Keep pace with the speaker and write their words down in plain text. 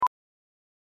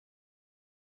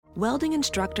Welding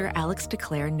instructor Alex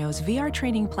DeClaire knows VR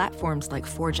training platforms like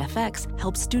Forge FX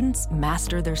help students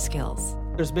master their skills.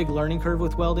 There's a big learning curve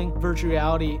with welding. Virtual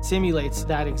reality simulates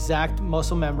that exact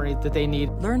muscle memory that they need.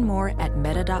 Learn more at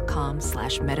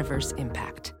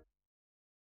meta.com/metaverseimpact.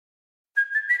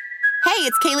 Hey,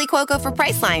 it's Kaylee Cuoco for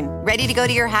Priceline. Ready to go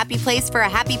to your happy place for a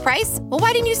happy price? Well,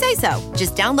 why didn't you say so?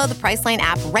 Just download the Priceline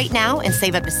app right now and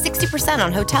save up to 60%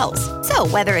 on hotels. So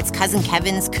whether it's Cousin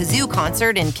Kevin's Kazoo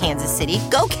Concert in Kansas City,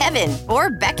 go Kevin, or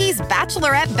Becky's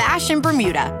Bachelorette Bash in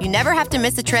Bermuda, you never have to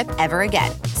miss a trip ever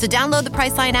again. So download the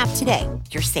Priceline app today.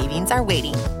 Your savings are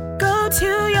waiting. Go to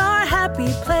your happy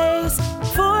place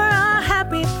for a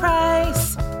happy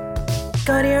price.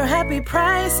 Go to your happy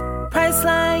price,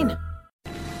 Priceline.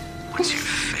 What's your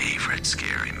favorite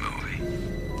scary movie?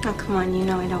 Oh, come on, you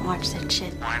know I don't watch that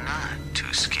shit. Why not?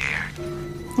 Too scared?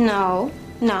 No,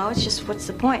 it's just what's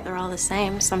the point? They're all the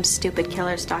same. Some stupid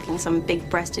killer stalking some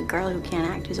big-breasted girl who can't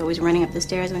act, who's always running up the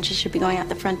stairs when she should be going out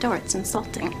the front door. It's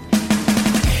insulting.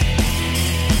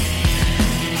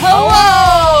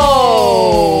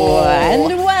 Hello!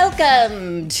 And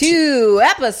welcome to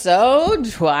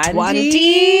episode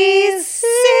 26.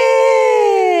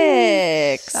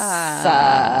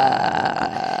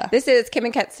 This is Kim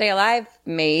and Kat Stay Alive,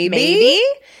 maybe.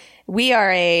 We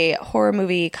are a horror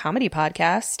movie comedy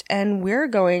podcast, and we're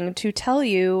going to tell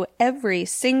you every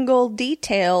single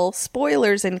detail,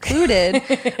 spoilers included,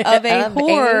 of a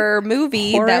horror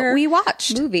movie that we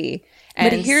watched. And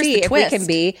here's see the twist. if we can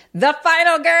be the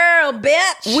final girl,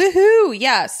 bitch! Woohoo!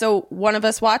 Yeah, so one of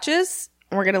us watches.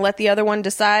 We're going to let the other one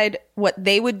decide what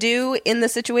they would do in the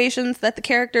situations that the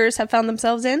characters have found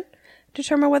themselves in,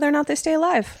 determine whether or not they stay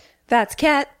alive. That's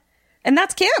Kat. And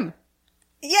that's Kim.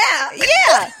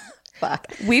 Yeah!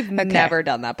 Fuck. We've never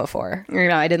done that before.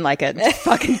 No, I didn't like it.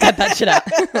 Fucking cut that shit out.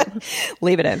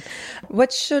 Leave it in.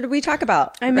 What should we talk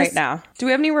about right now? Do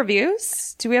we have any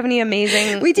reviews? Do we have any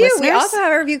amazing We do. listeners? We also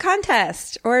have a review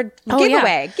contest or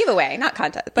giveaway. Yeah. Giveaway, not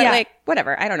contest, but like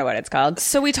whatever. I don't know what it's called.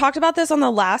 So we talked about this on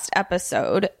the last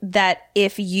episode that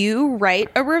if you write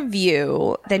a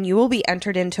review, then you will be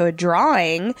entered into a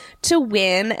drawing to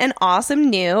win an awesome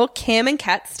new Kim and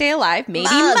Kat Stay Alive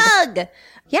mug.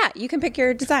 Yeah, you can pick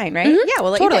your design, right? Yeah,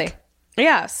 we'll let you pick.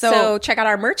 Yeah, so check out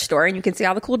our merch store and you can see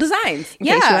all the cool designs in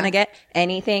case you want to get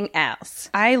anything else.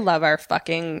 I love our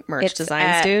fucking merch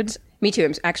designs, dude. Me too.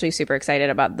 I'm actually super excited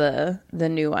about the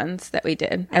new ones that we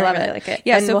did. I love really it. Like it.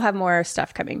 Yeah, and so we'll have more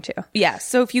stuff coming too. Yeah,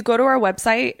 so if you go to our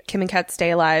website,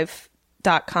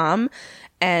 kimandkatstayalive.com,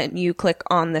 and you click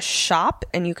on the shop,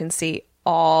 and you can see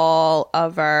all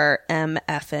of our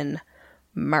MFN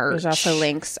merch. There's also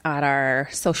links on our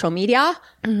social media.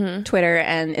 Twitter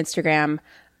and Instagram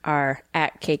are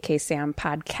at KKSam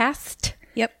Podcast.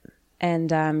 Yep.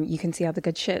 And you can see all the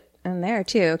good shit in there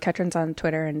too. Katrin's on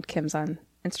Twitter and Kim's on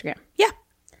Instagram. Yeah.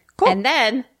 Cool. And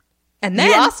then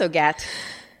you also get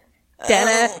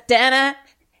Dana.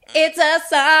 It's a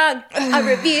song, a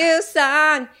review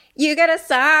song. You get a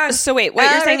song. So wait, what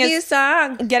you're saying is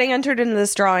song. Getting entered into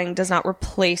this drawing does not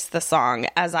replace the song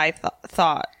as I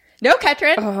thought. No,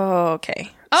 Katrin. Oh,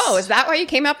 okay. Oh, is that why you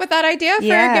came up with that idea for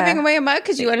Yeah. giving away a mug?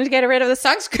 Because you wanted to get rid of the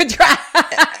songs? Good try.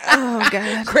 Oh,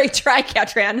 God. Great try,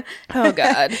 Katrin. Oh,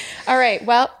 God. All right.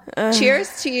 Well,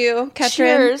 cheers to you,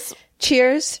 Katrin.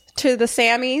 Cheers to the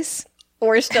Sammys.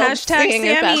 We're still Hashtag singing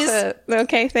if Sammys. that's a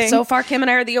okay thing. So far, Kim and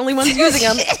I are the only ones using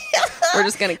them. We're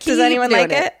just going to keep does anyone doing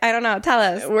like it? I don't know. Tell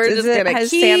us. We're just gonna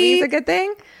Has keep- Sammy's a good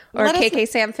thing? Or Let us- KK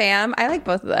Sam Fam? I like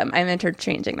both of them. I'm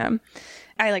interchanging them.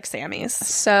 I like Sammy's.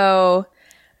 So,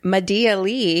 Medea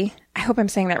Lee. I hope I'm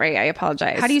saying that right. I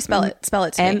apologize. How do you spell it? Spell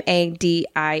it to me.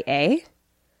 Madia.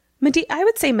 Medea. I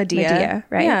would say Medea. Medea,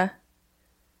 right? Yeah.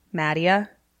 Madia.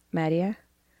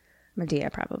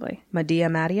 Medea, probably.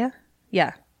 Madia.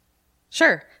 Yeah.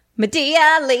 Sure.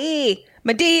 Medea Lee.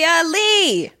 Medea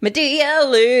Lee. Medea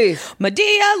Lee.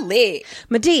 Medea Lee.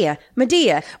 Medea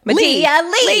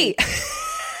Lee.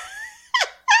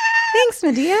 Thanks,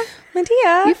 Medea.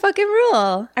 Medea. You fucking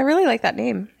rule. I really like that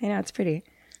name. I know, it's pretty.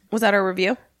 Was that our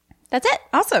review? That's it.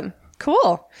 Awesome.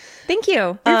 Cool. Thank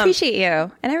you. I appreciate you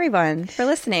and everyone for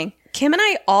listening. Kim and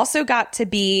I also got to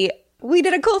be We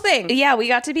did a cool thing. Yeah, we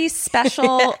got to be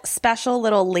special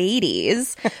little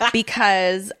ladies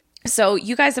because so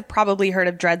you guys have probably heard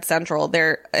of Dread Central.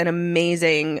 They're an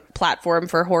amazing platform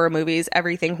for horror movies,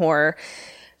 everything horror.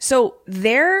 So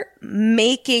they're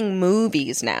making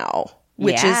movies now,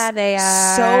 which is they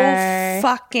are so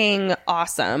fucking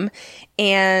awesome.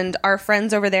 And our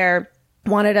friends over there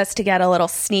wanted us to get a little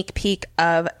sneak peek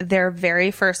of their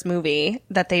very first movie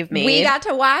that they've made. We got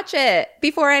to watch it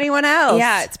before anyone else.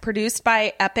 Yeah, it's produced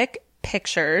by Epic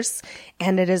Pictures,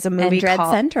 and it is a movie Dread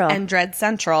called Central. and Dread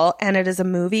Central, and it is a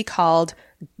movie called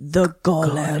The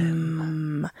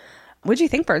Golem. What'd you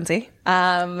think, Bernsey?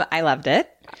 I loved it.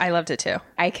 I loved it too.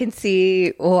 I can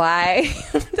see why.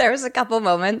 There was a couple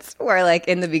moments where, like,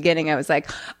 in the beginning, I was like,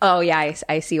 "Oh yeah,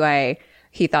 I see why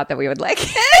he thought that we would like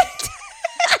it."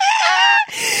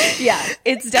 Yeah,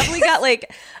 it's definitely got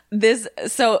like this.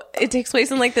 So it takes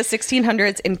place in like the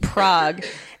 1600s in Prague,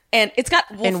 and it's got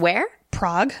In where?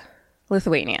 Prague.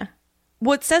 Lithuania.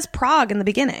 Well, it says Prague in the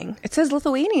beginning. It says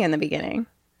Lithuania in the beginning.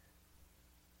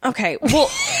 Okay, well,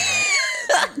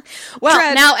 Well,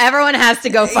 Dread- now everyone has to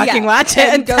go fucking yeah, watch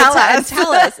it and go tell us. and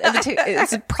tell us if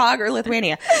it's Prague or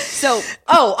Lithuania. So,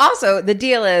 Oh, also, the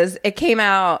deal is it came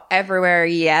out everywhere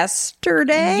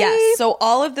yesterday. yes, so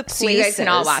all of the places, So you guys can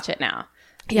all watch it now.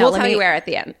 Yeah, We'll let tell me- you where at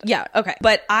the end. Yeah, okay.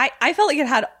 But I felt like it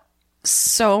had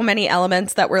so many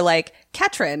elements that were like,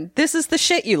 Ketrin, this is the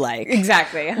shit you like.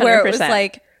 Exactly. 100%. Where it was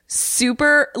like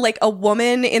super, like a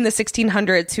woman in the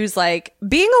 1600s who's like,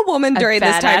 being a woman during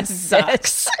this time badass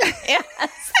sucks.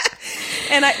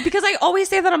 And because I always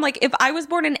say that, I'm like, if I was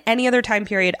born in any other time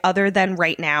period other than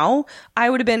right now, I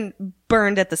would have been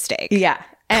burned at the stake. Yeah.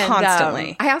 And,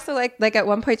 Constantly. I also like at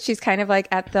one point she's kind of like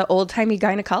at the old timey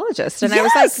gynecologist, and I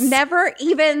was like, never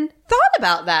even thought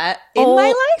about that in my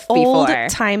life before. Old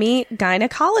timey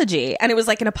gynecology, and it was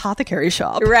like an apothecary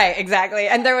shop. Right, exactly.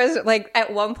 And there was like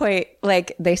at one point,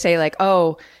 like they say like,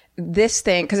 oh, this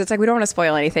thing, because it's like we don't want to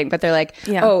spoil anything, but they're like,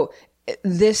 Yeah. oh,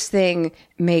 this thing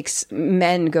makes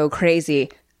men go crazy,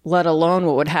 let alone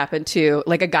what would happen to,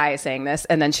 like, a guy is saying this,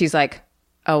 and then she's like,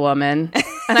 a woman.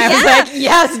 And I was like,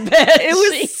 yes,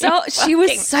 bitch. She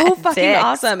was so fucking dicks.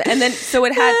 awesome. And then, so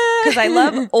it had, because I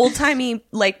love old timey,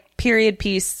 like, period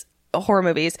piece horror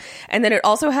movies. And then it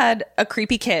also had a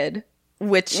creepy kid,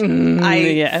 which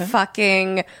I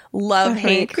fucking love,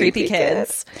 hate creepy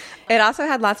kids. It also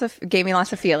had gave me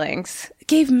lots of feelings,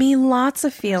 Gave me lots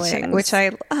of feelings. which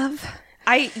I love.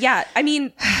 I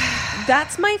mean,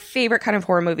 that's my favorite kind of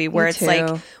horror movie where it's too.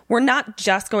 like, we're not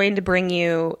just going to bring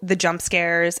you the jump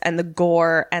scares and the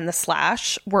gore and the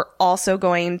slash. We're also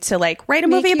going to like write a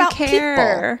movie about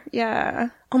people. Yeah.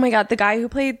 Oh my God. The guy who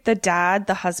played the dad,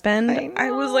 the husband,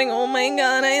 I was like, oh my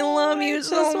God, I love you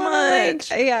so much.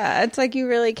 Yeah. It's like you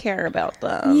really care about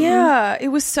them. Yeah. It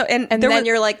was so, and then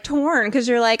you're like torn because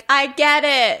you're like, I get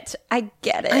it.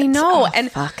 I know. Oh, and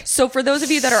so for those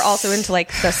of you that are also into like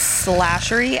the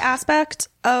slashery aspect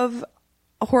of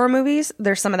horror movies,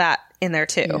 there's some of that in there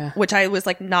too, which I was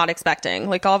like not expecting.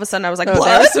 Like all of a sudden I was like, There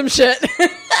blood? was some shit.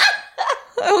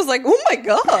 I was like, oh my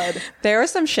God. There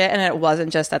was some shit, and it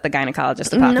wasn't just at the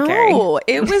gynecologist apothecary. No,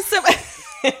 it was some.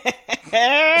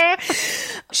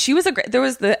 She was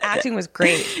the acting was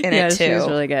great in it too. She was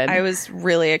really good. I was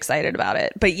really excited about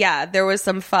it. But yeah, there was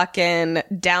some fucking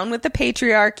down with the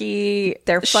patriarchy.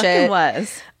 There fucking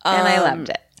was. And I loved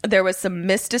it. There was some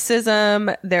mysticism.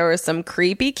 There was some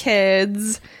creepy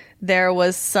kids. There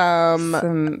was some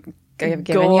I've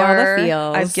given you all the gore.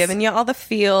 feels. I've given you all the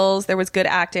feels. There was good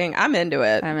acting. I'm into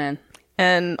it. I'm in.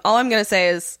 And all I'm going to say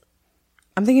is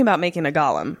I'm thinking about making a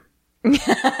golem.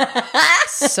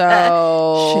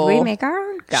 So Should we make our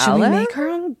own golem? Should we make our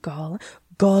own golem?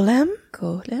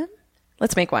 Golem?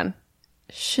 Let's make one.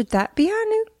 Should that be our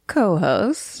new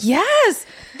co-host? Yes.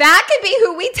 That could be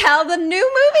who we tell the new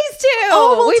movies to.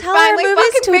 we'll we tell our finally movies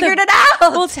fucking to figured the- it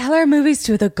out. We'll tell our movies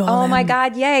to the golem. Oh my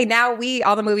God, yay. Now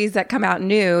all the movies that come out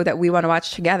new that we want to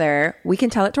watch together, we can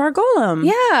tell it to our golem.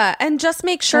 Yeah, and just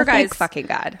make sure, Oh, thank guys. fucking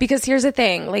God. Because here's the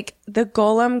thing, like the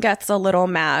golem gets a little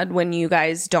mad when you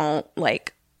guys don't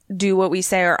like do what we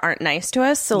say or aren't nice to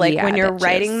us. So like Yeah, when you're bitches.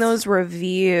 writing those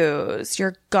reviews,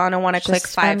 you're gonna want to click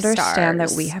Just 5 understand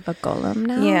stars. that we have a golem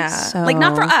now. Yeah. so- Like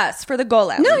not for us, for the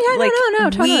golem. No, yeah, like, no,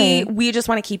 totally. We just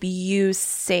want to keep you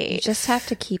safe. You just have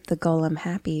to keep the golem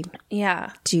happy.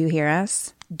 yeah. Do you hear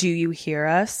us? Do you hear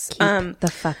us? Keep the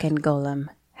fucking golem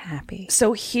happy.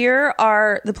 So here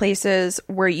are the places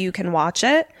where you can watch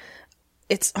it.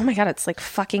 It's, oh my God, it's like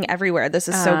fucking everywhere. This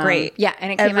is so great. Yeah,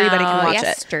 and it came Everybody out can watch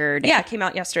yesterday. it. Yeah, it came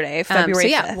out yesterday,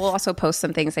 February 5th. We'll also post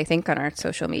some things, I think, on our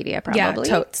social media, probably. Yeah,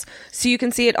 totes. So you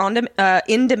can see it on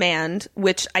in demand,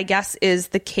 which I guess is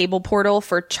the cable portal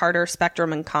for Charter,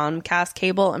 Spectrum, and Comcast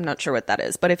cable. I'm not sure what that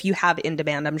is, but if you have in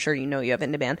demand, I'm sure you know you have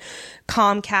in demand.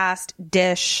 Comcast,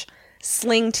 Dish,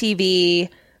 Sling TV,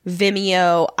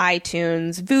 Vimeo,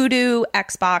 iTunes, Vudu,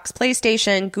 Xbox,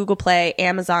 PlayStation, Google Play,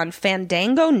 Amazon,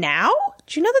 Fandango now.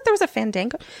 Do you know that there was a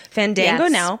Fandango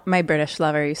Yes. now? My British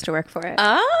lover used to work for it.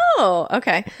 Oh,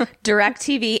 okay.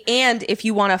 DirecTV. And if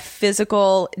you want a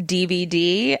physical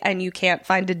DVD and you can't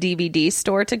find a DVD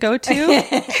store to go to,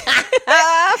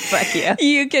 Fuck you.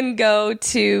 you can go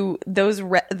to those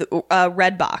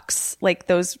red box, like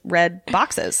those red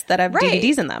boxes that have Right.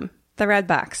 DVDs in them. The red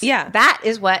box. Yeah. That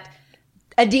is what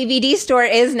a DVD store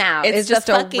is now. It's the just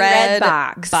a fucking red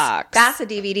box. box. That's a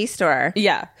DVD store.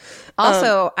 Yeah.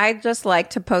 Also, I'd just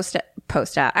like to post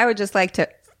out. I would just like to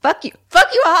fuck you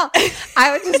all.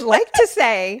 I would just like to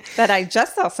say that I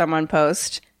just saw someone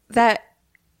post that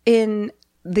in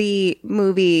the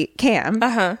movie Cam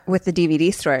with the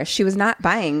DVD store, she was not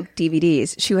buying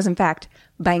DVDs. She was in fact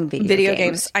buying video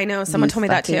games. I know. Someone You told me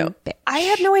that too. fucking bitch. I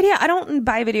had no idea. I don't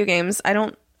buy video games. I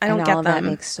don't And get all them. that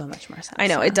makes so much more sense. I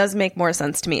know. It does make more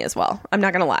sense to me as well. I'm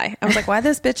not going to lie. I was like, why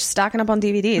this bitch stocking up on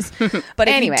DVDs? But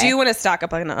if Anyway. you do want to stock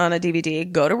up on a DVD,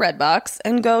 go to Redbox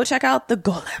and go check out The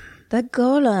Golem. The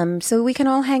golem, so we can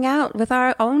all hang out with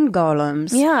our own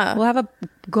golems. Yeah. We'll have a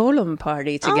golem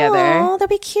party together. Oh, that'd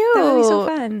be cute. That would be so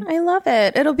fun. I love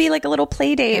it. It'll be like a little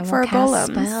play date And for we'll a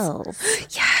cast golem.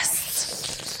 spells.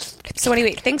 Yes. So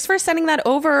anyway, thanks for sending that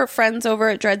over, friends over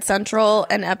at Dread Central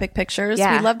and Epic Pictures.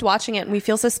 Yeah. We loved watching it and we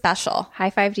feel so special. High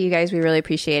five to you guys. We really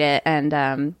appreciate it.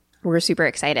 And we're super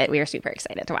excited. We are super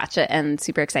excited to watch it and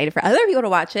super excited for other people to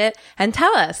watch it and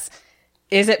tell us,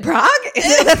 is it Prague? Is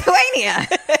it Lithuania?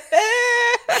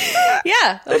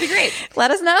 Yeah, that would be great. Let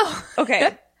us know.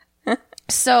 Okay.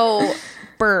 So,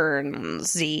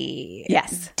 Burnsy.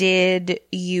 Yes. Did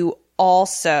you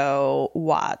also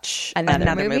watch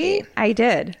Another movie? I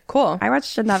did. Cool. I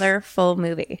watched another full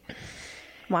movie.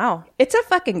 Wow. It's a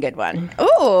fucking good one.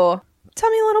 Ooh. Tell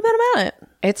me a little bit about it.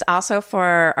 It's also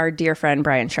for our dear friend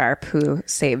Brian Sharp, who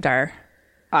saved our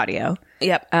audio.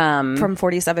 Yep. From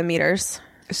 47 meters.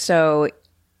 So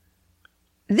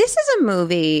this is a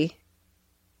movie.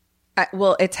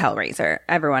 Well, it's Hellraiser.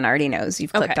 Everyone already knows.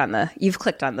 You've clicked on the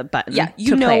button. Yeah,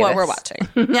 you to know play what this. we're watching.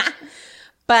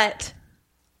 But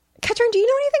Katrin, do you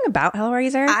know anything about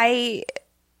Hellraiser?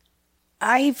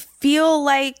 I feel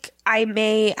like I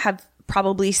may have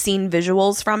probably seen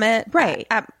visuals from it Right.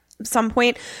 at some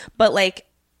point, but like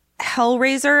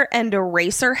Hellraiser and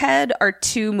Eraserhead are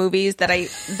two movies that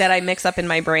I mix up in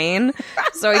my brain,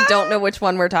 so I don't know which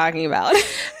one we're talking about.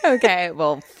 Okay,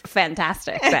 well,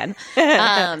 fantastic then.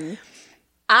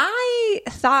 I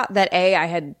thought that I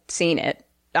had seen it.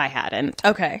 I hadn't.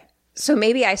 Okay. So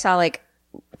maybe I saw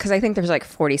because I think there's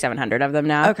 4,700 of them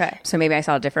now. Okay. So maybe I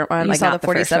saw a different one. You saw not the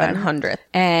first one. 4,700th.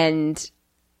 And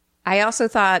I also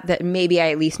thought that maybe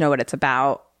I at least know what it's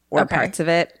about or Okay. parts of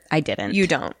it. I didn't. You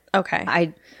don't. Okay.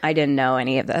 I didn't know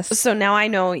any of this. So now I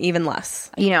know even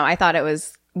less. I thought it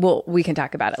was, well, we can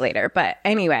talk about it later. But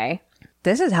anyway,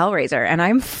 this is Hellraiser and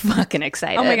I'm fucking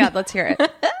excited. Oh my God, let's hear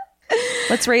it.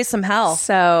 Let's raise some hell.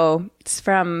 So it's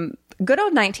from good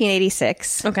old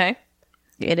 1986. Okay.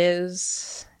 It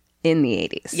is in the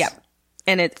 80s. Yep.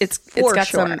 And it's For got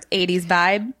sure. some 80s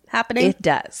vibe happening. It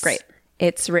does. Great.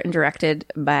 It's written and directed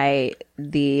by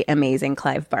the amazing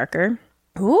Clive Barker.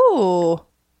 Ooh.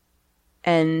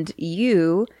 And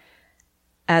you,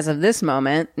 as of this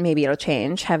moment, maybe it'll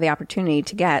change, have the opportunity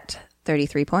to get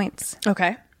 33 points.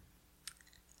 Okay.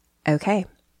 Okay.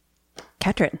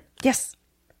 Katrin, Yes.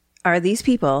 are these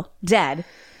people dead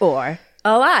or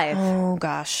alive? Oh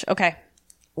gosh. Okay.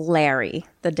 Larry,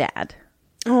 the dad.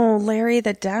 Oh, Larry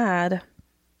the dad.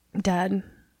 Dead.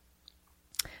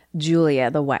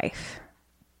 Julia, the wife.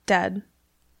 Dead.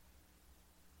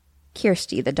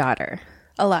 Kirsty, the daughter.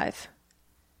 Alive.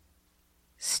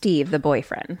 Steve, the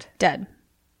boyfriend. Dead.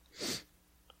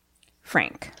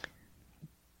 Frank.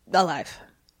 Alive.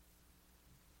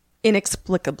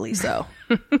 Inexplicably so.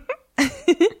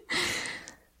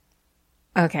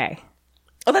 Okay.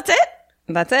 Oh, that's it?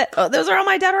 That's it. Oh, those are all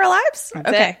my dead or alives?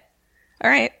 Okay. it. All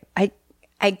right.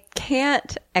 I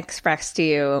can't express to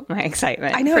you my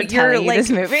excitement. I know for you're telling you like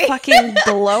this movie. fucking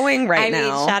glowing right I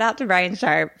now. mean, shout out to Brian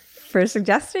Sharp for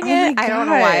suggesting my it. I don't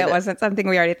know why God. it wasn't something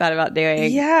we already thought about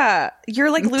doing. Yeah.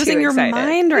 You're like losing your excited.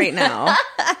 mind right now.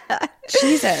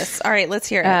 Jesus. All right, let's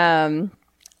hear it.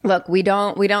 Look, we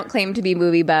don't claim to be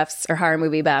movie buffs or horror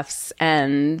movie buffs,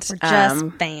 and We're just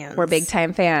fans. We're big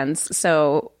time fans.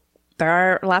 So there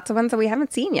are lots of ones that we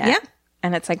haven't seen yet. Yeah.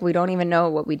 And it's like we don't even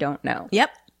know what we don't know. Yep.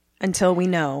 Until we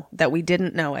know that we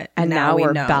didn't know it. And now we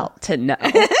we're know. about to know.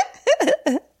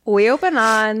 We open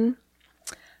on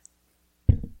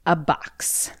a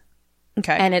box.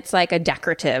 Okay. And it's like a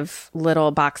decorative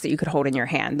little box that you could hold in your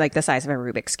hand, like the size of a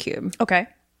Rubik's Cube. Okay.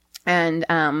 And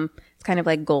it's kind of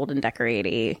like golden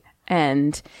decoraty.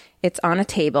 And it's on a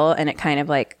table and it kind of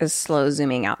like is slow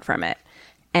zooming out from it.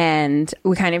 And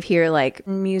we kind of hear like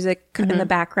music in the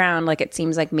background. Like it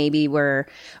seems like maybe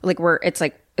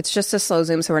it's just a slow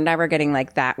zoom. So we're never getting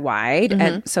like that wide.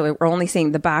 And so we're only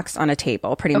seeing the box on a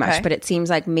table pretty much. But it seems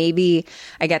like maybe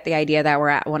I get the idea that we're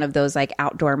at one of those like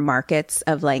outdoor markets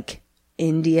of like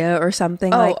India or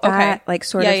something like that. Like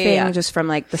sort of thing, just from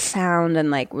like the sound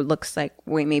and like what looks like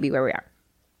maybe where we are.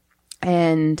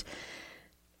 And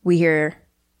we hear,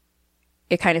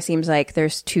 it kind of seems like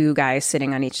there's two guys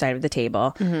sitting on each side of the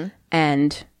table.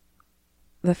 And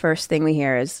the first thing we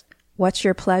hear is, "What's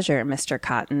your pleasure, Mr.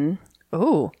 Cotton?"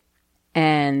 Oh.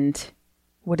 And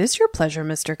what is your pleasure,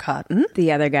 Mr. Cotton?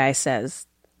 the other guy says,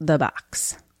 "The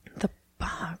box." The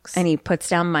box. And he puts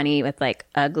down money with like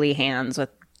ugly hands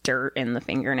with dirt in the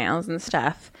fingernails and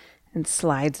stuff and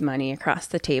slides money across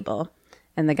the table.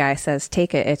 And the guy says,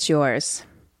 "Take it, it's yours."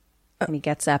 And he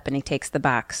gets up and he takes the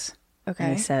box.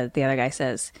 Okay. And the other guy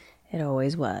says, "It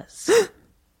always was."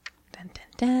 Dun, dun,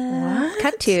 dun. What?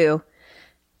 Cut to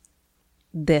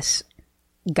this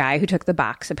guy who took the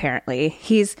box, apparently.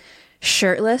 He's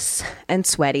shirtless and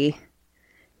sweaty.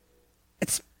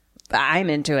 I'm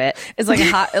into it. It's like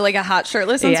a hot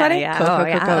shirtless and sweaty? Yeah.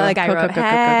 The guy wrote,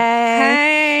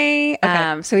 "Hey."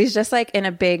 Okay. So he's just like in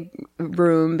a big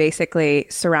room, basically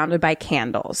surrounded by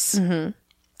candles,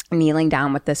 kneeling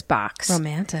down with this box.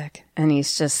 Romantic. And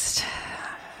he's just,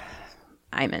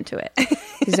 I'm into it.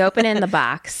 He's opening the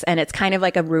box, and it's kind of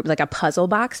like a puzzle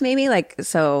box, maybe. Like,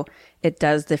 so it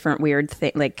does different weird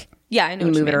things. Like, yeah, I know.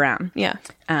 You what move you it mean. around. Yeah.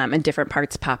 And different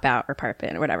parts pop out or part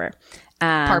in or whatever.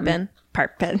 Parpin.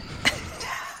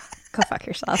 Go fuck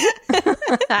yourself.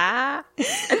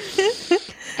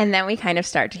 And then we kind of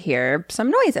start to hear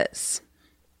some noises.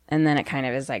 And then it kind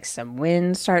of is like some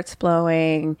wind starts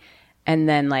blowing. And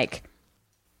then like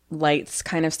lights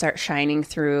kind of start shining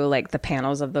through like the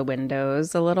panels of the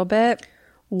windows a little bit.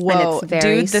 Whoa, and it's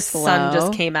very dude, the slow. sun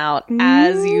just came out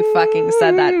as you fucking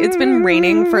said that. It's been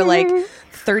raining for like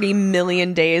 30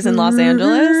 million days in Los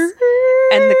Angeles.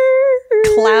 And the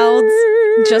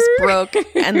clouds just broke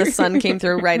and the sun came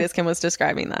through right as Kim was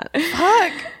describing that.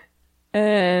 Fuck.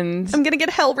 And I'm going to get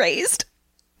hell raised.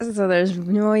 so there's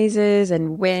noises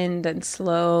and wind and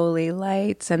slowly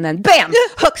lights, and then bam,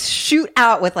 hooks shoot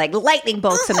out with like lightning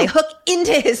bolts and they hook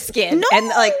into his skin and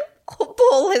like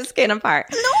pull his skin apart.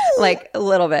 No. Like a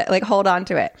little bit, like hold on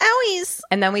to it. Owies.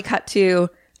 And then we cut to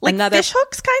Like another fish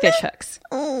hooks, kind of? fish hooks.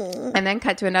 And then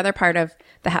cut to another part of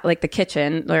the like the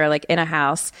kitchen, or like in a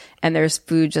house, and there's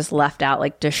food just left out,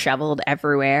 like disheveled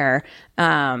everywhere.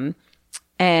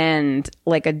 And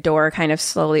like a door kind of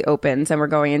slowly opens, and we're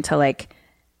going into like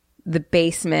the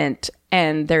basement,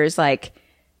 and there's like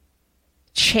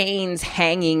chains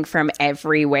hanging from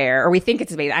everywhere, or we think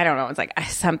it's I don't know, it's like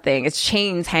something. It's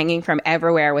chains hanging from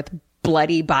everywhere with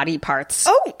bloody body parts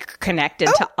connected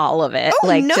to all of it.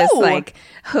 Just like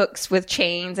hooks with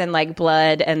chains and like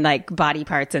blood and like body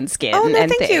parts and skin. Oh, no, and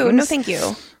thank things. you. No, thank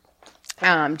you.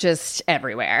 Just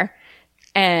everywhere.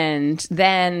 And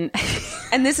then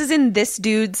And this is in this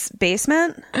dude's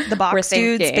basement? The box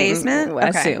dude's basement?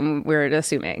 We're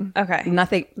assuming. Okay.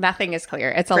 Nothing is clear.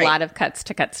 It's a Great. lot of cuts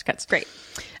to cuts to cuts. Great.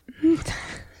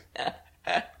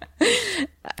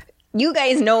 You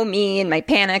guys know me and my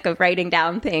panic of writing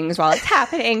down things while it's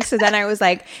happening. So then I was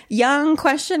like, young ?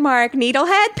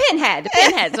 Needlehead, Pinhead.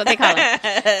 Pinhead's what they call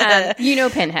him. You know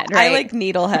Pinhead, right? I like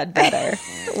Needlehead better.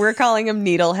 We're calling him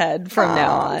Needlehead from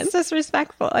now on. It's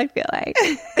disrespectful, I feel like.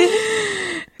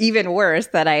 Even worse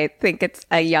that I think it's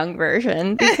a young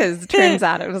version, because it turns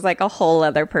out it was like a whole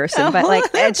other person. But like,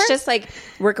 it's just like,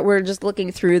 we're just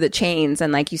looking through the chains,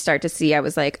 and like you start to see, I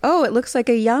was like, oh, it looks like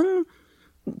a young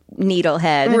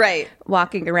Needlehead, right,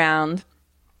 walking around,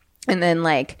 and then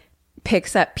like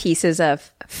picks up pieces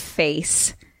of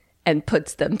face and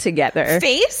puts them together.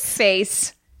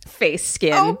 Face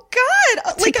skin. Oh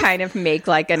God! To kind of make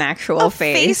like an actual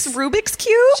face. Rubik's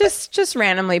cube. Just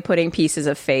randomly putting pieces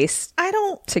of face.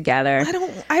 Together.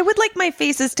 I would like my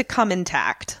faces to come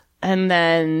intact. And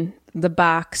then the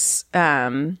box.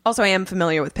 Also, I am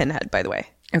familiar with Pinhead, by the way.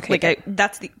 Okay, like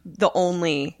that's the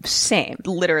only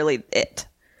literally it.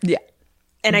 Yeah,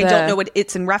 and I don't know what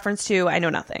it's in reference to. I know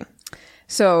nothing.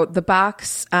 So the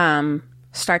box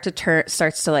starts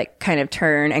to like kind of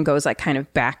turn and goes like kind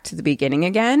of back to the beginning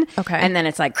again. Okay, and then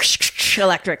it's like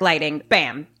electric lighting,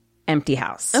 bam, empty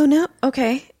house. Oh no.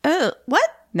 Okay. Oh, what?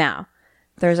 Now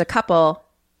there's a couple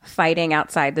fighting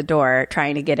outside the door,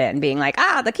 trying to get in, being like,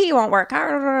 the key won't work.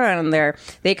 And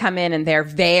they come in and they're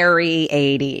very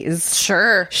 80s.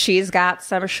 Sure. She's got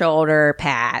some shoulder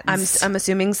pads. I'm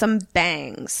assuming some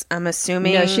bangs. I'm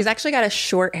assuming. No, she's actually got a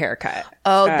short haircut.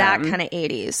 Oh, that kind of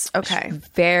 80s. Okay.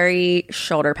 Very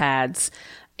shoulder pads.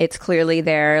 it's clearly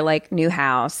their like new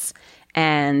house.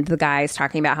 And the guy's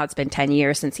talking about how it's been 10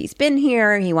 years since he's been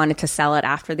here. He wanted to sell it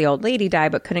after the old lady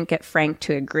died, but couldn't get Frank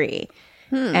to agree.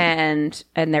 And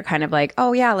they're kind of like,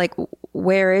 oh yeah, like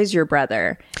where is your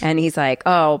brother? And he's like,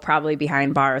 oh, probably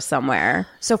behind bars somewhere.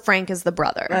 So Frank is the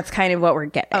brother. That's kind of what we're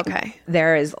getting. Okay.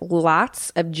 There is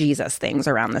lots of Jesus things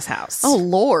around this house. Oh,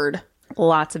 Lord.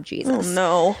 Lots of Jesus. Oh,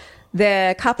 no.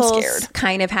 The couple's scared.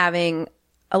 kind of having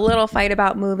a little fight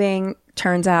about moving.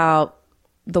 Turns out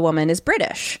the woman is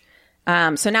British.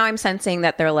 So now I'm sensing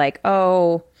that they're like,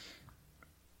 oh,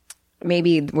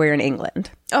 maybe we're in England.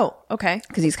 Oh, okay.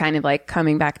 Because he's kind of like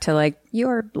coming back to like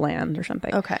your land or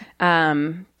something. Okay.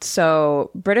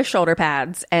 So British shoulder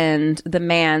pads, and the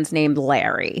man's named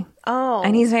Larry. Oh.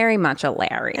 And he's very much a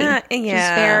Larry. Yeah. He's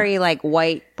very like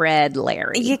white bread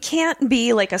Larry. You can't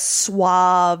be like a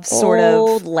suave, sort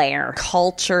Old of Lair.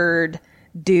 cultured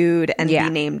dude and Yeah.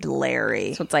 be named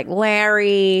Larry. So it's like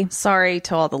Larry. Sorry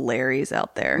to all the Larrys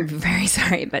out there. Very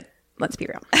sorry, but let's be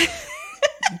real.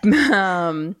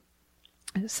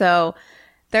 So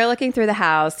they're looking through the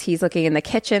house. He's looking in the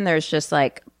kitchen. There's just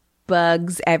like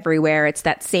bugs everywhere. It's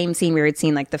that same scene we had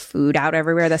seen, like the food out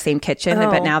everywhere, the same kitchen,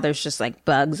 but now there's just like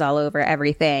bugs all over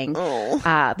everything.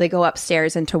 They go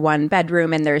upstairs into one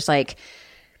bedroom, and there's like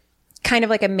kind of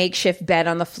like a makeshift bed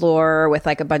on the floor with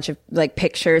like a bunch of like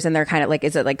pictures, and they're kind of like,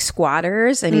 is it like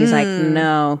squatters? And he's like,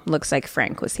 no, looks like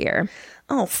Frank was here.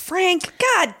 Oh, Frank.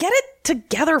 God, get it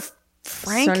together,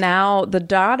 Frank. So now the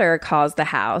daughter calls the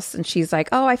house, and she's like,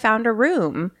 oh, I found a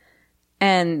room.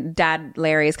 And Dad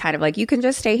Larry is kind of like, you can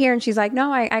just stay here. And she's like,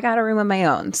 no, I got a room of my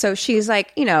own. So she's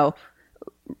like, you know.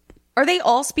 Are they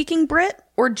all speaking Brit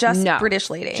or just No,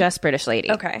 British lady? Just British lady.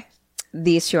 Okay.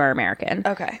 These two are American.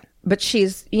 Okay. But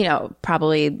she's, you know,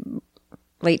 probably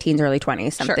late teens, early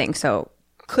 20s, something. So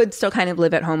could still kind of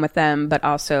live at home with them, but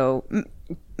also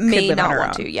May live on not her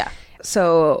want own. to, yeah.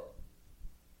 So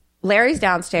Larry's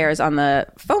downstairs on the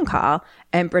phone call,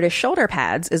 and British Shoulder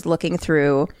Pads is looking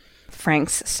through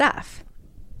Frank's stuff.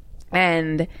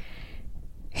 And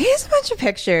he has a bunch of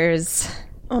pictures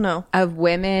Oh, no. of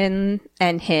women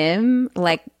and him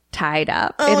like tied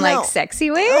up in like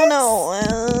sexy ways.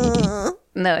 Oh,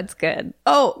 no. No, it's good.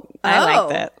 Oh. I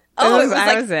liked it. Oh, it was I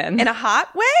like was in. a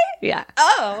hot way? Yeah.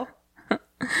 Oh.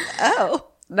 Oh.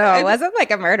 No, it wasn't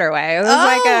like a murder way. It was Oh,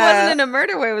 like it wasn't in a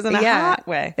murder way. It was in a yeah. hot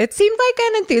way. It seemed like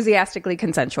an enthusiastically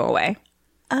consensual way.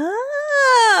 Oh.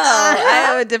 I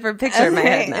have a different picture in my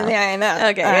head now. Yeah, I know.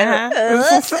 Okay.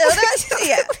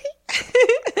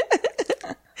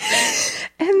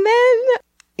 And then,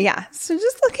 yeah, so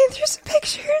just looking through some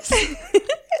pictures.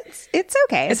 it's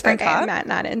okay. Is Frank okay. hot? I'm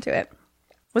not into it.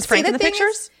 Was Frank in the thing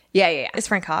pictures? is- yeah. Is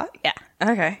Frank hot? Yeah.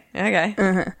 Okay.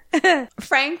 Okay.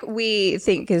 Frank, we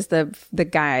think, is the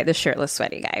guy, the shirtless,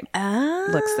 sweaty guy.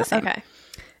 Looks the same. Okay.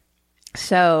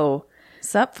 So,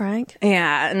 Sup, Frank?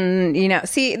 yeah, and, you know,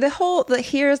 see,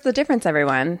 here's the difference,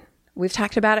 everyone. We've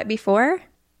talked about it before.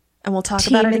 And we'll talk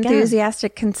Team about it again.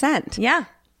 enthusiastic consent. Yeah.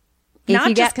 If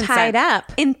you get consent. tied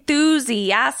up.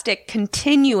 Enthusiastic,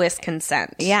 continuous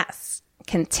consent. Yes,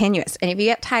 continuous. And if you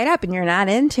get tied up and you're not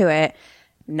into it,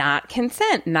 not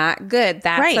consent, not good.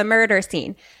 That's Right. a murder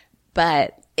scene.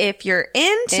 But If you're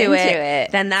into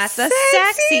it, then that's a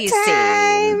sexy scene.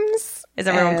 times. Is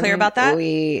everyone clear about that?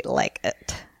 We like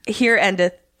it. Here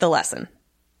endeth the lesson.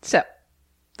 So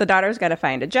the daughter's got to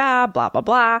find a job, blah, blah,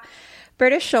 blah.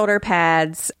 British Shoulder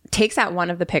Pads takes out one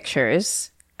of the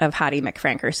pictures of Hottie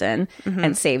McFrankerson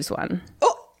and saves one.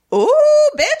 Ooh,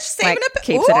 bitch, saving Like,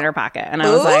 keeps it in her pocket. And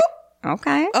I was like,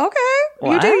 okay. Okay.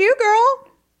 What? You do you, girl.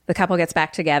 The couple gets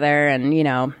back together, and, you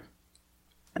know,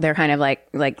 they're kind of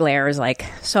like Blair's like,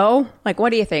 so, like, what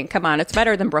do you think? Come on, it's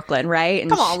better than Brooklyn, right? And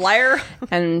Come on, liar.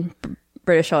 And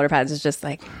British Shoulder Pads is just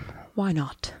like, why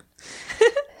not?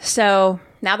 So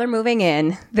now they're moving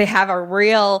in. They have a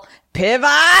real pivot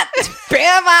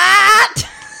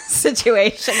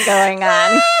situation going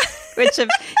on. Which, if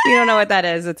you don't know what that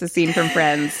is, it's a scene from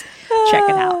Friends. Check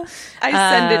it out. I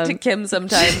send it to Kim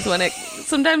sometimes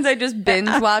sometimes I just binge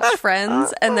watch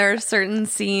Friends, and there are certain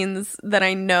scenes that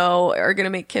I know are going to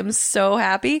make Kim so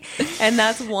happy. And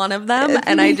that's one of them.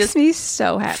 And I just me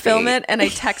so happy. film it and I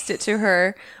text it to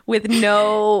her with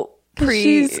no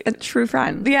She's a true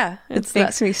friend. Yeah. It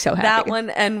makes me so happy. That one,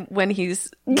 and when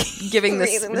he's giving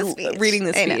this, reading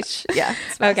the speech. Yeah.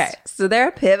 it's best. Okay. So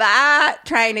they're pivot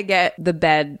trying to get the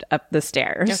bed up the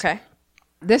stairs. Okay.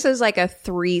 This is like a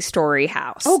 3-story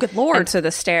house. Oh, good Lord. And so the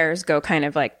stairs go kind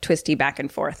of like twisty back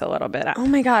and forth a little bit up. Oh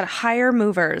my God. Higher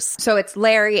movers. So it's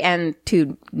Larry and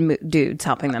 2 dudes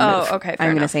helping them move. Okay, fair I'm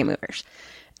going to enough. say movers.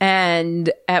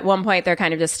 And at one point, they're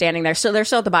kind of just standing there. So they're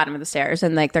still at the bottom of the stairs.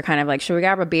 And like, they're kind of like, should we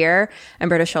grab a beer? And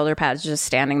British Shoulder Pad's just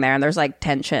standing there. And there's like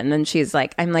tension. And she's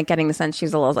like, I'm like getting the sense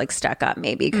she's a little like stuck up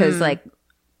maybe. Because like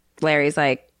Larry's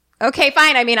like, okay,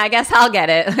 fine. I mean, I guess I'll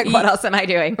get it. Like, what else am I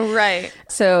doing? Right.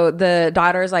 So the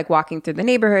daughter's like walking through the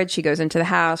neighborhood. She goes into the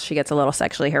house. She gets a little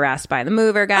sexually harassed by the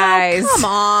mover guys. Oh, come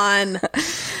on.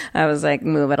 I was like,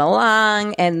 move it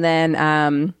along. And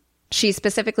then she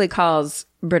specifically calls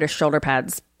British Shoulder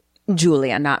Pads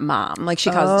Julia, not mom. Like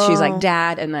she calls, she's like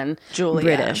dad and then Julia.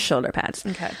 British Shoulder Pads.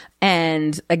 Okay.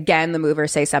 And again, the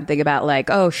movers say something about like,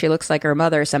 oh, she looks like her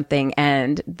mother or something.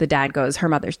 And the dad goes, her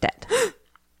mother's dead.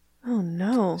 Oh,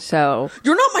 no. So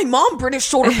you're not my mom, British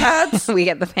Shoulder Pads. we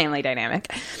get the family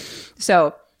dynamic.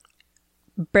 So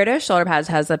British Shoulder Pads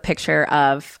has a picture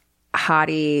of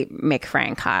Hottie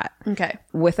McFrank hot. Okay.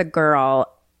 With a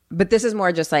girl. But this is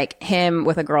more just like him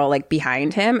with a girl like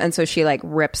behind him. And so she like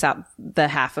rips out the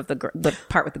half of the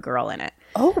part with the girl in it.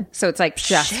 Oh. So it's like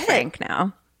just shit. Frank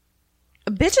now.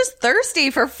 A bitch is thirsty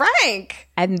for Frank.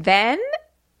 And then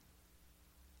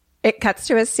it cuts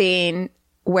to a scene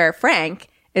where Frank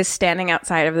is standing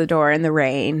outside of the door in the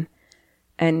rain.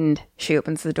 And she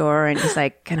opens the door and he's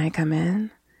like, can I come in?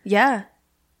 Yeah.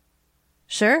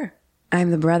 Sure.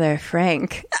 I'm the brother,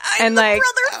 Frank. I'm the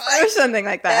brother, Frank. Or something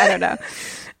like that. I don't know.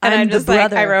 And I'm I'm the just like,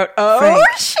 brother, I wrote, oh,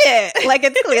 Frank. shit. Like,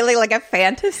 it's clearly like a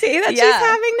fantasy that she's Yeah.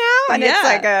 having now. And it's Yeah.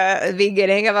 like a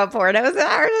beginning of a porno.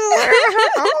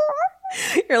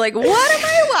 You're like, what am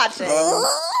I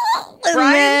watching?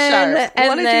 Brian Sharp.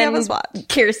 What did you have us watch?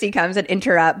 Kirsty comes and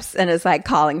interrupts and is like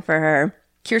calling for her.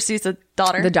 Kirsty's the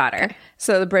daughter. The daughter. Okay.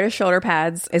 So the British Shoulder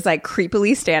Pads is like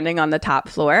creepily standing on the top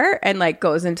floor and like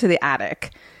goes into the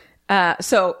attic.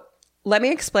 So let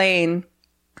me explain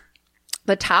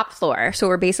the top floor. So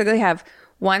we basically have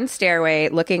one stairway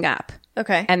looking up.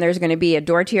 Okay. And there's going to be a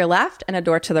door to your left and a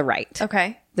door to the right.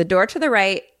 Okay. The door to the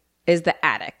right is the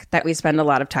attic that we spend a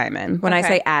lot of time in. When I Okay.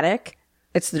 say attic,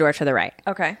 it's the door to the right.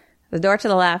 Okay. The door to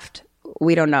the left,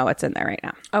 we don't know what's in there right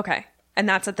now. Okay. And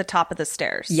that's at the top of the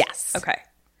stairs. Yes. Okay.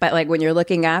 But like when you're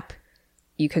looking up,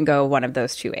 you can go one of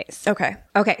those two ways. Okay.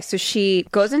 Okay, so she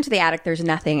goes into the attic. There's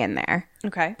nothing in there.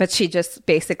 Okay. But she just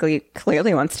basically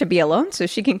clearly wants to be alone so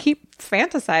she can keep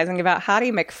fantasizing about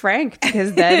Hottie McFrank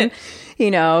because then,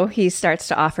 you know, he starts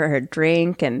to offer her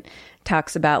drink and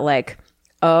talks about like,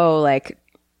 oh, like,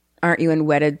 aren't you in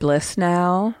wedded bliss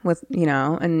now with, you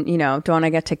know, and, you know, don't I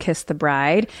get to kiss the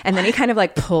bride? And then he kind of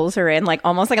like pulls her in like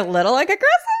almost like a little like aggressive.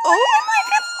 Oh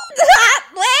my God. That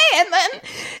way.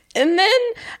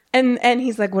 And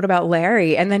he's like, what about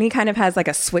Larry? And then he kind of has like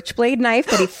a switchblade knife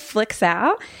that he flicks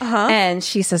out. And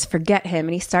she says, forget him.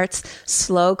 And he starts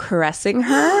slow caressing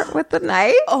her with the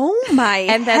knife. Oh my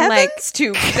And then heavens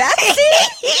to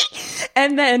Betsy.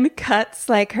 And then cuts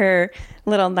like her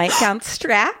little nightgown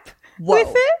strap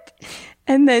with it.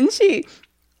 And then she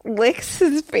licks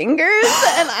his fingers.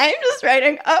 And I'm just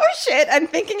writing, oh shit, I'm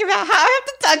thinking about how I have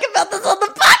to talk about this on the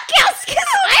podcast because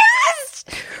I was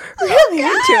really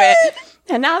into it.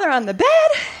 And now they're on the bed.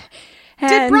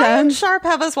 Did And, Brian Sharp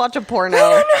have us watch a porno? I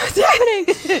don't know what's happening.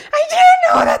 I didn't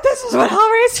know that this was what Hell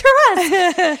raised for us.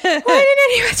 Why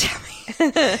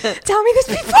didn't anyone tell me this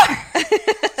before?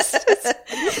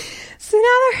 So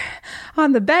now they're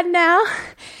on the bed now.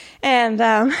 And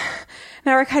now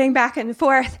we're cutting back and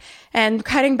forth and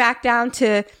cutting back down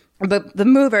to the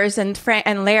movers and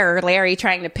Larry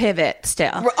trying to pivot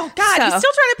still. Oh, God, he's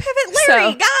still trying to pivot.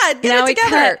 Larry, God, get now it we together.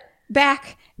 cut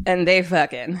back and they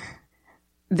fucking.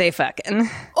 They fucking.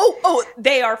 Oh,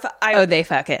 they are. They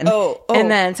fucking. Oh. And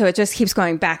then, so it just keeps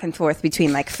going back and forth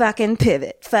between like fucking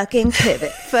pivot, fucking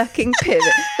pivot, fucking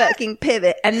pivot, fucking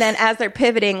pivot. And then as they're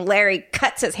pivoting, Larry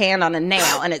cuts his hand on a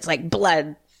nail and it's like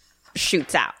blood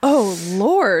shoots out. Oh,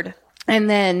 Lord. And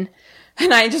then,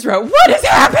 and I just wrote, what is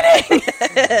happening?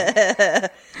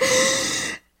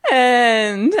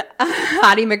 And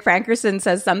Hottie McFrankerson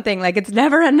says something like, it's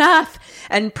never enough.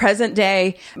 And present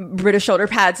day British Shoulder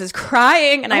Pads is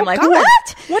crying. And I'm like, God.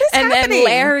 what? What is and happening? Then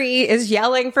Larry is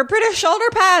yelling for British Shoulder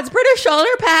Pads, British Shoulder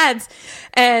Pads.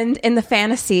 And in the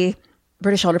fantasy,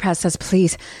 British Shoulder Pads says,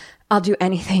 please, I'll do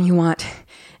anything you want.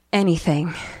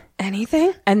 Anything.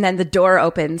 Anything? And then the door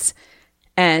opens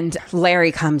and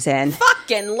Larry comes in.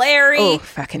 Fucking Larry. Oh,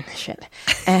 fucking shit.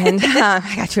 And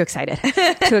I got too excited.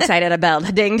 I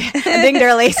belled. Dinged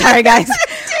early. Sorry, guys.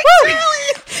 Woo.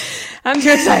 I'm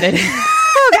too excited.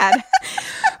 Oh, God.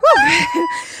 Woo.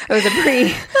 It was a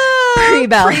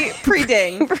pre-bell.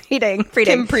 Pre-ding. Pre-ding.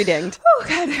 Kim pre-dinged. Oh,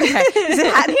 God. Okay. Is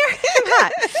it hot in here? I'm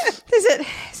hot.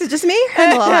 Is it just me? I'm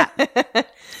a little hot.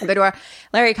 The door.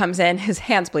 Larry comes in. His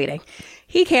hand's bleeding.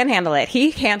 He can't handle it.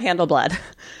 He can't handle blood.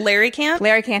 Larry can't?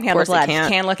 Larry can't handle Of course blood. he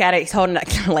can't. Look at it. He's holding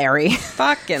it. Larry.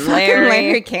 Fucking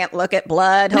Larry can't look at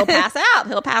blood. He'll pass out.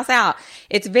 He'll pass out.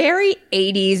 It's very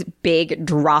 80s big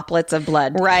droplets of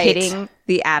blood hitting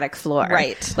the attic floor.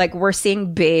 Right. Like we're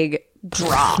seeing big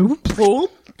drop.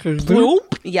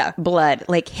 Yeah. Blood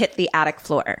like hit the attic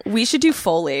floor. We should do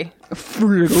Foley.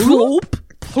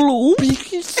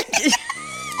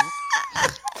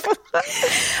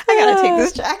 I gotta take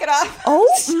this jacket off.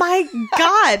 Oh my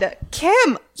God.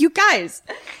 Kim, you guys.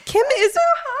 Kim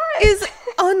is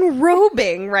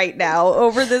unrobing right now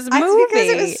over this movie. It's because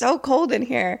it was so cold in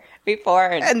here before.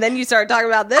 And then you started talking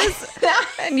about this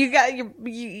and you got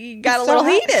a little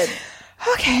heated.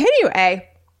 Okay, anyway.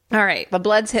 All right, the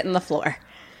blood's hitting the floor.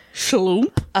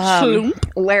 Shloomp.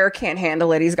 Lair can't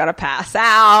handle it. He's got to pass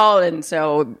out. And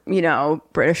so,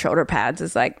 British Shoulder Pads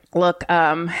is like, look,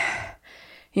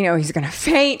 he's going to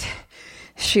faint.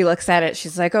 She looks at it.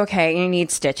 She's like, okay, you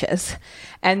need stitches.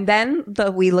 And then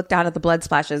we look down at the blood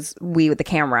splashes, with the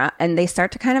camera, and they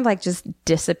start to kind of like just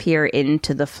disappear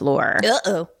into the floor.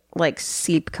 Uh-oh. Like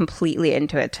seep completely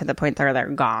into it to the point where they're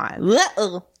gone.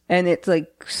 Uh-oh. And it's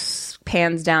like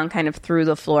pans down kind of through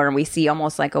the floor, and we see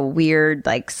almost like a weird,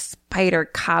 like spider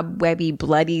cobwebby,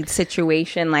 bloody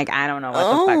situation. Like, I don't know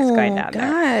what the fuck's going down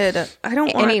there. God. I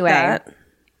don't want that.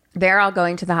 They're all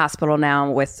going to the hospital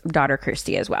now with daughter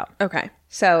Kirsty as well. Okay.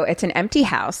 So it's an empty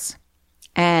house,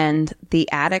 and the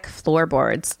attic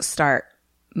floorboards start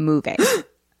moving,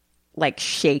 like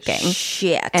shaking.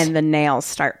 Shit. And the nails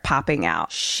start popping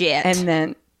out. Shit. And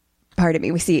then, pardon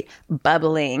me, we see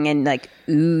bubbling and like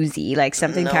oozy, like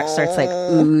something starts like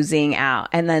oozing out.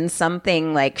 And then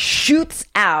something like shoots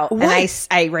out. What? And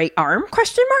I write arm ?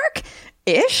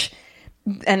 Ish.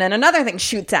 And then another thing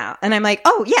shoots out. And I'm like,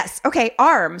 oh, yes. Okay.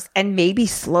 Arms. And maybe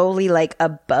slowly like a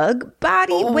bug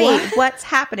body. Wait, what's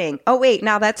happening? Oh, wait.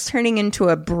 Now that's turning into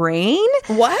a brain?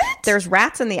 What? There's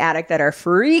rats in the attic that are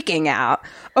freaking out.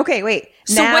 Okay, wait.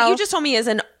 So what you just told me is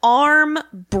an arm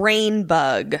brain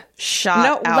bug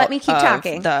shot out. Let me keep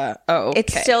talking. Okay.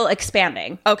 It's still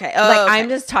expanding. Okay. I'm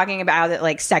just talking about it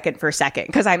like second for second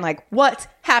because I'm like, what's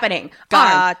happening?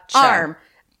 Gotcha. Arm,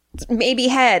 maybe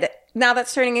head. Now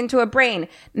that's turning into a brain.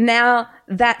 Now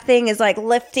that thing is like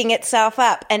lifting itself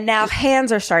up, and now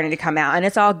hands are starting to come out, and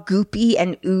it's all goopy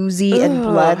and oozy and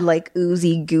blood like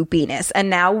oozy goopiness. And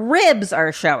now ribs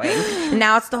are showing. And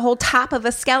now it's the whole top of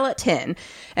a skeleton,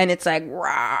 and it's like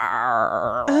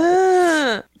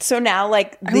so now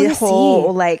like the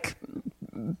whole like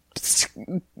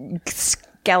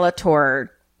Skeletor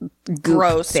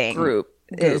gross thing group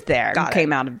is there.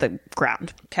 Came out of the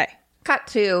ground. Okay. Cut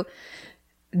to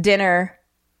dinner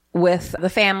with the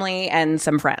family and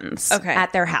some friends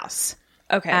at their house.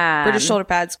 Okay. British Shoulder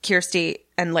Pads, Kirsty,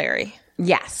 and Larry.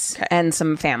 Yes. Okay. And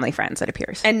some family friends, it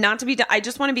appears. And not to be I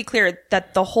just want to be clear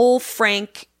that the whole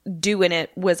Frank doing it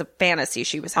was a fantasy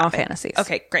she was having. All fantasies.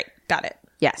 Okay, great. Got it.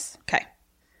 Yes. Okay.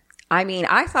 I mean,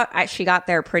 I thought she got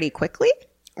there pretty quickly.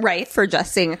 Right. For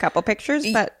just seeing a couple pictures,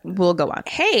 but we'll go on.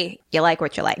 Hey. You like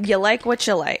what you like. You like what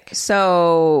you like.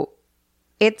 So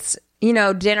it's,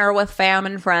 dinner with fam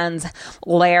and friends.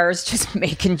 Lair's just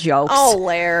making jokes. Oh,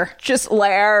 Lair. Just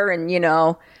Lair. And,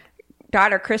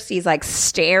 daughter Christy's like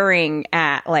staring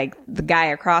at like the guy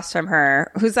across from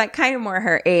her who's like kind of more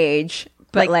her age,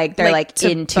 but like they're like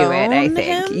into it, I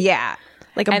think. Him? Yeah.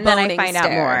 Like a and then I boning find out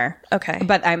stare. more. Okay.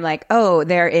 But I'm like, oh,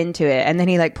 they're into it. And then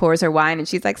he like pours her wine and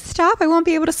she's like, stop, I won't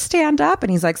be able to stand up.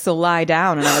 And he's like, so lie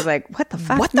down. And I was like, what the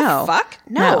fuck? What the fuck?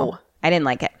 No. I didn't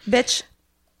like it. Bitch.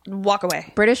 Walk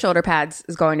away. British Shoulder Pads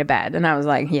is going to bed. And I was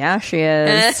like, yeah, she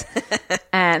is.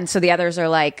 And so the others are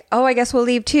like, oh, I guess we'll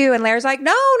leave too. And Lair's like,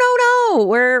 no.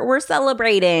 We're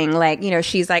celebrating. Like,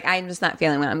 she's like, I'm just not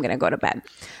feeling well. I'm going to go to bed.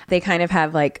 They kind of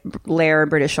have like Lair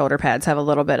and British Shoulder Pads have a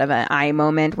little bit of an eye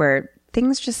moment where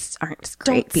things just aren't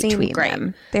great between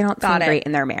them. They don't seem great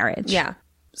in their marriage. Yeah.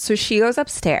 So she goes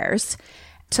upstairs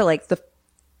to like the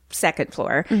second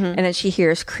floor, and then she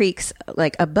hears creaks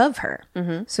like above her.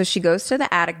 So she goes to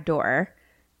the attic door.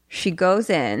 She goes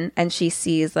in and she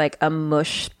sees like a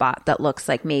mush spot that looks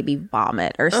like maybe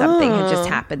vomit or something had just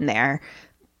happened there.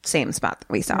 Same spot that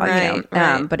we saw, Right.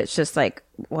 But it's just like,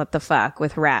 what the fuck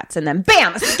with rats? And then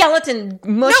bam, a skeleton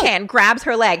mush hand grabs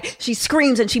her leg. She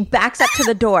screams and she backs up to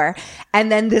the door. And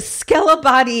then this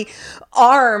skele-body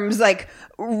arms like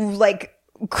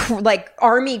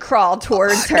army crawl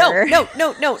towards her. No.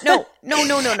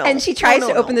 And she tries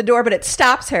to open the door, but it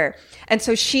stops her. And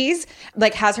so she's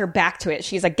like has her back to it.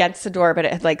 She's against the door, but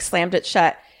it had like slammed it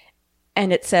shut.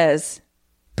 And it says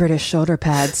British Shoulder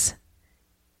Pads.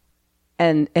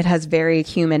 And it has very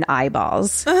human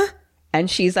eyeballs. And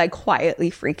she's like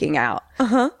quietly freaking out.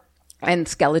 And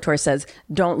Skeletor says,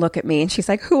 don't look at me. And she's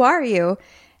like, who are you?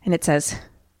 And it says,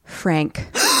 Frank.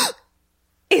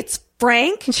 It's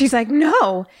Frank? And she's like,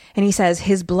 no. And he says,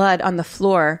 his blood on the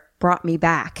floor brought me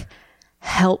back.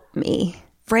 Help me.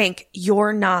 Frank,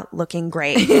 you're not looking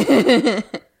great.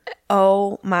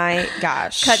 Oh my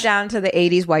gosh. Cut down to the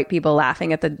 80s white people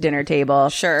laughing at the dinner table.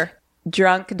 Sure.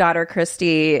 Drunk daughter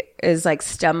Christy is like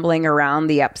stumbling around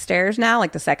the upstairs now,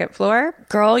 like the second floor.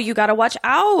 Girl, you gotta watch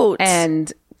out.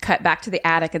 And cut back to the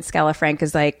attic, and Skella Frank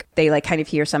is like, they like kind of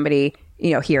hear somebody,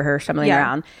 hear her stumbling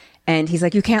around. And he's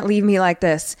like, you can't leave me like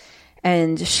this.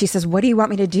 And she says, what do you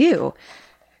want me to do?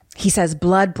 He says,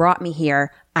 blood brought me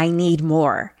here. I need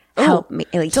more. Help me.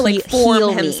 Like, to like form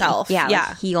heal himself. Me. Yeah.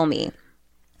 Like, heal me.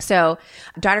 So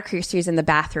daughter Kirsty is in the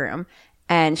bathroom,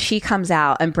 and she comes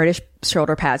out, and British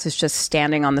Shoulder Pads is just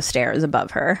standing on the stairs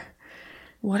above her.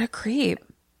 What a creep.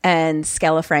 And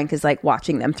Skella Frank is like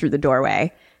watching them through the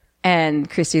doorway. And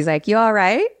Christy's like, you all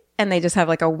right? And they just have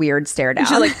like a weird stare down.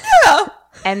 She's like, yeah.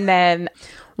 And then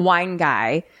wine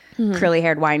guy, curly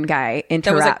haired wine guy interrupts.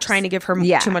 That was like trying to give her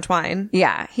too much wine.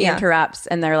 Yeah. He interrupts,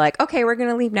 and they're like, okay, we're going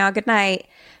to leave now. Good night.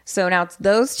 So now it's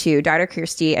those two, daughter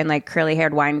Kirsty and like curly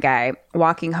haired wine guy,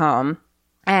 walking home.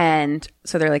 And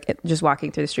so they're like just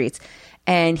walking through the streets.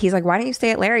 And he's like, why don't you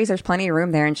stay at Larry's? There's plenty of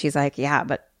room there. And she's like, yeah,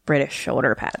 but British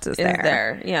Shoulder Pads is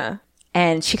there. Yeah.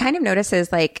 And she kind of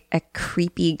notices like a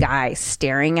creepy guy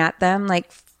staring at them,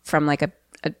 like from like a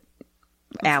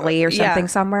alley or something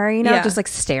somewhere, just like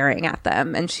staring at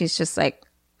them. And she's just like,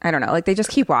 I don't know, like they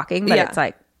just keep walking, but it's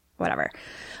like, whatever.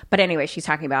 But anyway, she's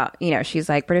talking about, she's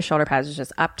like, British Shoulder Pads is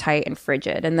just uptight and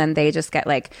frigid. And then they just get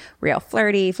like real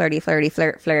flirt, and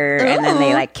then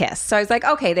they like kiss. So I was like,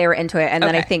 okay, they were into it. And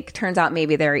then I think turns out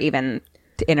maybe they're even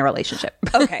in a relationship.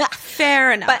 Okay,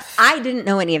 fair enough. But I didn't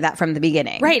know any of that from the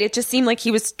beginning. Right. It just seemed like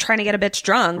he was trying to get a bitch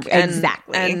drunk.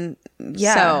 Exactly. And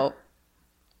yeah. So,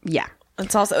 yeah.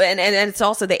 It's also, and it's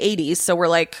also the 80s. So we're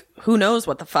like, who knows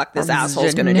what the fuck this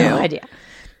asshole's going to No do. idea.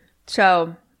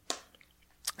 So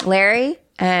Larry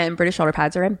and British Shoulder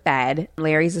Pads are in bed.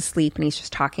 Larry's asleep, and he's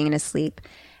just talking in his sleep.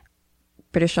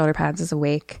 British Shoulder Pads is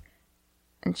awake,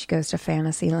 and she goes to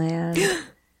Fantasyland.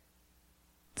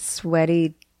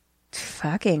 Sweaty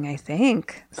fucking, I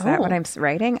think. Is that what I'm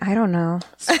writing? I don't know.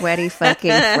 Sweaty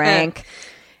fucking Frank.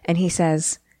 And he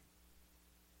says,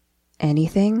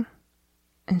 anything?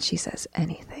 And she says,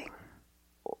 anything.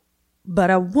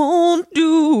 But I won't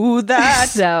do that.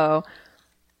 So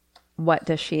what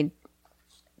does she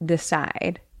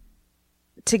decide?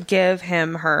 To give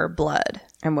him her blood.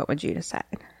 And what would you decide?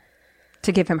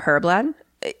 To give him her blood?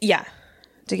 Yeah.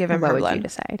 To give him what her would blood. you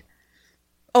decide?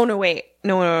 Oh, no, wait.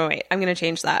 No, wait. I'm going to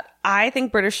change that. I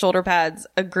think British Shoulder Pads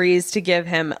agrees to give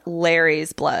him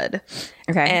Larry's blood.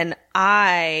 Okay. And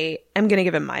I am going to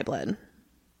give him my blood.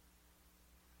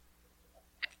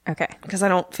 Okay. Because I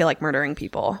don't feel like murdering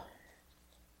people.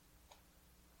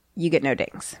 You get no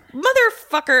dings.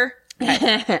 Motherfucker.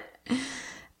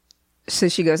 So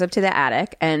she goes up to the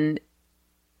attic, and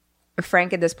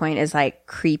Frank at this point is like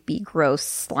creepy, gross,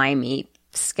 slimy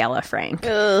Skella Frank.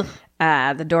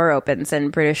 The door opens,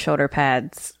 and British Shoulder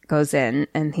Pads goes in,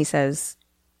 and he says,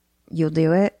 you'll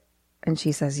do it? And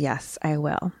she says, yes, I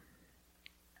will.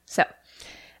 So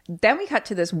then we cut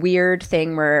to this weird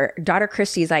thing where daughter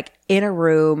Christy's like in a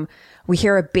room. We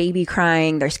hear a baby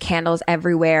crying. There's candles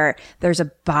everywhere. There's a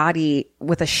body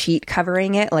with a sheet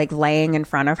covering it, like laying in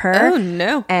front of her. Oh,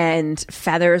 no. And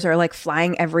feathers are like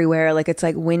flying everywhere. Like it's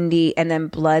like windy. And then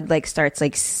blood like starts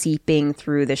like seeping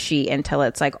through the sheet until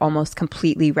it's like almost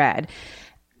completely red.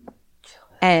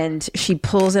 And she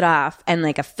pulls it off, and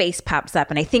like a face pops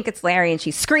up, and I think it's Larry, and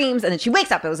she screams, and then she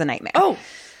wakes up. It was a nightmare. Oh.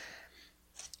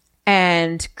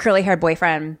 And curly haired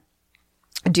boyfriend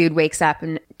dude wakes up,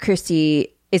 and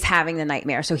Christy is having the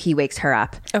nightmare, so he wakes her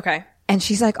up. Okay. And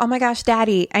she's like, oh my gosh,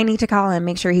 daddy, I need to call him,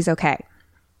 make sure he's okay.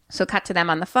 So cut to them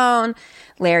on the phone.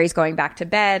 Larry's going back to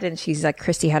bed, and she's like,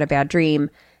 Christy had a bad dream.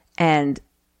 And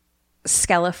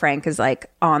Skella Frank is like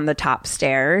on the top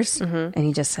stairs, and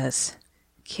he just says,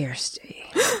 Kirsty.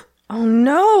 Oh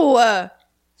no.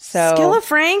 So Skella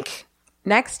Frank.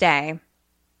 next day,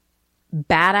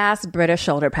 badass British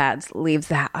Shoulder Pads leaves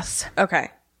the house.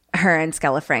 Okay. Her and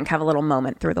Skella Frank have a little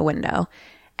moment through the window,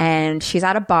 and she's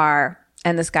at a bar,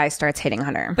 and this guy starts hitting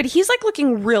on her. But he's like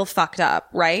looking real fucked up,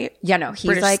 right? Yeah, no, he's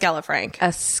British like Skella Frank.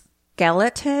 a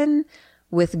skeleton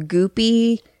with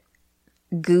goopy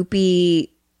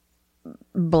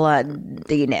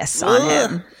bloodiness on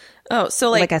him. Oh, so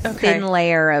like a thin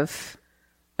layer of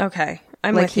Okay.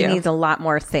 I'm like with he you. needs a lot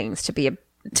more things to be a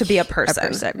to be a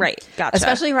person. Right. Gotcha.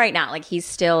 Especially right now. Like, he's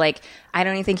still like, I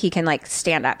don't even think he can like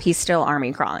stand up. He's still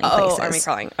army crawling places. Oh, army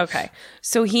crawling. Okay.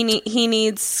 So he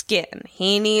needs skin.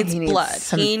 He needs blood.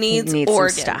 He needs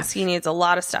organs. Stuff. He needs a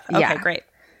lot of stuff. Okay, Yeah. great.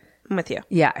 I'm with you.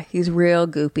 Yeah, he's real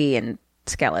goopy and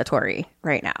skeletal-y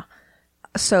right now.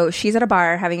 So she's at a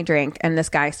bar having a drink, and this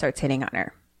guy starts hitting on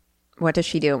her. What does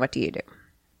she do, and what do you do?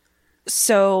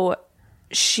 So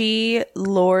she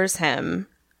lures him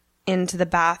into the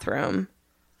bathroom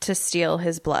to steal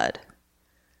his blood.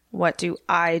 What do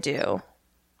I do?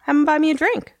 Have him buy me a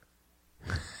drink.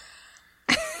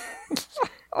 I'm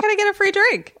gonna get a free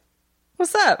drink.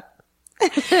 What's up?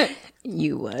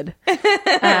 You would.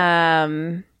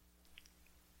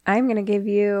 I'm going to give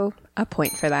you a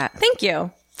point for that. Thank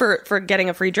you. For getting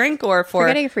a free drink or for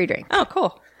getting a free drink. Oh,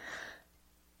 cool.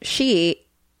 She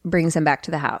brings him back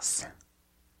to the house.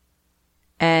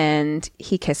 And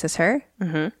he kisses her.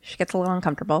 Mm-hmm. She gets a little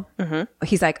uncomfortable. Mm-hmm.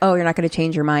 He's like, oh, you're not going to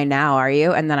change your mind now, are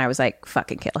you? And then I was like,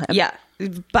 fucking kill him. Yeah.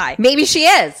 Bye. Maybe she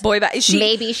is. Boy, bye.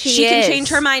 Maybe she can is. change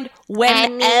her mind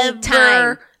whenever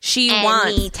Anytime. she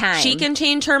wants. Anytime. She can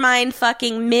change her mind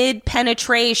fucking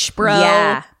mid-penetration, bro.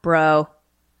 Yeah, bro.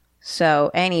 So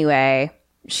anyway,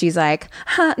 she's like,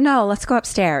 no, let's go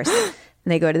upstairs. And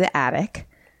they go to the attic.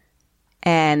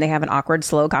 And they have an awkward,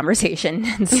 slow conversation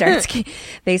and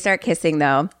they start kissing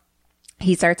though.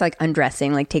 He starts like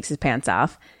undressing, like takes his pants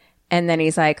off. And then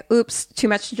he's like, oops, too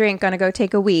much to drink. Gonna go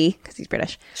take a wee. Cause he's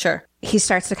British. Sure. He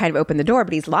starts to kind of open the door,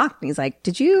 but he's locked. And he's like,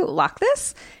 did you lock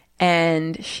this?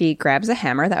 And she grabs a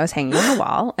hammer that was hanging on the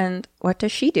wall. And what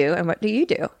does she do? And what do you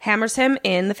do? Hammers him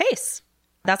in the face.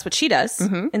 That's what she does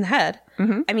in the head.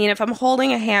 Mm-hmm. I mean, if I'm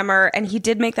holding a hammer, and he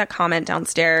did make that comment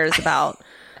downstairs about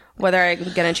whether I'm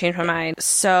going to change my mind.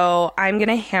 So I'm going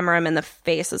to hammer him in the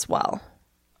face as well.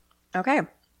 Okay.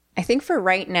 I think for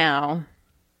right now.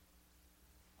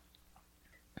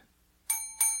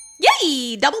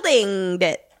 Yay! Double dinged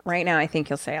it. Right now, I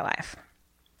think you'll stay alive.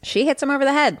 She hits him over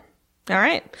the head. All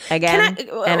right. Again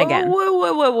and again.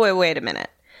 Wait a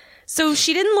minute. So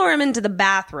she didn't lure him into the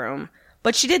bathroom,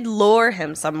 but she did lure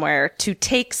him somewhere to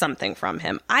take something from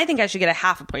him. I think I should get a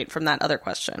half a point from that other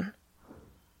question.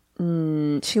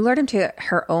 She lured him to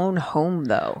her own home,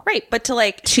 though. Right, but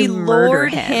she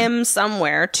lured him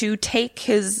somewhere to take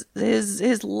his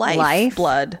life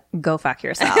blood. Go fuck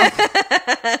yourself.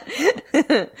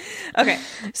 Okay,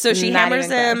 so she hammers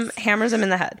him in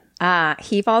the head.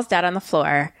 He falls dead on the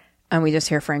floor, and we just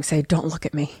hear Frank say, "Don't look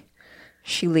at me."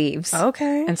 She leaves.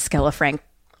 Okay, and Skella Frank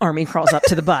army crawls up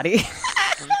to the body.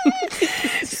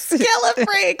 Skella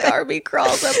Frank army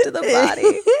crawls up to the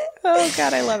body. Oh,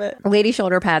 God, I love it. Lady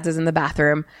Shoulder Pads is in the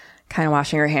bathroom, kind of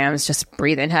washing her hands, just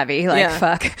breathing heavy. Like,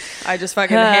 fuck. I just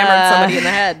fucking hammered somebody in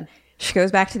the head. She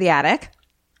goes back to the attic.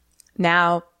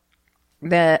 Now,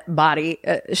 the body,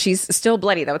 she's still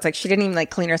bloody, though. It's like she didn't even, like,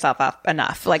 clean herself up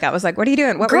enough. Like, I was like, what are you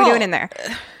doing? What were you doing in there?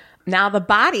 Now, the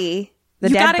body, the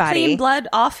you dead gotta body. clean blood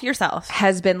off yourself.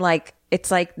 Has been, like, it's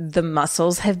like the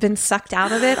muscles have been sucked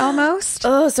out of it almost.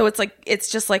 Oh, so it's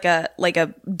just like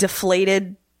a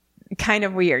deflated. Kind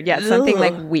of weird. Yeah, something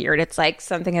like weird. It's like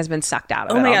something has been sucked out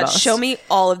of it. Oh my almost. God. Show me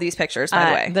all of these pictures, by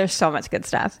the way. There's so much good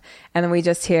stuff. And then we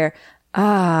just hear,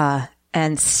 and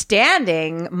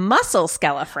standing muscle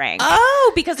Skella Frank.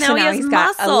 Oh, because now, so he's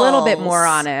got a little bit more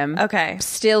on him. Okay.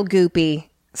 Still goopy,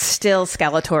 still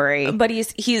skeletal-y. But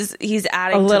he's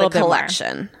adding a little to the bit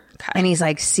collection. Okay. And he's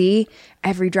like, see,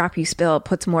 every drop you spill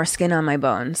puts more skin on my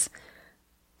bones.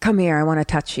 Come here, I want to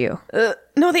touch you.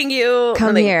 No, thank you.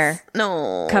 Come here.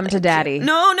 No. Come to daddy.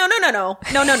 No. No,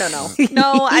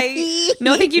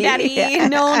 thank you, daddy.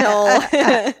 No.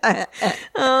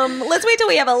 Let's wait till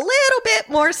we have a little bit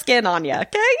more skin on you,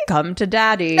 okay? Come to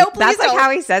daddy. No, please That's don't. like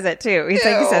how he says it too. He's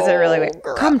like, he says it really weird.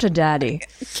 Come to daddy.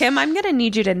 Kim, I'm going to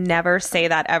need you to never say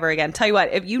that ever again. Tell you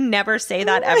what, if you never say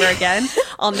that ever again,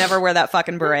 I'll never wear that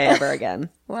fucking beret ever again.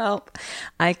 Well,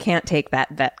 I can't take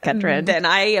that bet, Ketrin. Then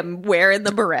I am wearing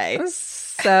the beret.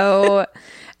 So,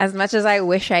 as much as I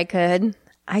wish I could,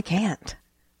 I can't.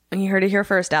 You heard it here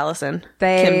first, Allison.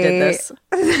 Kim did this.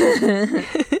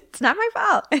 It's not my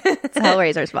fault. It's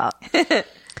Hellraiser's fault. It's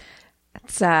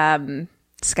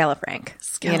Skella Frank.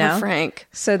 Skella Frank.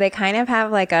 So they kind of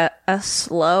have like a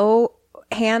slow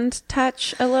hand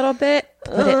touch a little bit,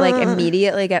 but it like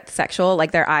immediately gets sexual.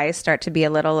 Like their eyes start to be a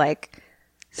little like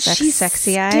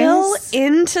sexy eyes. Still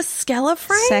into Skella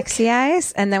Frank? Sexy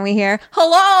eyes. And then we hear,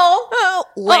 hello? Oh,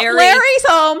 Larry. Larry's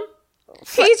home.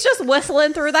 He's just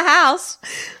whistling through the house.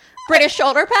 British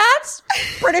shoulder pads?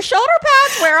 British shoulder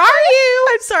pads, where are you?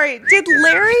 I'm sorry. Did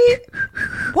Larry...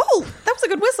 Whoa, that was a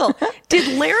good whistle.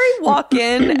 Did Larry walk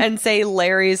in and say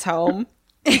Larry's home?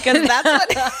 Because that's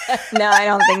what No, I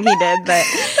don't think he did, but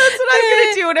that's what I'm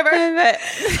gonna do whenever.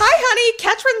 Hi, honey,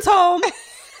 Ketrin's home.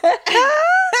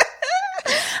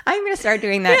 I'm going to start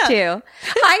doing that too.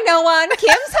 Hi, no one.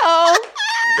 Kim's home.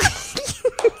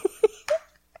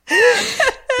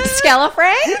 Skella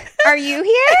Frank, are you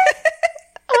here?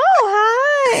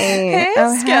 Oh, hi. Hey,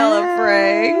 oh, Skella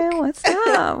Frank. What's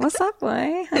up? What's up,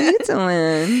 boy? How you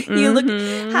doing? You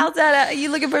look. How's that? You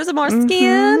looking for some more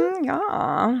skin?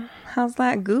 Yeah. How's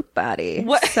that goop body?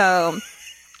 What? So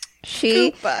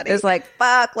she Goop body. is like,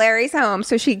 fuck, Larry's home.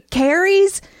 So she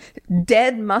carries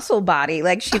dead muscle body.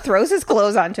 Like she throws his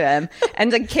clothes onto him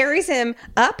and like carries him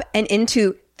up and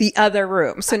into the other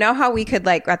room. So now how we could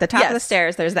like at the top of the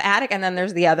stairs, there's the attic and then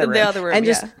there's the other room. The other room, and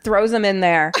just throws him in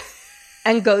there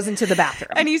and goes into the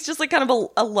bathroom. And he's just like kind of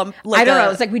a lump. Like I don't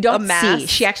know. It's like we don't mass. see.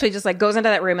 She actually just like goes into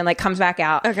that room and like comes back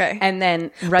out. Okay. And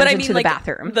then runs But I into mean, the like,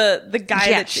 bathroom. The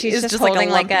guy that she's is just like holding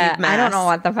a like a. mass. I don't know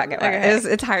what the fuck it was.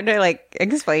 Okay. It's hard to like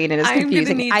explain and it's I'm gonna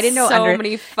confusing. need I didn't know so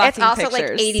many fucking It's also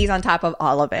pictures. like 80s on top of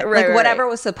all of it. Right, like right, whatever right.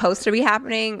 was supposed to be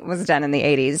happening was done in the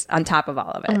 80s on top of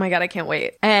all of it. Oh my god, I can't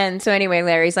wait. And so anyway,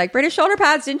 Larry's like, British shoulder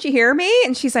pads, didn't you hear me?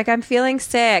 And she's like, I'm feeling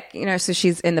sick. You know, so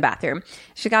she's in the bathroom.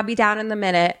 She got me down in the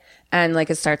minute and like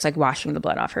it starts like washing the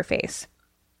blood off her face.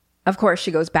 Of course, she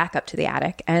goes back up to the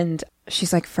attic and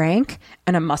she's like, Frank?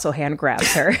 And a muscle hand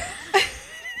grabs her.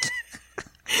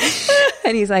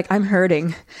 And he's like, I'm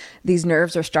hurting. These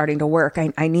nerves are starting to work.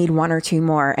 I need one or two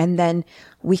more. And then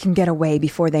we can get away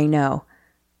before they know.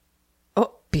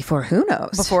 Oh, before who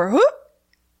knows? Before who?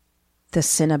 The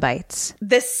Cinnabites.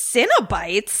 The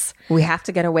Cinnabites? We have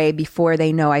to get away before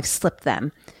they know I've slipped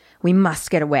them. We must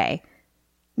get away.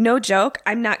 No joke.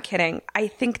 I'm not kidding. I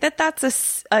think that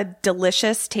that's a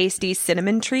delicious, tasty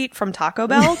cinnamon treat from Taco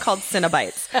Bell called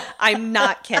Cinnabites. I'm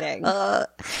not kidding.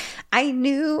 I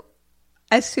knew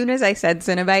as soon as I said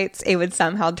Cinnabites, it would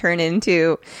somehow turn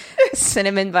into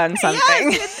cinnamon bun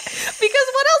something. Yes, because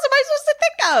what else am I supposed to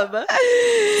think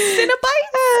of?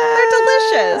 Cinnabites?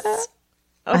 They're delicious.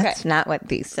 Okay. That's not what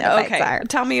these Cinnabites are.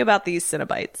 Tell me about these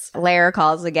Cinnabites. Lara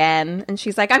calls again and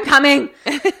she's like, I'm coming.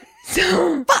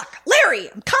 So Fuck, Larry,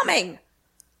 I'm coming.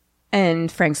 And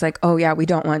Frank's like, oh yeah, we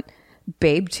don't want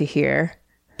Babe to hear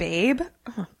Babe?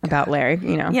 about Larry,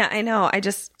 you know? Yeah, I know. And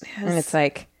it's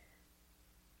like,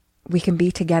 we can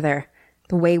be together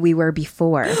the way we were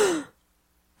before.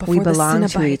 We the belong to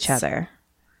Cinnabites. each other.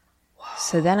 Whoa.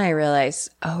 So then I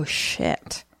realized, oh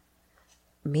shit.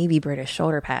 Maybe British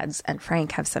shoulder pads and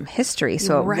Frank have some history.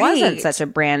 So it wasn't such a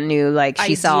brand new, like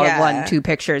she saw Idea. 1-2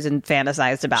 pictures and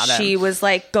fantasized about it. She was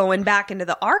like going back into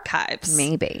the archives.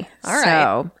 Maybe. All right.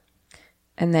 So,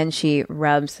 and then she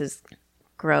rubs his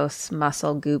gross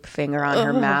muscle goop finger on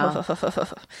her mouth.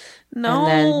 No.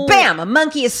 And then bam, a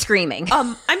monkey is screaming.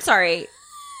 I'm sorry.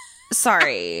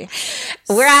 Sorry.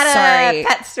 We're at Sorry. a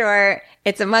pet store.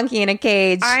 It's a monkey in a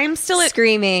cage. I'm still at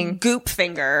screaming. Goop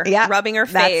finger. Yeah, rubbing her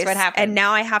that's face. what happened. And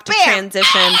now I have to Bam.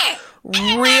 transition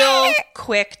real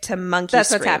quick to monkey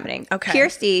That's what's scream. happening. Okay.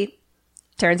 Kirsty,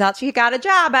 turns out she got a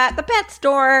job at the pet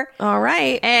store. All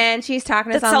right. And she's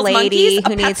talking to That some sells lady monkeys? who A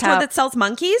pet needs store help. that sells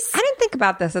monkeys? I didn't think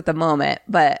about this at the moment,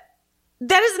 but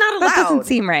That is not allowed. That doesn't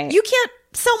seem right. You can't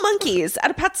sell monkeys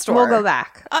at a pet store. we'll go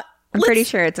back. I'm let's- pretty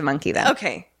sure it's a monkey, though.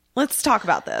 Okay. Let's talk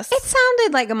about this. It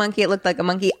sounded like a monkey. It looked like a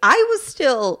monkey. I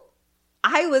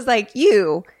was like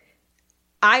you.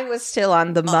 I was still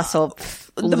on the muscle,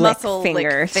 muscle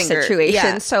finger lick finger. situation.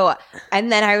 Yeah. So,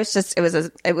 and then I was just, it was a,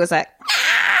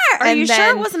 Are you sure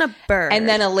it wasn't a bird? And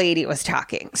then a lady was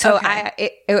talking. So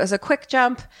Okay. it was a quick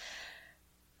jump.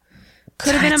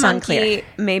 could have been a It's monkey, unclear.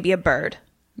 maybe a bird.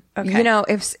 Okay. You know,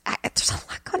 there's a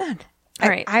lot going on. All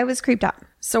right. I was creeped out.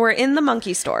 So we're in the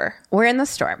monkey store. We're in the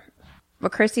store. Well,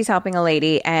 Kirsty's helping a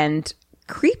lady, and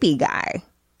creepy guy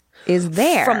is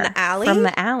there. From the alley? From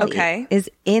the alley. Okay. Is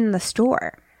in the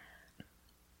store.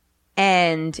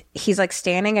 And he's like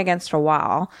standing against a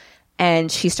wall,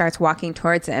 and she starts walking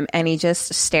towards him, and he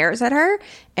just stares at her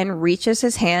and reaches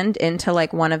his hand into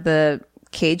like one of the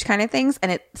cage kind of things,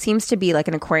 and it seems to be like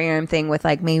an aquarium thing with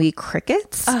like maybe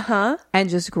crickets. And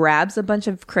just grabs a bunch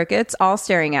of crickets, all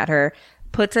staring at her,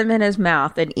 puts them in his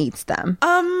mouth and eats them.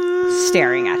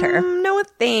 Staring at her. No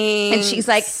thanks. And she's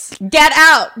like, get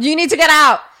out. You need to get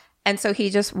out. And so he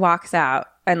just walks out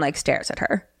and like stares at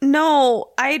her.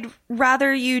 No, I'd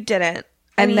rather you didn't.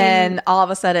 And then all of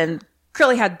a sudden,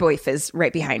 Curly Head Boyf is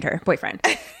right behind her, boyfriend.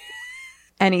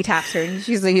 And he taps her and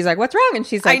he's like, what's wrong? And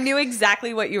she's like, I knew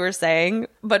exactly what you were saying,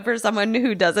 but for someone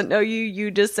who doesn't know you,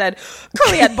 you just said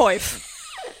curly head boy.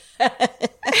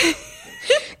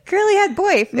 Curly Head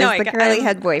Boyf No, is the Curly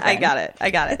Head Boyfriend. I got it.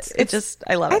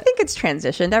 I love it. I think it's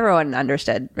transitioned. Everyone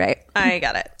understood, right? I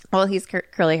got it. Well, he's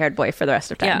curly-haired boy for the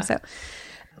rest of time. Yeah. So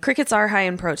Crickets are high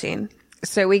in protein.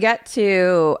 So we get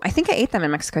to, I think I ate them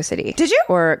in Mexico City. Did you?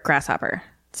 Or grasshopper.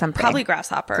 Something. Probably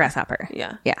grasshopper. Grasshopper.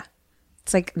 Yeah. Yeah.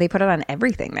 It's like they put it on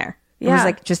everything there. It Yeah. was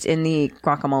like just in the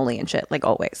guacamole and shit, like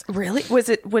always. Really?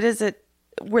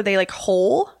 Were they like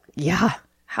whole? Yeah.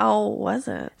 How was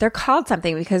it? They're called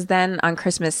something because then on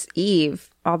Christmas Eve,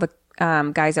 all the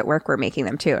guys at work were making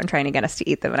them too and trying to get us to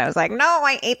eat them. And I was like, no,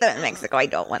 I ate them in Mexico. I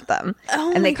don't want them.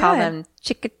 Oh and they my call God. them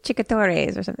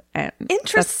chicatores or something. And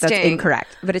Interesting. That's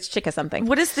incorrect, but it's chica something.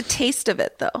 What is the taste of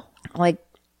it though? Like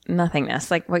nothingness,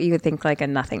 like what you would think like a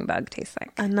nothing bug tastes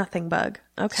like. A nothing bug.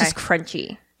 It's Okay. just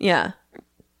crunchy. Yeah.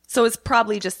 So it's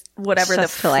probably just whatever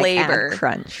Just the to, like, flavor. add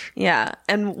crunch. Yeah.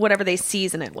 And whatever they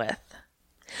season it with.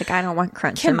 Like I don't want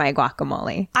crunch in my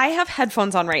guacamole. I have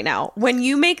headphones on right now. When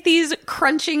you make these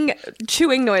crunching,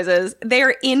 chewing noises, they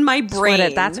are in my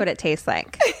brain. That's what it tastes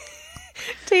like.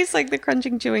 tastes like the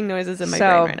crunching, chewing noises in my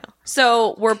So- brain right now.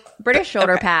 So we're British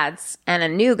shoulder okay. pads and a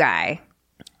new guy.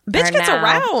 Bitch are gets now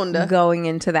around. going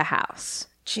into the house.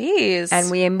 Jeez. And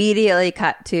we immediately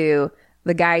cut to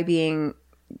the guy being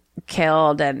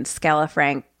killed and Skella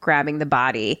Frank grabbing the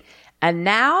body. And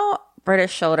now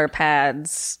British shoulder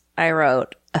pads, I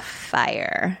wrote, a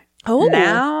fire. Oh.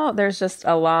 Now there's just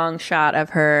a long shot of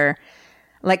her,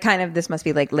 like kind of, this must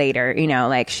be like later, you know,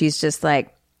 like she's just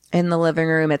like in the living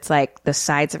room. It's like the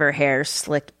sides of her hair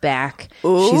slicked back.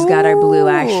 She's got her blue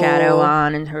eyeshadow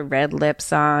on and her red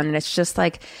lips on. And it's just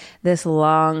like this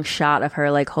long shot of her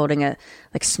like holding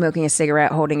like smoking a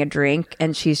cigarette, holding a drink.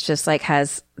 And she's just like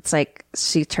it's like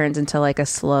she turns into like a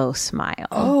slow smile.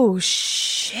 oh,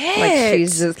 shit. Like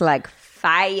she's just like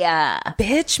fire.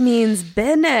 bitch means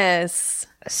business.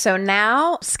 So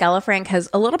now Skella Frank has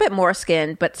a little bit more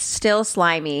skin, but still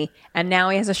slimy. And now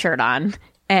he has a shirt on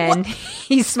and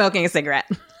he's smoking a cigarette.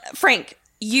 Frank,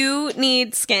 you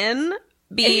need skin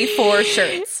before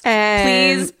shirts.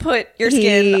 And Please put your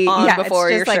skin on before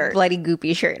it's your just like shirt. bloody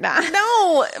goopy shirt now.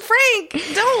 No, Frank,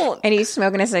 don't. And he's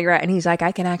smoking a cigarette and he's like,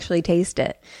 I can actually taste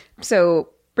it. So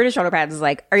British shoulder pads is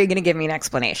like, are you going to give me an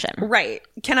explanation? Right.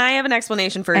 Can I have an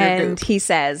explanation for your And goop? he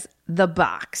says, the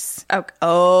box.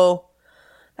 Oh,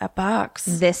 that box.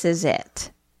 This is it.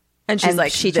 And she's And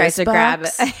like, she tries to grab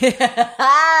it. Zing.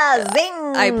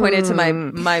 I pointed to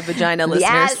my vagina listeners.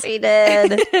 Yes, we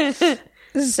did.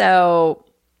 So,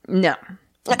 no.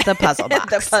 The puzzle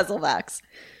box. The puzzle box.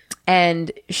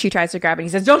 And she tries to grab it. And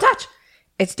he says, don't touch.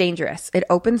 It's dangerous. It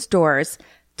opens doors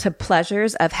to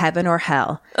pleasures of heaven or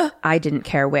hell. I didn't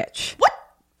care which. What?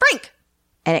 Frank.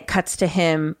 And it cuts to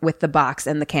him with the box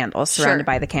and the candles, surrounded Sure.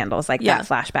 by the candles, like Yeah. that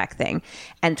flashback thing.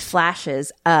 And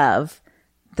flashes of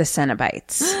the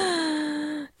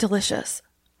Cenobites. Delicious.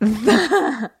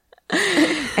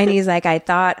 And he's like, I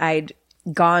thought I'd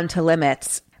gone to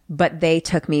limits, but they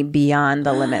took me beyond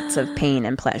the limits of pain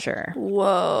and pleasure.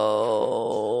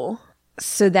 Whoa.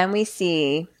 So then we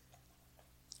see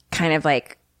kind of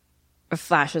like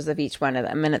flashes of each one of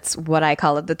them. And it's what I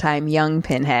call at the time young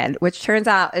Pinhead, which turns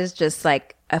out is just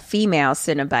like a female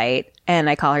Cenobite. And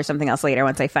I call her something else later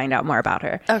once I find out more about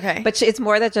her. Okay. But it's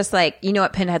more that just like, you know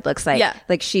what Pinhead looks like? Yeah.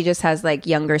 Like she just has like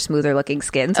younger, smoother looking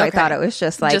skin. So I Okay. thought it was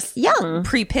just like young,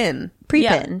 Pre-pin.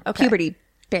 pre-pin, Yeah. Okay. puberty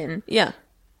pin. Yeah.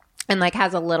 And like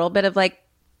has a little bit of like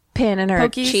pin in her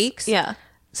Pokies? cheeks. Yeah.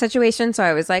 Situation. So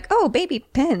I was like, oh, baby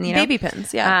pin, you know? Baby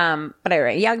pins, yeah. But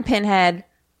anyway, young Pinhead,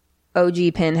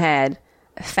 OG Pinhead,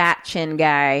 fat chin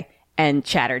guy, and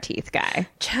chatterteeth guy.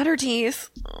 Chatterteeth.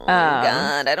 Oh,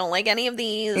 God. I don't like any of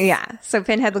these. Yeah. So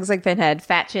Pinhead looks like Pinhead.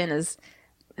 Fat chin has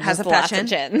Has a fat lots chin? of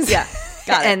chins. Yeah.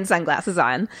 Got it. And sunglasses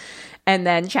on. And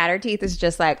then Chatterteeth is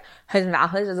just like, his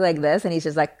mouth is just like this, and he's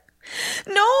just like,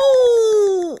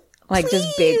 No. like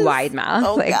just big Please. wide mouth.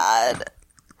 Oh, like, God.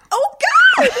 Oh,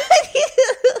 God.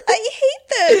 I hate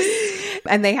this.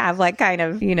 And they have like kind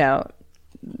of, you know,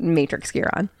 Matrix gear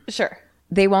on. Sure.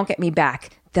 They won't get me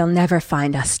back. They'll never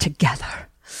find us together.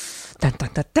 Dun, dun,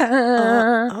 dun,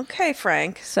 dun. Okay,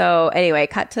 Frank. So anyway,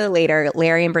 cut to later.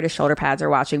 Larry and British shoulder pads are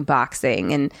watching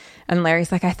boxing, and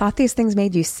Larry's like, "I thought these things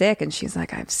made you sick," and she's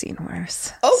like, "I've seen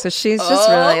worse." Oh, so she's just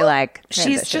really like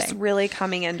She's just transitioning. really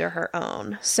coming into her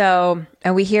own. So,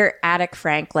 and we hear Attic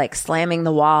Frank like slamming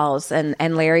the walls, and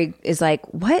Larry is like,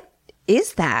 "What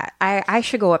is that? I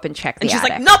should go up and check the And she's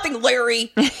attic." like, nothing,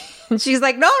 Larry. And she's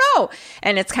like, no.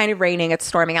 And it's kind of raining. It's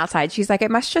storming outside. She's like, it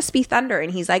must just be thunder.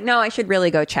 And he's like, no, I should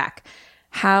really go check.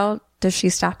 How does she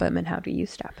stop him? And how do you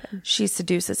stop him? She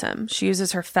seduces him. She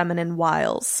uses her feminine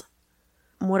wiles.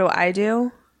 What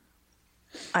do?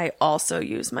 I also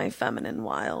use my feminine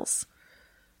wiles.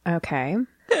 Okay.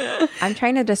 I'm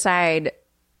trying to decide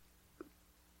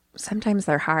sometimes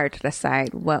they're hard to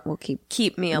decide what will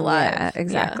keep me alive. Yeah,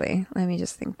 exactly. Let me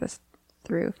just think this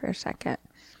through for a second.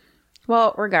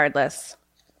 Well, regardless.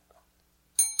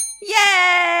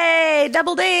 Yay!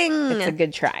 Double ding! It's a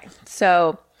good try.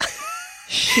 So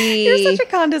You're such a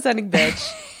condescending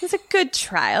bitch. It's a good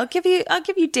try. I'll give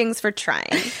you dings for trying.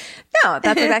 No,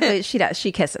 that's exactly what she does.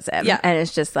 She kisses him. Yeah. And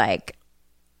it's just like,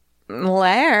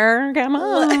 Larry, come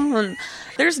on.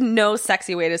 There's no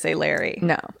sexy way to say Larry.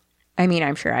 No. I mean,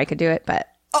 I'm sure I could do it, but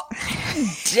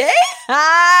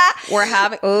We're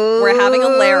having a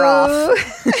lair off.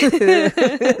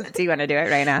 do you want to do it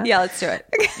right now? Yeah, let's do it.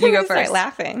 You go Start first.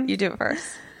 laughing. You do it first.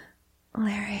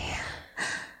 Larry.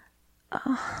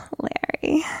 Oh,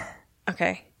 Larry.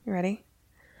 Okay, you ready?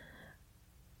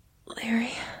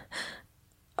 Larry.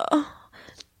 Oh,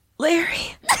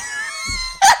 Larry.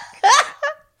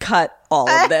 Cut all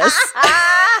of this.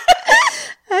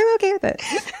 I'm okay with it.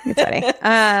 It's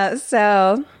funny.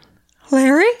 So,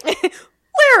 Larry?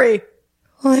 Larry.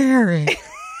 Larry.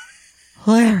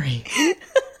 Larry.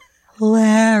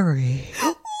 Larry.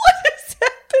 What is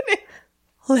happening?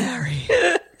 Larry.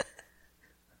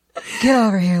 Get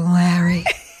over here, Larry.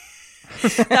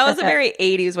 That was a very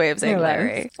 80s way of saying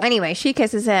Larry. anyway, she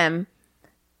kisses him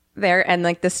there and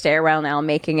like the stairwell now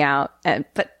making out.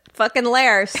 But fucking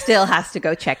Lair still has to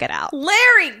go check it out.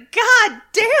 Larry, god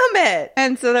damn it.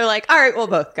 And so they're like, all right, we'll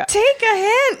both go. Take a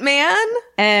hint, man.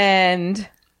 And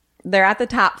they're at the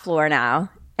top floor now.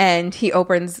 And he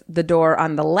opens the door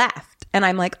on the left. And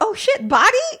I'm like, oh shit, body?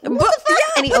 What the fuck?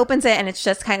 Yeah, and he opens it and it's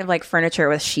just kind of like furniture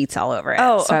with sheets all over it.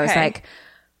 Oh, so I was okay. like,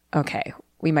 okay,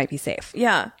 we might be safe.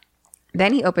 Yeah.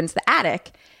 Then he opens the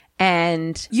attic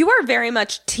and You are very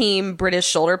much team British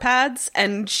shoulder pads,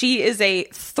 and she is a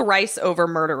thrice over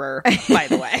murderer, by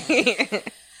the way.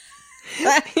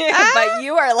 But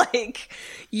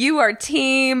you are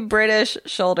team British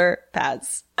shoulder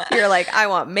pads. You're like, I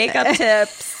want makeup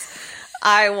tips.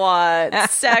 I want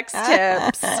sex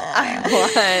tips.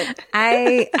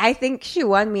 I think she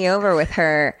won me over with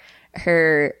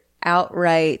her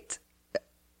outright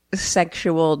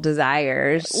sexual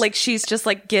desires. Like, she's just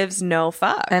like gives no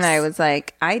fucks. And I was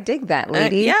like, I dig that,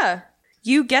 lady. Yeah.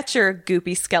 You get your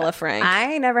goopy Skellefrank.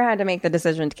 I never had to make the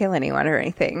decision to kill anyone or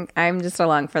anything. I'm just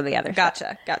along for the other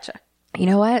stuff. Gotcha. You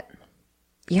know what?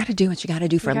 You got to do what you got to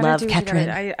do for love,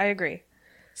 Ketrin. I agree.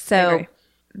 So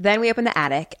then we open the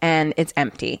attic and it's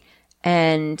empty.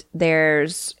 And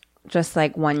there's just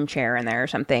like one chair in there or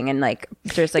something. And like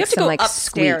there's like You have to some go like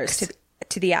upstairs squeaks.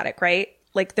 to the attic, right?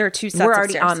 Like there are two sets We're of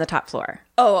already stairs. on the top floor.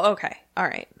 Oh, okay. All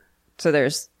right. So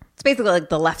it's basically like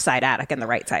the left side attic and the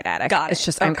right side attic. Got it. It's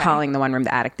just I'm Okay. calling the one room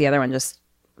the attic. The other one just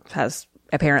has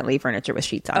apparently furniture with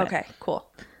sheets on it. Okay, cool.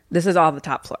 This is all the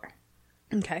top floor.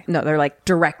 Okay. No, they're like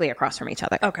directly across from each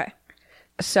other. Okay.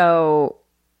 So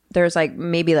there's like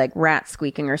maybe like rats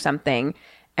squeaking or something,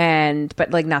 but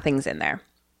like nothing's in there.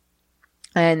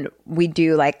 And we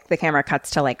do like the camera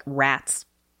cuts to like rats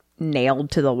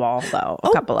nailed to the wall though, a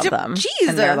couple of them. Jeez.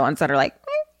 And they're the ones that are like,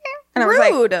 and I was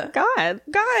Rude. like, God.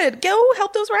 Go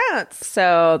help those rats.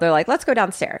 So they're like, let's go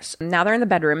downstairs. Now they're in the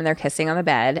bedroom and they're kissing on the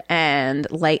bed and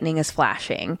lightning is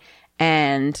flashing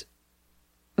and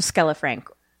Skellefrank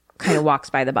kind of walks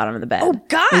by the bottom of the bed. Oh,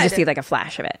 God. We just see like a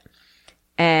flash of it.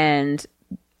 And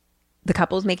the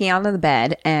couple's making out on the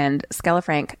bed and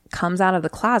Skellefrank comes out of the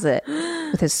closet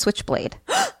with his switchblade.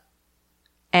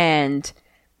 And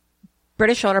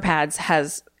British shoulder pads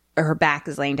her back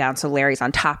is laying down, so Larry's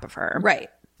on top of her. Right.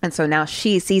 And so now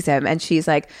she sees him and she's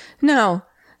like, no,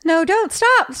 don't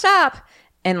stop.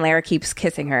 And Larry keeps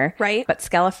kissing her. Right. But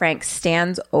Skellefrank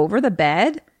stands over the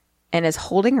bed and is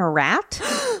holding a rat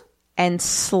and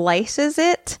slices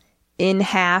it in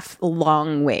half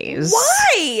long ways.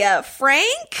 Why,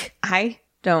 Frank? I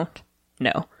don't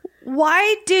know.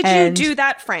 Why did And you do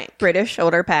that, Frank? British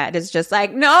shoulder pad is just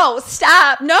like, no,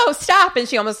 stop. And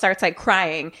she almost starts like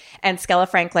crying. And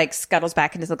Skellefrank like scuttles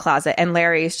back into the closet. And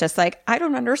Larry's just like, I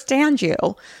don't understand you.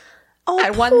 Oh,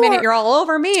 At 1 minute you're all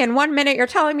over me and 1 minute you're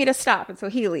telling me to stop. And so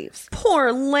he leaves.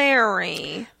 Poor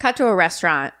Larry. Cut to a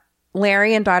restaurant.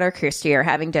 Larry and daughter Kirsty are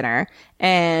having dinner.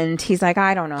 And he's like,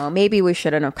 I don't know, maybe we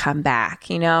shouldn't have come back,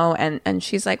 you know? And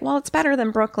she's like, well, it's better than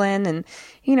Brooklyn. And,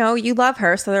 you know, you love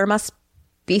her. So there must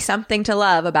be something to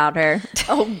love about her.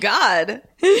 Oh, God.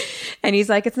 And he's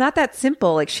like, it's not that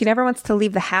simple. Like, she never wants to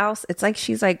leave the house. It's like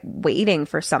she's like waiting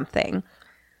for something.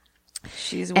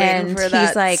 She's waiting And for he's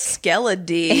that like-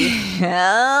 Skelledy.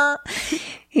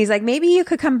 He's like, maybe you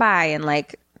could come by and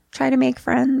like try to make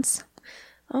friends.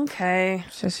 Okay.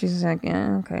 So she's like,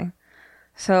 yeah, okay.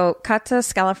 So cut to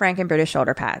Skellefrank and British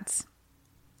shoulder pads.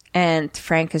 And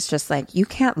Frank is just like, you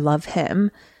can't love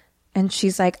him. And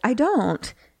she's like, I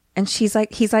don't. And he's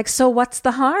like, so what's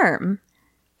the harm?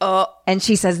 And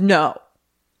she says, no.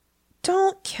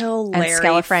 Don't kill Larry. And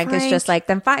Skellefrank is just like,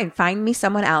 then fine, find me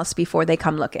someone else before they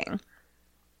come looking.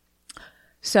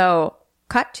 So,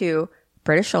 cut to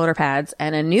British shoulder pads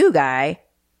and a new guy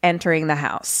entering the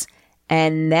house.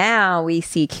 And now we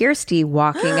see Kirsty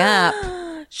walking up.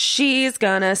 She's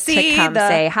gonna see to come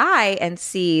say hi, and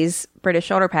sees British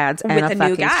shoulder pads and With a a new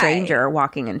fucking guy. stranger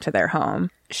walking into their home.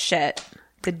 Shit.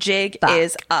 The jig Fuck.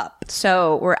 is up.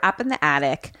 So we're up in the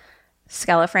attic.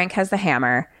 Skellefrank has the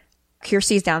hammer.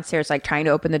 Kirsty's downstairs, like trying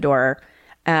to open the door,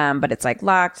 but it's like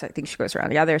locked. So I think she goes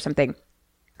around the other or something.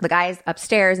 The guy's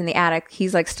upstairs in the attic.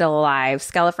 He's like still alive.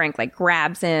 Skellefrank like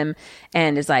grabs him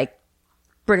and is like,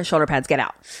 British shoulder pads, get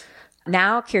out.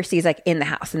 Now Kirsty's like in the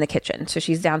house, in the kitchen. So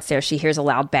she's downstairs. She hears a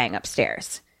loud bang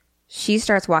upstairs. She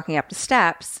starts walking up the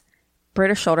steps.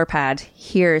 British shoulder pad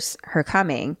hears her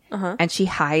coming, and she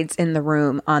hides in the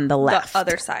room on the left. The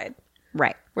other side.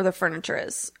 Right. Where the furniture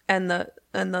is. And the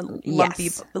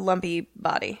Yes. lumpy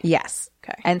body. Yes.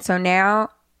 Okay. And so now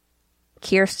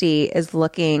Kirsty is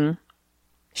looking.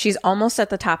 She's almost at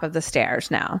the top of the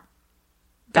stairs now.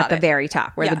 Got at the it. very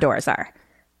top where Yeah. the doors are.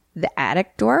 The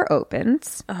attic door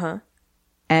opens.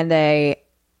 And a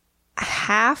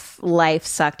half life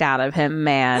sucked out of him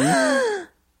man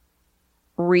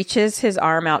reaches his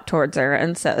arm out towards her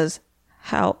and says,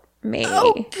 help me.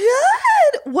 Oh,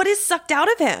 good. What is sucked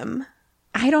out of him?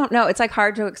 I don't know. It's like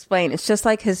hard to explain. It's just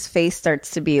like his face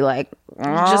starts to be like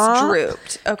Just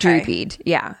drooped. Okay. droopied.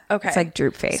 Yeah. Okay. It's like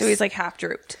droop face. So he's like half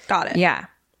drooped. Got it. Yeah.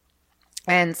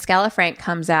 And Skellefrank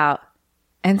comes out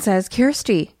and says,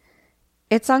 Kirsty,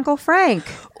 it's Uncle Frank.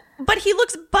 But he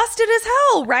looks busted as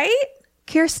hell, right?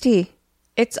 Kirsty,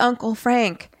 it's Uncle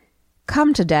Frank.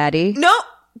 Come to Daddy. No,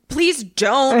 please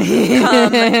don't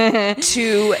come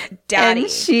to Daddy. And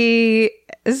she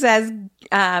says,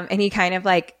 and he kind of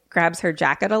like grabs her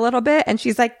jacket a little bit and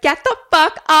she's like, get the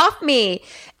fuck off me.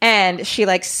 And she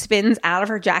like spins out of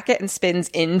her jacket and spins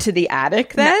into the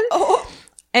attic then.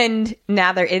 And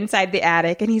now they're inside the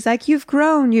attic and he's like, you've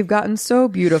grown. You've gotten so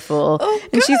beautiful.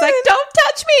 And she's like, don't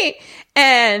touch me.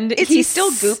 And Is he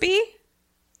still goopy?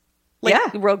 Like, Yeah.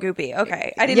 real goopy.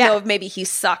 Okay. I didn't Yeah. know if maybe he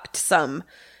sucked some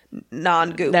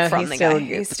non-goop No, from he's the still guy. goop.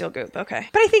 He's still goop. Okay.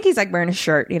 But I think he's like wearing a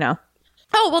shirt, you know.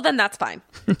 Oh, well, then that's fine.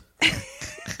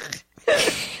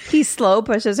 He slow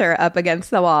pushes her up against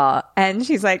the wall and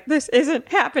she's like, this isn't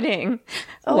happening.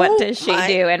 What does she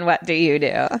do and what do you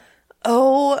do?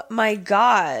 Oh my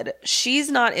God. She's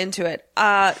not into it.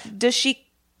 Does she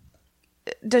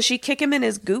kick him in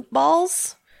his goop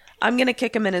balls? I'm going to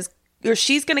kick him in his, or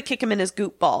she's going to kick him in his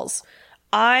goop balls.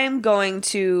 I'm going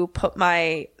to put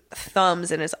my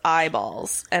thumbs in his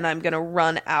eyeballs and I'm going to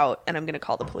run out and I'm going to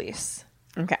call the police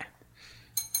Okay.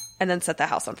 and then set the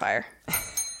house on fire.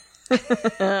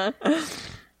 I'm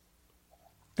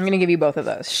going to give you both of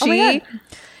those. Oh my She God.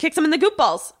 Kicks him in the goop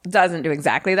balls. doesn't do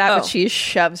exactly that, Oh. but she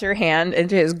shoves her hand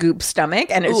into his goop stomach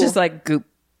and it's just like goop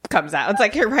comes out. It's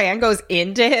like her hand goes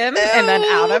into him and then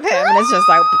out of him and it's just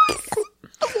like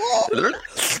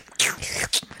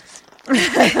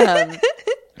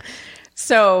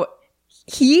so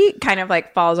he kind of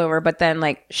like falls over, but then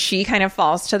like she kind of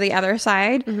falls to the other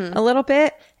side a little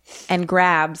bit and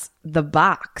grabs the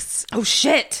box. Oh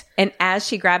shit. And as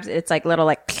she grabs it, it's like little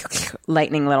like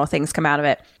lightning little things come out of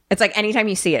it. It's like anytime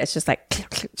you see it, it's just like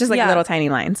Yeah. little tiny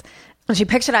lines. And she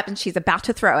picks it up and she's about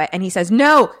to throw it. And he says,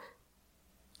 no,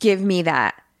 give me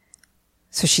that.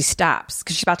 So she stops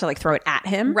because she's about to like throw it at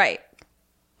him. Right.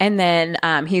 And then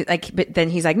but then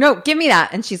he's like, no, give me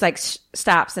that. And she's like,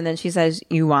 stops. And then she says,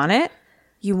 you want it?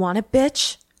 You want it,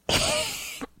 bitch?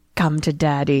 Come to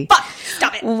Daddy. Fuck.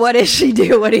 Stop it. What does she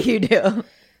do? What do you do?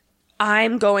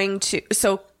 I'm going to,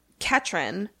 so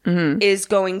Ketrin is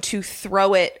going to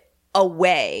throw it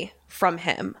away from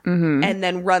him and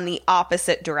then run the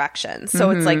opposite direction.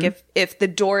 So it's like if the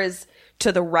door is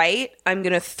to the right, I'm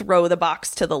going to throw the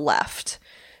box to the left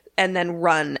and then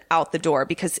run out the door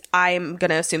because I'm going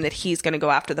to assume that he's going to go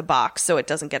after the box so it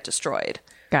doesn't get destroyed.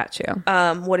 Got you.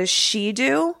 What does she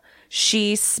do?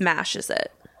 She smashes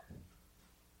it.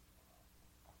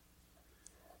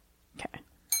 Okay.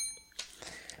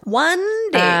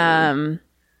 One day.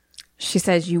 She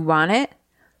says, you want it?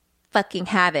 Fucking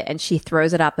have it. And she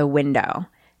throws it out the window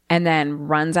and then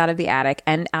runs out of the attic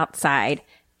and outside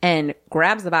and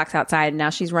grabs the box outside. And now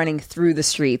she's running through the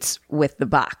streets with the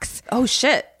box. Oh,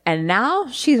 shit. And now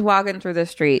she's walking through the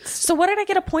streets. So what did I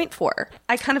get a point for?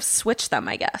 I kind of switched them,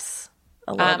 I guess.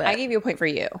 A little bit. I gave you a point for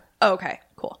you. Oh, okay,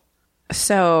 cool.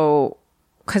 So,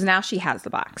 because now she has the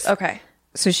box. Okay.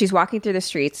 So she's walking through the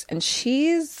streets and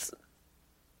she's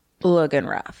looking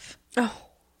rough. Oh.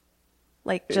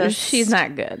 Like, just she's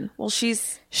not good. Well,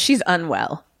 she's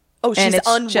unwell. Oh, she's And it's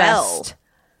unwell.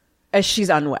 She's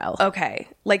unwell. Okay,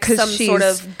 like some sort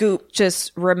of goop.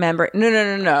 Just remember,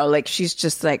 no. Like she's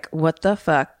just like, what the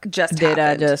fuck Just did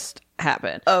happened. just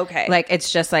happen? Okay. like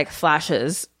it's just like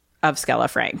flashes of Skella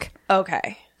Frank,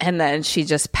 Okay, and then she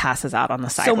just passes out on the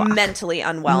so sidewalk. mentally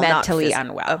unwell. not Mentally phys-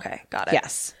 unwell. Okay, got it.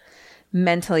 Yes,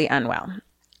 mentally unwell.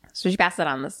 So she passes out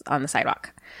on the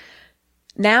sidewalk.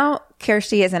 Now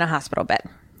Kirsty is in a hospital bed.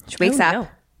 She wakes up. no.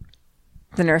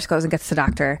 The nurse goes and gets the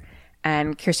doctor,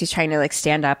 and Kirsty's trying to like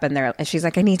stand up, and she's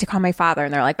like, I need to call my father,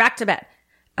 and they're like, back to bed.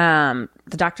 The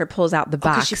doctor pulls out the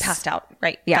box. Because she passed out.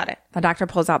 Right. Yeah, Got it. the doctor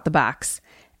pulls out the box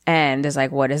and is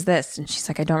like, what is this? And she's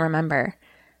like, I don't remember.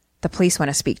 The police want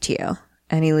to speak to you.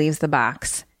 And he leaves the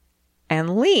box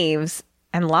and leaves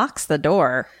and locks the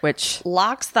door, which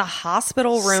Locks the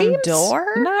hospital room seems door?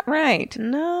 not right.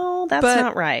 No, that's But-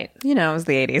 not right. You know, it was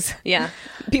the 80s. Yeah.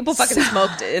 People fucking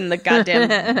smoked in the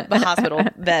goddamn hospital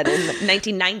bed in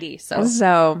 1990. So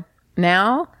So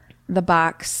now the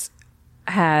box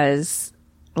has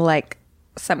like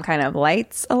some kind of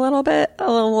lights a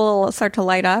little start to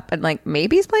light up, and like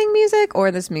maybe he's playing music, or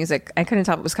this music, I couldn't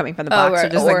tell if it was coming from the box or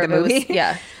right. just Or like the it was- movie.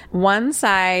 yeah. One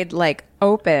side like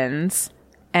opens,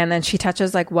 and then she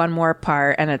touches like one more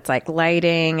part, and it's like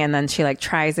lighting, and then she like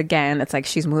tries again. It's like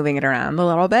she's moving it around a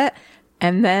little bit,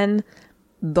 and then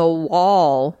the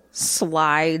wall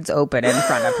slides open in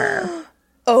front of her.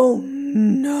 Oh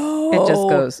no. It just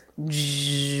goes.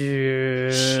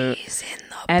 She's in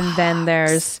the And then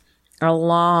there's a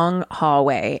long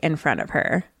hallway in front of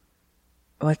her.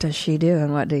 What does she do,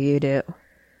 and what do you do?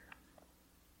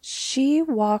 She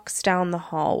walks down the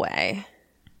hallway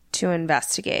to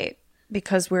investigate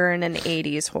because we're in an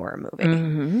 80s horror movie.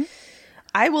 Mm-hmm.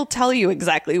 I will tell you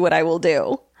exactly what I will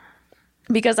do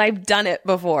because I've done it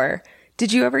before.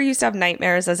 Did you ever used to have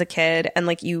nightmares as a kid and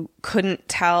like you couldn't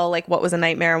tell like what was a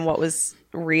nightmare and what was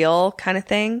real kind of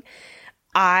thing?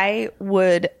 I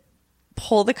would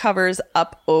pull the covers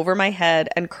up over my head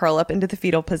and curl up into the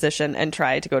fetal position and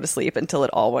try to go to sleep until it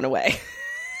all went away.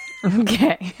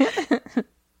 Okay.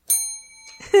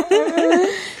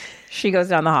 She goes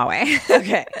down the hallway.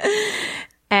 Okay.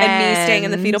 And me staying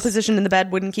in the fetal position in the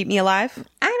bed wouldn't keep me alive?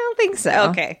 I don't think so.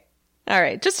 Okay. All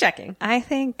right. Just checking. I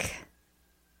think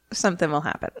something will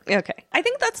happen. Okay. I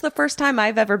think that's the first time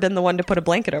I've ever been the one to put a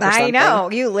blanket over something. I know.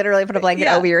 You literally put a blanket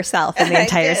Yeah. over yourself in the I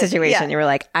entire did, situation. yeah. You were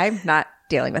like, I'm not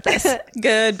dealing with this.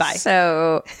 Goodbye.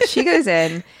 So she goes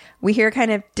in. We hear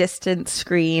kind of distant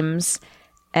screams.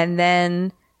 And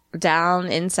then down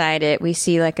inside it, we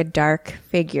see like a dark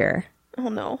figure. Oh,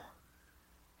 no.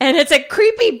 And it's a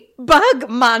creepy bug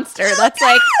monster that's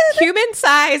like human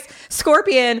size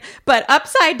scorpion, but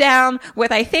upside down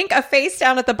with, I think, a face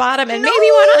down at the bottom and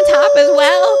maybe one on top as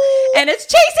well. And it's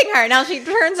chasing her. Now she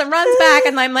turns and runs back,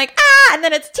 and I'm like, ah! And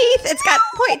then its teeth, it's got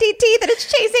pointy teeth, and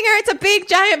it's chasing her. It's a big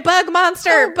giant bug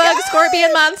monster,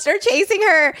 scorpion monster chasing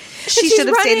her. And She she's should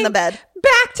have stayed in running the bed.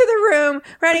 Back to the room,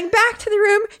 running back to the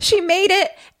room. She made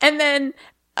it, and then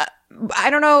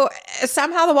I don't know,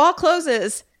 somehow the wall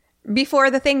closes before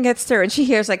the thing gets through, and she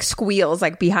hears like squeals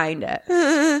like behind it.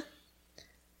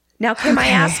 Now, Kim, I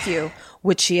ask you,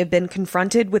 would she have been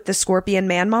confronted with the scorpion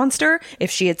man monster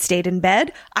if she had stayed in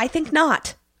bed? I think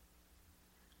not.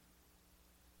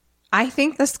 I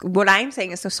think what I'm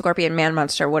saying is the scorpion man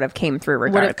monster would have came through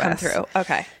Would regardless. have come through.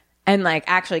 Okay. And like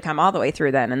actually come all the way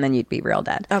through then, and then you'd be real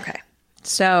dead. Okay.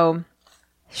 So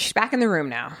she's back in the room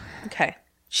now. Okay.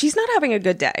 She's not having a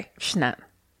good day. She's not.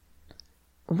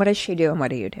 What does she do, and what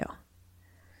do you do?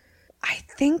 I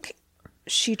think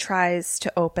she tries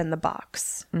to open the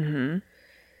box. Mm-hmm.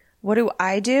 What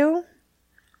do?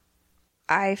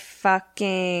 I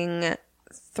fucking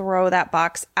throw that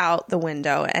box out the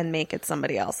window and make it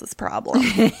somebody else's problem.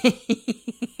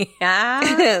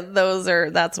 Yeah.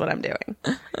 That's what I'm doing.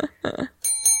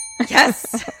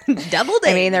 Yes. Double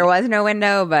ding. I mean, there was no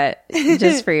window, but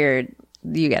just for you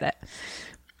get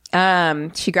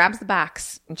it. She grabs the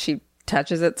box and she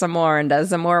touches it some more and does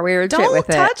some more weird shit with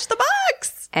it. Don't touch the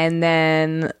box. And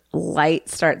then light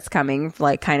starts coming,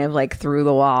 like kind of like through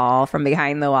the wall, from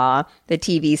behind the wall. The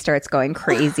TV starts going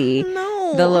crazy.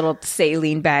 No. The little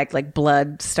saline bag, like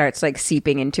blood starts like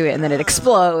seeping into it, and then it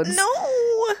explodes. No.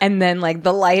 And then like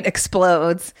the light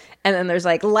explodes, and then there's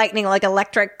like lightning, like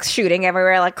electric shooting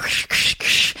everywhere, like,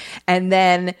 and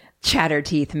then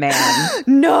Chatterteeth Man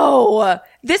No.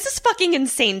 This is fucking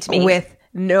insane to me. with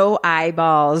no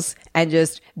eyeballs, and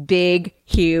just big,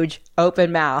 huge,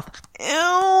 open mouth.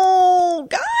 Oh,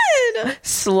 God.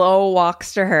 Slow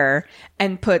walks to her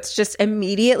and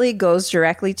immediately goes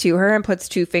directly to her and puts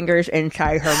 2 fingers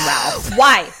inside her mouth.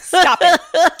 Why? Stop it.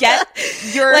 Get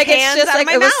your Like, hands it's just out like,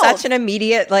 of my it was mouth. such an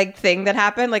immediate like thing that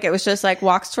happened. Like, it was just like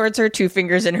walks towards her, 2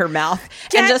 fingers in her mouth,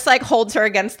 and just like holds her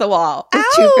against the wall with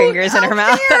 2 fingers in her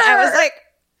mouth. And I was like,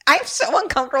 I'm so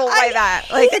uncomfortable by that.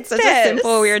 Like, it's such a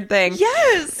simple, weird thing.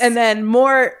 Yes. And then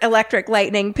more electric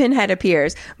lightning, Pinhead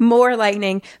appears. More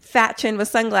lightning, Fat Chin with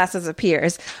sunglasses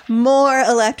appears. More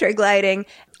electric lighting.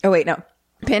 Oh, wait, no.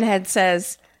 Pinhead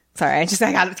says, sorry, I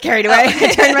got carried away. I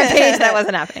turned my page. That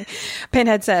wasn't happening.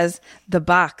 Pinhead says, the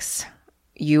box,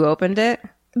 you opened it?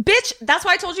 Bitch, that's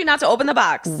why I told you not to open the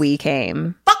box. We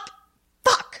came.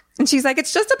 Fuck. And she's like,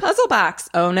 it's just a puzzle box.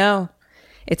 Oh, no.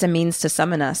 It's a means to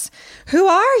summon us. Who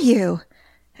are you?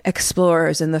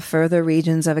 Explorers in the further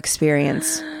regions of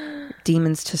experience.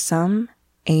 Demons to some,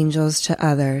 angels to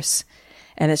others.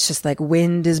 And it's just like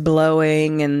wind is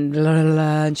blowing and blah, blah,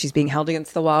 blah, and she's being held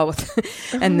against the wall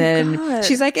with, and then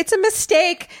she's like, it's a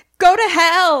mistake. Go to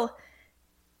hell.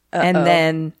 And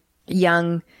then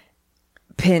young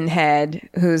Pinhead,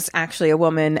 who's actually a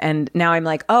woman, and now I'm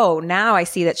like, oh, now I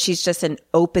see that she's just an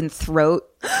open throat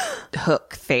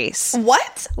hook face.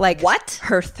 What? Like, what?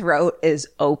 Her throat is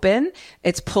open.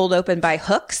 It's pulled open by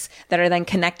hooks that are then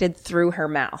connected through her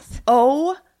mouth.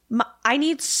 Oh, I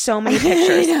need so many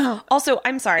pictures. Also,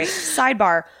 I'm sorry,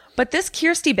 sidebar, but this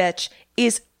Kirsty bitch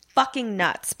is fucking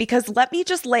nuts, because let me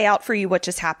just lay out for you what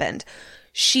just happened.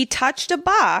 She touched a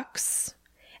box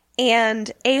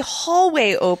and a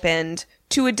hallway opened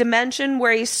to a dimension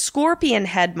where a scorpion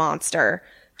head monster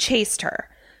chased her.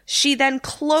 She then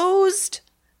closed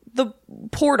the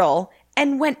portal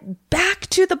and went back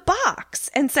to the box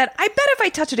and said, I bet if I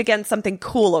touch it again, something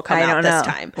cool will come out this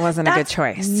time. Wasn't a good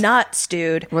choice. Nuts,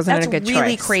 dude. Wasn't a good choice. That's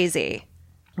really crazy.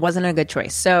 Wasn't a good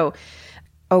choice. So,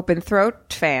 open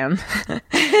throat fan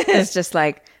is just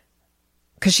like,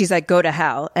 because she's like, go to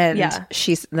hell. And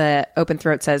the open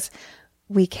throat says,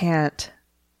 we can't,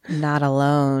 not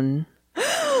alone.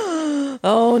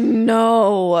 Oh,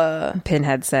 no.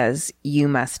 Pinhead says, you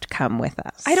must come with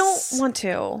us. I don't want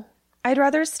to. I'd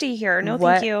rather stay here. No,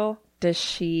 What thank you. does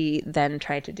she then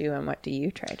try to do, and what do you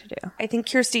try to do? I think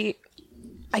Kirsty,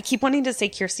 I keep wanting to say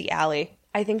Kirstie Alley.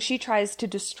 I think she tries to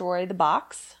destroy the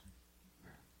box.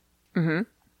 Mm-hmm.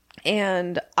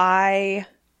 And I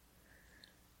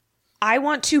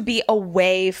want to be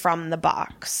away from the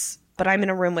box, but I'm in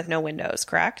a room with no windows,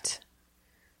 correct?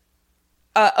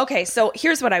 Okay, so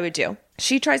here's what I would do.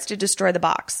 She tries to destroy the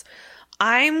box.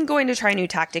 I'm going to try a new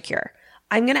tactic here.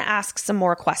 I'm going to ask some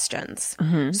more questions.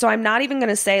 Mm-hmm. So I'm not even going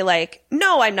to say like,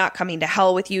 no, I'm not coming to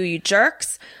hell with you, you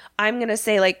jerks. I'm going to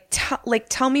say like,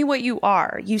 tell me what you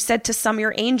are. You said to some of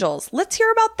your angels. Let's hear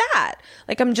about that.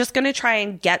 Like, I'm just going to try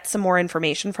and get some more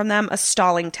information from them, a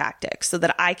stalling tactic, so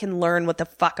that I can learn what the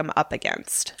fuck I'm up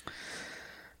against.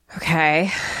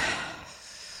 Okay.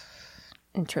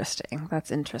 Interesting.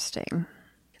 That's interesting.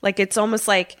 Like, it's almost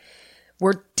like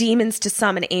we're demons to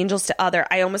some and angels to other.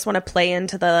 I almost want to play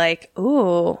into the like,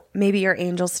 ooh, maybe you're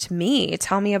angels to me.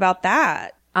 Tell me about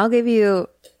that. I'll give you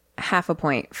half a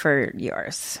point for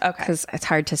yours. Okay. Because it's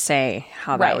hard to say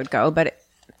how Right. that would go, but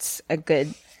it's a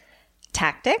good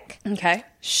tactic. Okay.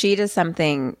 She does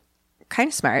something kind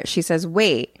of smart. She says,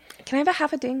 wait. Can I have a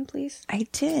half a ding, please? I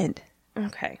did.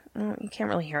 Okay. Well, you can't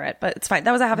really hear it, but it's fine.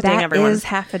 That was a half a ding, everyone. That is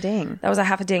half a ding. That was a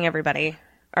half a ding, everybody.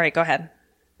 All right, go ahead.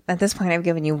 At this point, I've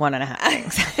given you 1.5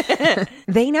 things.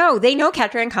 They know,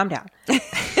 Katrin, calm down.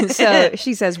 So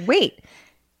she says, wait,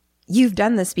 you've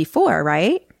done this before,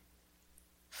 right?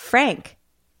 Frank,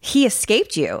 he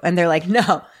escaped you. And they're like,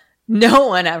 no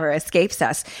one ever escapes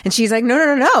us. And she's like,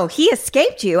 no, he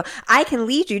escaped you. I can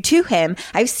lead you to him.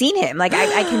 I've seen him. Like,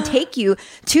 I can take you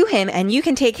to him and you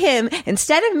can take him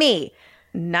instead of me.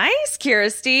 Nice,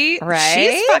 Kirsty. Right?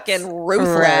 She's fucking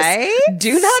ruthless. Right?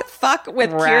 Do not fuck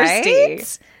with Right?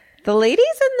 Kirsty. The ladies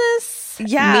in this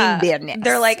Yeah. mean business.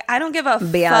 They're like, I don't give a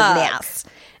fuck. Business.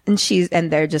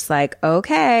 And they're just like,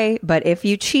 okay, but if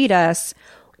you cheat us,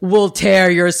 we'll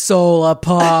tear your soul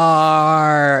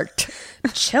apart.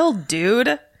 Chill,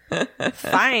 dude.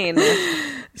 Fine.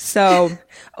 So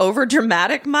Over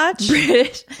dramatic much?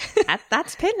 British.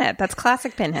 That's Pinhead. That's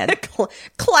classic Pinhead.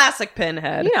 Classic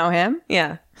Pinhead. You know him.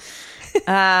 Yeah.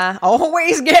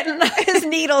 Always getting his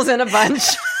needles in a bunch.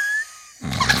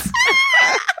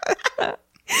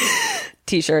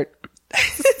 T-shirt.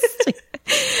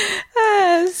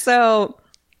 So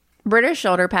British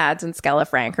shoulder pads and Skella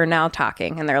Frank are now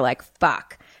talking, and they're like,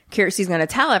 fuck, Kirsty's going to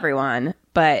tell everyone,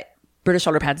 but British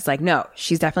Shoulder Pads is like, no,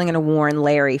 she's definitely going to warn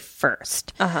Larry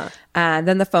first. And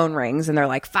then the phone rings and they're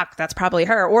like, fuck, that's probably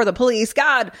her or the police.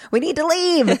 God, we need to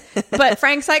leave. But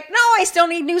Frank's like, no, I still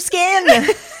need new skin.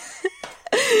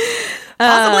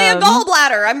 Possibly a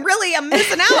gallbladder. I'm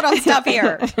missing out on stuff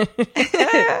here.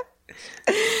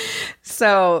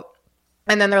 So,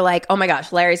 and then they're like, oh my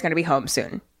gosh, Larry's going to be home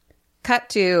soon. Cut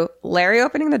to Larry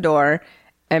opening the door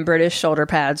and British Shoulder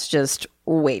Pads just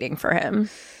waiting for him.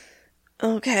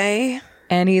 Okay.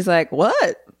 And he's like,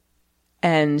 what?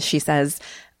 And she says,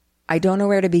 I don't know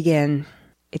where to begin.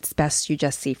 It's best you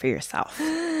just see for yourself.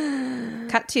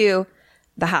 Cut to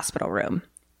the hospital room.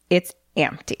 It's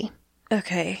empty.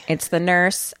 Okay. It's the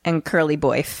nurse and Curly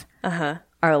Boyf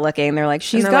are looking. They're like,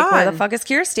 she's they're gone. like, where the fuck is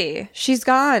Kirsty? She's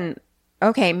gone.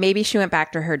 Okay, maybe she went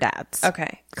back to her dad's.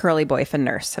 Okay. Curly Boyf and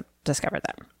nurse have discovered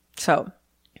that. So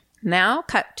now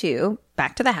cut to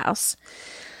back to the house.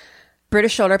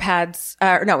 British Shoulder Pads.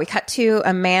 We cut to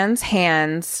a man's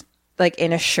hands, like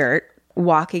in a shirt,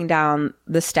 walking down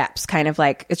the steps, kind of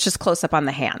like it's just close up on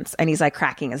the hands. And he's like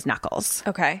cracking his knuckles.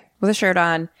 Okay. With a shirt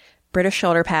on. British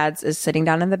Shoulder Pads is sitting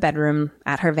down in the bedroom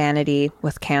at her vanity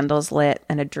with candles lit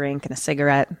and a drink and a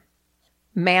cigarette.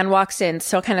 Man walks in,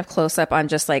 still kind of close up on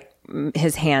just like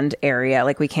his hand area,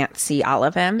 like we can't see all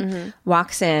of him.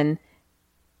 Walks in,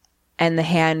 and the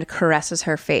hand caresses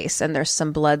her face, and there's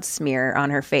some blood smear on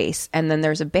her face, and then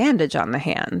there's a bandage on the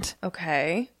hand.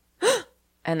 Okay.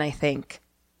 And I think,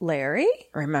 Larry?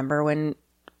 remember when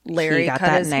Larry he got cut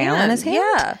that his nail in his hand?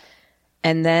 Yeah.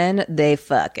 And then they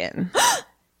fucking.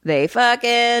 They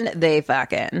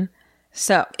fucking.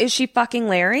 So Is she fucking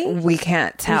Larry? we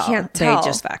can't tell. We can't tell. They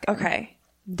just fucking. Okay.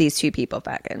 These two people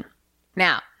fucking.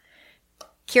 Now,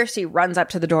 Kirsty runs up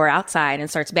to the door outside and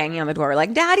starts banging on the door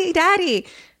like, Daddy, Daddy.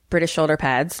 British Shoulder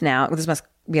Pads, now, this must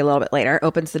be a little bit later,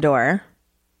 opens the door.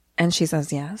 And she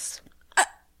says, yes.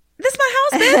 This my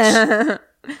house, bitch.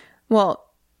 Well,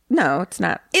 no, it's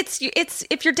not. It's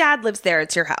if your dad lives there,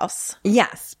 it's your house.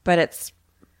 Yes, but it's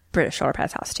British Shoulder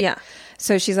Pads' house too. Yeah.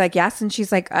 So she's like, yes. And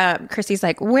she's like, Christy's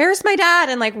like, where's my dad?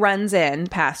 And like runs in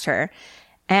past her.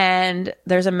 And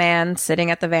there's a man sitting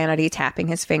at the vanity tapping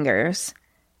his fingers.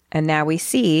 And now we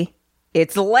see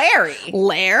it's Larry.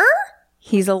 Lair?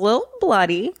 He's a little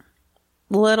bloody,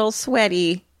 little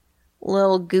sweaty,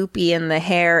 little goopy in the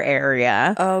hair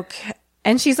area. Okay.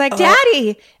 And she's like,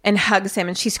 Daddy, and hugs him,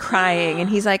 and she's crying. And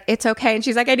he's like, it's okay. And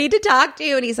she's like, I need to talk to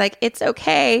you. And he's like, it's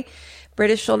okay.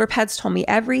 British Shoulder Pads told me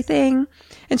everything.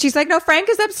 And she's like, no, Frank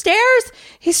is upstairs.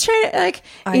 He's trying to, like,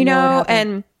 you know,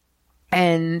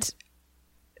 and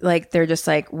like, they're just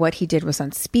like, what he did was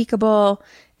unspeakable.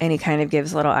 And he kind of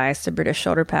gives little eyes to British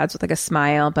Shoulder Pads with like a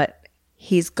smile, but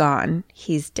he's gone.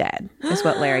 He's dead, is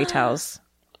what Larry tells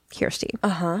Kirsty.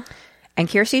 And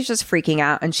Kirsty's just freaking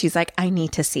out, and she's like, I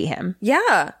need to see him.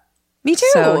 Yeah. Me too.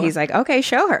 So he's like, okay,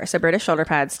 show her. So British Shoulder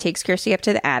Pads takes Kirsty up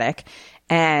to the attic,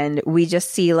 and we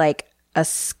just see like a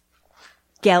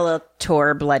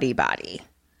Skeletor bloody body.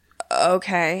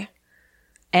 Okay.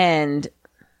 And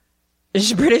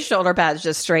British Shoulder Pads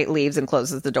just straight leaves and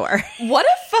closes the door. What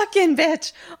a fucking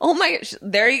bitch. Oh my gosh.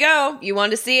 There you go. You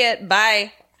wanted to see it.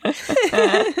 Bye.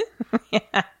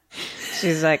 Yeah.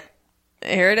 She's like,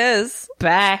 here it is.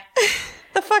 bye.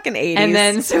 The fucking 80s. And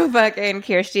then so fucking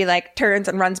Kirsty like turns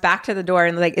and runs back to the door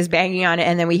and like is banging on it.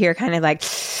 And then we hear kind of like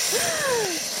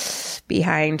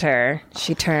behind her.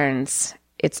 She turns.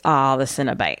 It's all the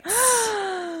Cenobites.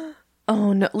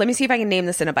 Oh no. Let me see if I can name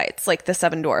the Cenobites, like the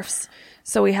Seven Dwarfs.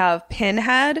 So we have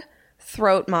Pinhead,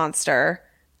 Throat Monster,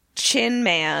 Chin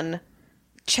Man,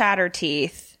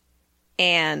 Chatterteeth,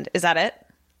 and is that it?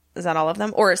 Is that all of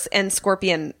them? And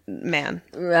Scorpion Man?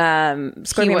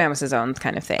 Scorpion Man was his own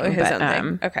kind of thing. His own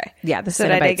thing. Okay. Yeah, the So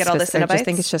Cenobites. did I get all the I just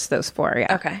think Cenobites? it's just those four,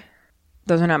 yeah. Okay.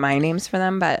 Those are not my names for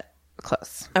them, but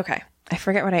close. Okay. I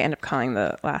forget what I end up calling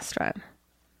the last one.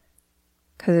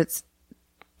 Because it's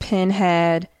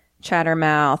Pinhead,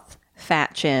 Chattermouth,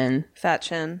 Fat Chin,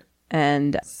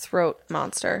 and Throat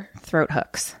Monster. Throat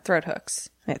Hooks. Throat Hooks.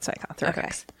 That's what I call Throat Okay.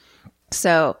 Hooks.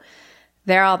 So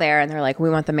they're all there and they're like, we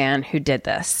want the man who did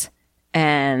this.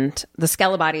 And the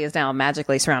Skelebody is now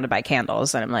magically surrounded by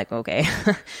candles. And I'm like, okay.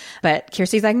 But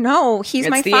Kirsty's like, no, he's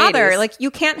It's my the father. 80s. Like,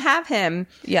 you can't have him.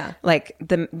 Yeah. Like,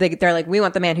 they're like, we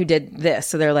want the man who did this.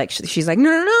 So they're like, she's like, no,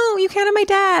 you can't have my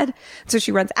dad. So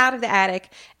she runs out of the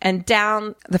attic and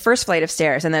down the first flight of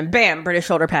stairs. And then bam, British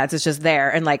Shoulder Pads is just there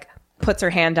and like puts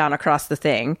her hand down across the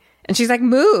thing. And she's like,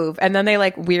 move. And then they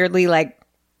like weirdly like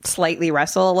slightly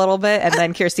wrestle a little bit. And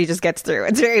then Kirsty just gets through.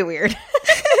 It's very weird.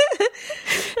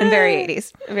 And very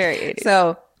 80s. Very 80s.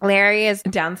 So Larry is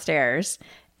downstairs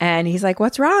and he's like,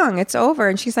 what's wrong? It's over.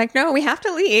 And she's like, no, we have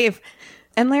to leave.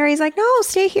 And Larry's like, no,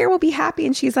 stay here. We'll be happy.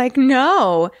 And she's like,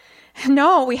 no,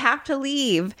 we have to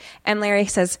leave. And Larry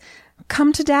says,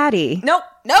 come to daddy. Nope.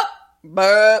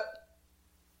 Burp.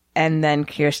 And then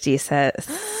Kirsty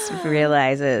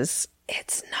realizes,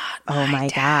 It's not oh my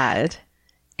God.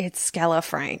 It's Skella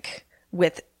Frank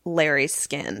with Larry's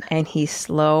skin. And he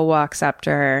slow walks up to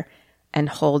her and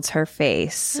holds her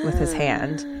face with his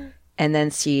hand. And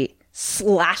then she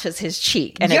slashes his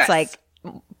cheek. And it's like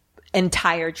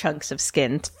entire chunks of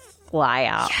skin fly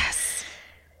out. Yes.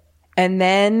 And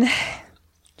then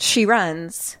she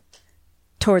runs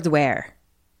towards where?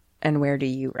 And where do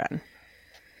you run?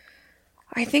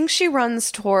 I think she runs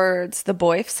towards the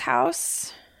Boyf's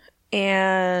house,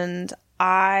 and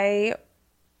I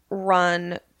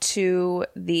run to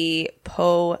the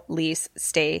police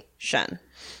station.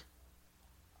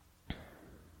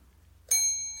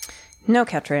 No,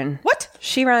 Ketrin. What?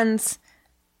 She runs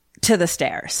to the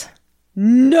stairs.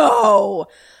 No.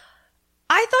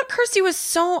 I thought Kirsty was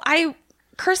smarter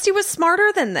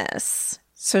than this.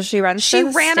 So she runs She to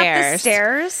the ran stairs. up the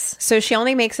stairs. So she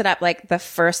only makes it up like the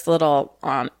first little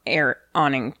air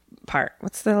awning part.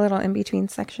 What's the little in-between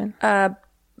section?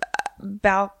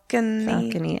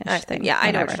 Balcony-ish thing. Yeah,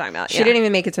 I know what Whatever. you're talking about. She didn't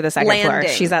even make it to the second floor.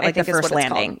 Landing, She's at I like the think is first what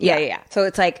it's landing. called. Yeah. So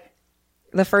it's like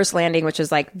the first landing, which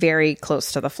is like very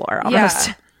close to the floor almost.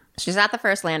 Yeah. She's at the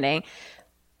first landing.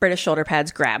 British Shoulder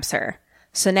Pads grabs her.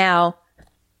 So now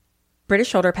British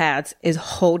Shoulder Pads is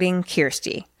holding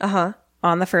Kirsty on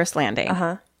the first landing.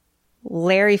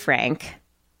 Larry Frank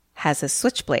has a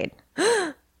switchblade.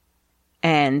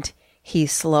 And he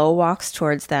slow walks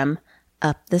towards them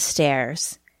up the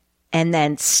stairs and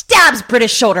then stabs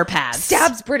British Shoulder Pads.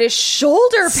 Stabs British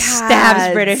Shoulder Pads.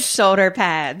 Stabs British Shoulder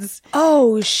Pads.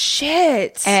 Oh,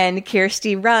 shit. And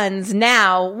Kirsty runs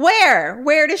now. Where?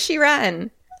 Where does she run?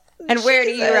 And where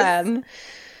do you run?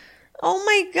 Oh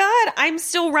my God. I'm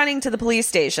still running to the police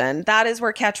station. That is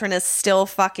where Ketrin is still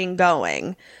fucking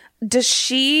going. Does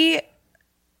she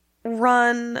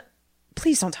run?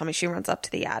 Please don't tell me she runs up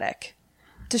to the attic.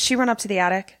 Does she run up to the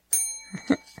attic?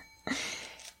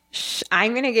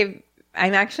 I'm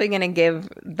actually going to give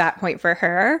that point for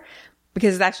her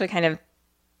because it's actually kind of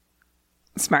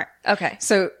smart. Okay.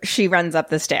 So she runs up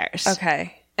the stairs.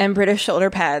 Okay. And British Shoulder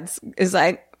Pads is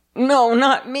like, no,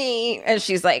 not me. And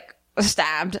she's like,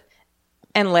 stabbed.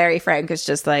 And Larry Frank is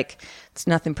just like, it's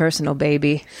nothing personal,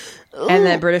 baby. Ooh. And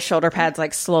then British Shoulder Pads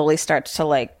like slowly starts to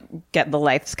like get the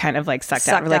life kind of like sucked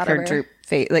out of like her droop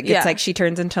face. Like it's like she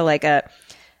turns into like a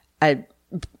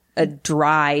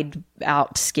dried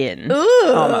out skin.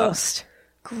 Ooh. Almost.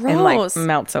 Gross. And like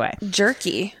melts away.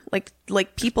 Jerky.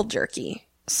 Like people jerky.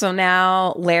 So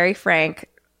now Larry Frank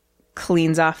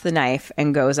cleans off the knife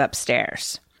and goes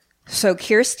upstairs. So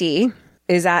Kirsty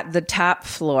is at the top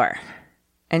floor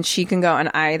and she can go on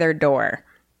either door.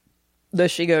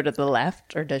 Does she go to the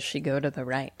left or does she go to the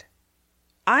right?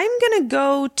 I'm going to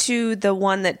go to the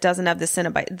one that doesn't have the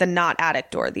Cenobite, the not attic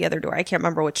door, the other door. I can't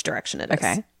remember which direction it is.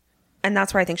 Okay. And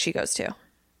that's where I think she goes to.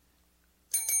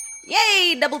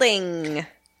 Yay, double ding.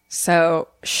 So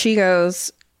she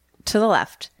goes to the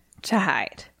left to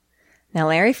hide. Now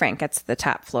Larry Frank gets to the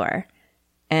top floor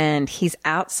and he's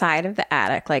outside of the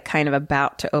attic, like kind of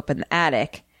about to open the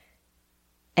attic.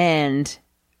 And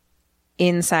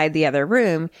inside the other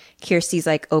room, Kirsty's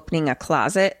like opening a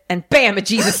closet and bam, a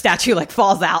Jesus statue like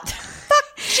falls out.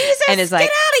 Fuck Jesus, and is like,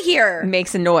 get out of here.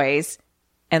 Makes a noise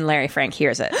and Larry Frank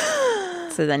hears it.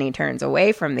 So then he turns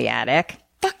away from the attic.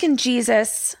 Fucking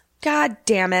Jesus. God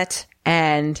damn it.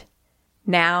 And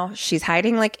now she's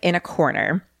hiding like in a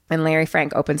corner. And Larry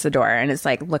Frank opens the door and is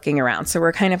like looking around. So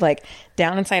we're kind of like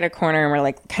down inside a corner and we're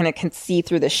like kind of can see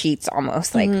through the sheets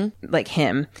almost like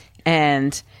him.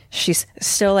 And she's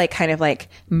still like kind of like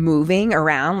moving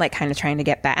around, like kind of trying to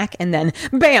get back. And then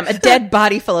bam, a dead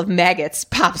body full of maggots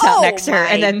pops out next to her.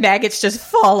 And then maggots just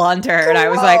fall onto her. And I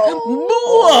was like,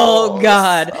 oh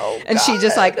God. And she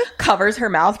just like covers her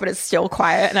mouth, but it's still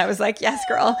quiet. And I was like, yes,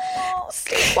 girl.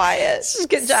 Stay quiet.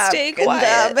 Good job. Stay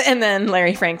quiet. Good job. And then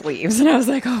Larry Frank leaves. And I was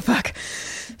like, oh fuck.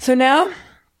 So now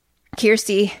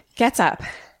Kirsty gets up.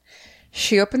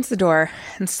 She opens the door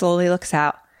and slowly looks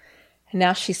out. And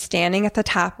now she's standing at the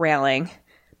top railing,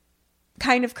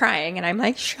 kind of crying. And I'm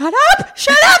like, shut up!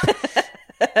 Shut up!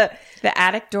 The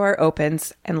attic door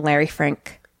opens and Larry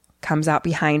Frank comes out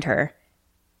behind her.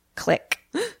 Click.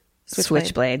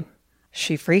 Switchblade.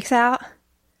 She freaks out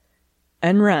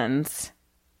and runs.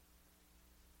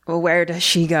 Well, where does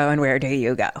she go and where do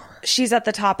you go? She's at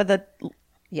the top of the...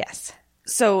 Yes.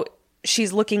 So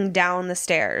she's looking down the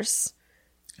stairs.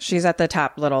 She's at the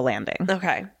top little landing.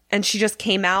 Okay. And she just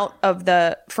came out of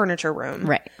the furniture room.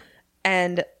 Right.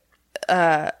 And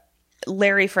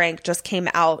Larry Frank just came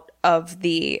out of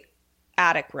the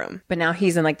attic room. But now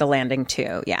he's in like the landing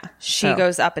too. Yeah. She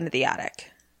goes up into the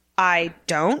attic. I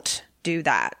don't do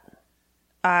that.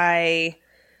 I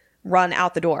run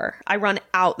out the door. I run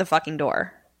out the fucking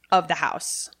door of the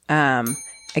house.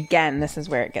 Again, this is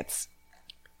where it gets...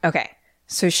 Okay.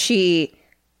 So she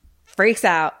freaks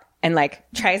out and like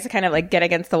tries to kind of like get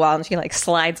against the wall, and she like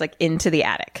slides like into the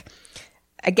attic.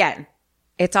 Again,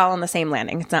 it's all on the same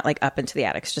landing. It's not like up into the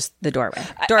attic. It's just the doorway.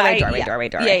 Doorway.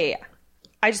 Yeah.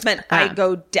 I just meant I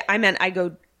go...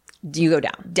 You go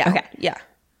down. Okay. Yeah.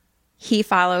 He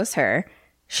follows her.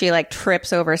 She like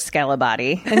trips over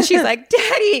Skelebody, and she's like,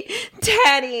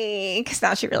 Daddy, because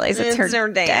now she realizes it's her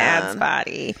dad's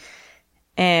body.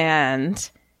 And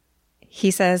he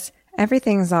says,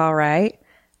 everything's all right.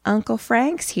 Uncle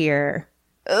Frank's here.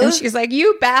 And she's like,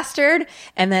 you bastard.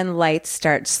 And then lights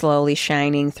start slowly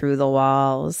shining through the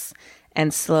walls,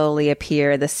 and slowly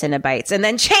appear the Cenobites, and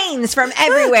then chains from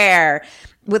everywhere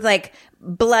with like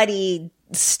bloody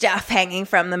stuff hanging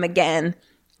from them again.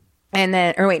 And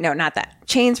then, or wait, no, not that.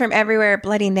 Chains from everywhere,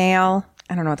 bloody nail.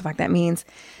 I don't know what the fuck that means.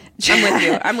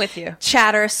 I'm with you.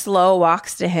 Chatter slow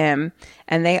walks to him,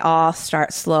 and they all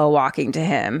start slow walking to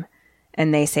him.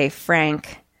 And they say,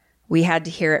 Frank, we had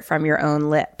to hear it from your own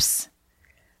lips.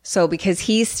 So because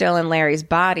he's still in Larry's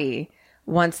body,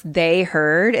 once they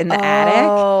heard in the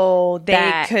attic.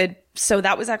 They could. So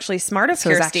that was actually smart of Kirsty.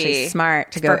 It was actually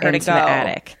smart to go into the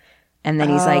attic. And then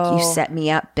he's like, you set me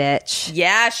up, bitch.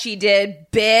 Yeah, she did,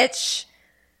 bitch.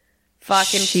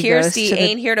 Fucking Kirsty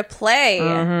ain't here to play.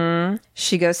 Mm-hmm.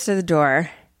 She goes to the door.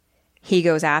 He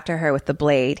goes after her with the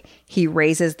blade. He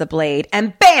raises the blade,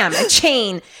 and bam, a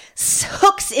chain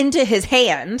hooks into his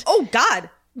hand. Oh, God.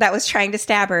 That was trying to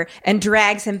stab her, and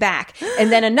drags him back.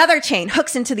 And then another chain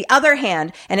hooks into the other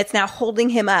hand, and it's now holding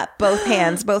him up, both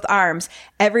hands, both arms.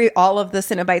 All of the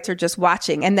Cenobites are just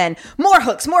watching. And then more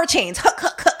hooks, more chains,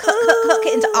 hook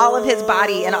into all of his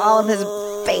body and all of his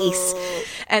face.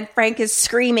 And Frank is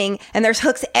screaming, and there's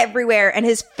hooks everywhere, and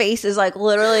his face is like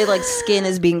literally like skin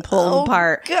is being pulled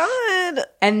apart. God.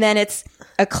 And then it's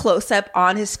a close-up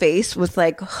on his face with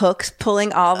like hooks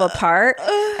pulling all apart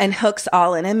and hooks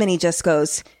all in him, and he just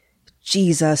goes,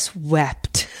 Jesus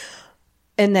wept.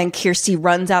 And then Kirsty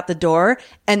runs out the door,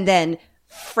 and then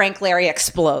Frank Larry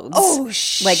explodes. Oh,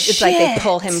 shit. Like it's like they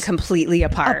pull him completely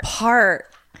apart.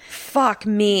 Fuck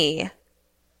me.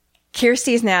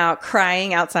 Kirsty's now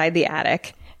crying outside the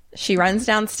attic. She runs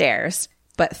downstairs,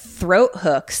 but Throat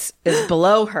Hooks is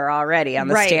below her already on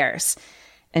the stairs.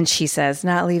 And she says,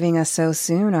 not leaving us so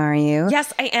soon, are you?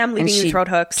 Yes, I am leaving you, Throat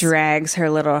Hooks. Drags her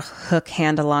little hook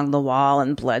hand along the wall,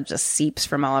 and blood just seeps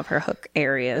from all of her hook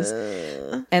areas.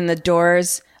 And the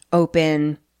doors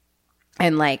open,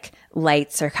 and like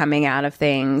lights are coming out of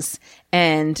things.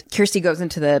 And Kirsty goes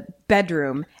into the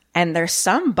bedroom, and there's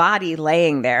some body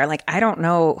laying there. Like, I don't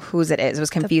know whose it is. It was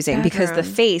confusing because the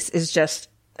face is just,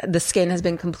 the skin has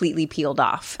been completely peeled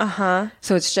off.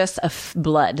 So it's just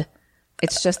blood.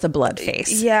 It's just a blood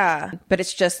face. Yeah. But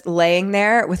it's just laying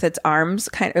there with its arms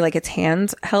kind of like its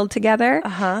hands held together.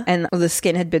 And the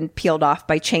skin had been peeled off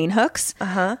by chain hooks.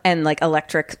 And like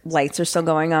electric lights are still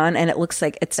going on. And it looks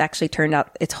like it's actually turned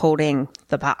out it's holding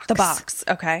the box. The box.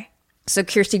 Okay. So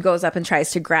Kirsty goes up and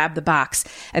tries to grab the box,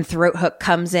 and Throat Hook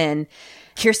comes in.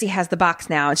 Kirsty has the box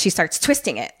now, and she starts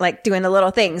twisting it, like doing the little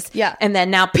things. Yeah. And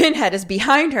then now Pinhead is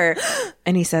behind her,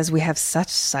 and he says, we have such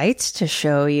sights to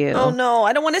show you. Oh, no.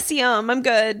 I don't want to see them. I'm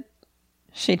good.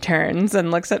 She turns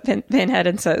and looks at Pinhead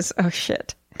and says, oh,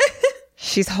 shit.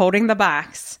 She's holding the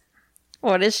box.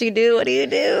 What does she do? What do you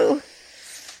do?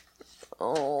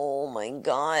 Oh, my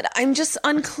God. I'm just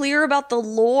unclear about the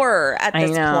lore at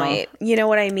this point. You know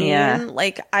what I mean? Yeah.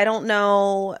 Like, I don't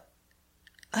know.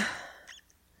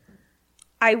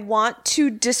 I want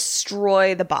to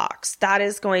destroy the box. That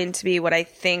is going to be what I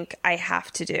think I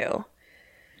have to do.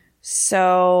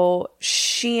 So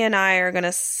she and I are going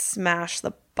to smash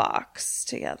the box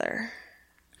together.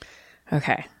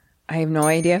 Okay. I have no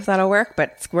idea if that'll work,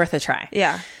 but it's worth a try.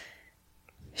 Yeah.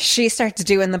 She starts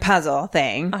doing the puzzle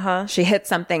thing. She hits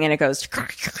something and it goes,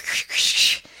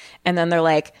 and then they're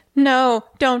like, no,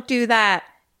 don't do that.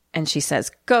 And she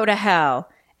says, go to hell.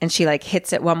 And she like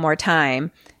hits it one more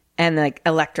time, and like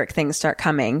electric things start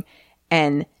coming,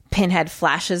 and Pinhead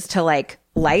flashes to like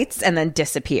lights and then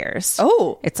disappears.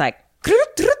 Oh. It's like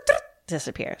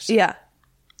disappears. Yeah.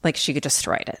 Like she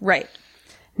destroyed it. Right.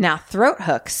 Now Throat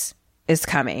Hooks is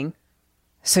coming.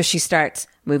 So she starts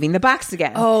moving the box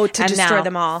again. Oh, to destroy now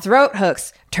them all. Throat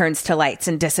Hooks turns to lights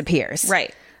and disappears.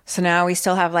 Right. So now we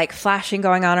still have like flashing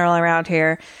going on all around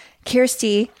here.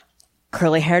 Kirsty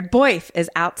Curly-haired Boyf is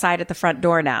outside at the front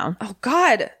door now. Oh,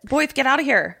 God. Boyf, get out of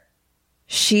here.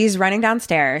 She's running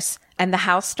downstairs, and the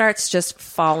house starts just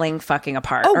falling fucking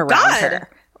apart around God. her.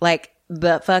 Like,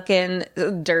 the fucking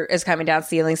dirt is coming down,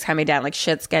 ceiling's coming down, like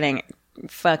shit's getting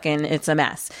fucking, it's a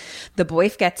mess. The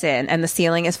Boyf gets in, and the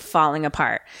ceiling is falling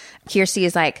apart. Kirsty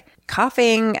is like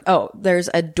coughing. Oh, there's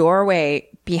a doorway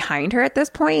behind her at this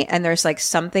point, and there's like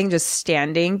something just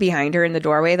standing behind her in the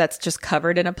doorway that's just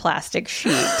covered in a plastic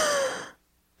sheet.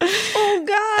 Oh,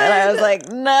 God. And I was like,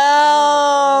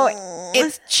 no,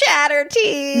 it's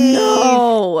Chatterteeth.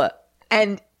 No.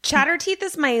 And Chatterteeth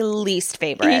is my least he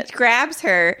favorite. grabs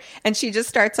her and she just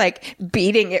starts like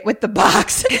beating it with the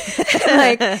box.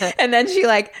 and then she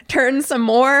like turns some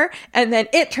more and then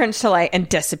it turns to light and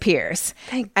disappears.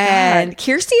 Thank God. And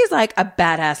Kirsty is like a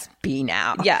badass bee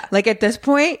now. Yeah. Like at this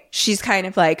point, she's kind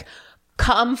of like,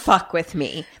 come fuck with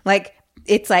me. Like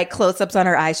it's like close-ups on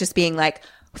her eyes just being like,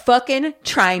 fucking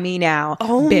try me now,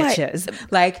 bitches.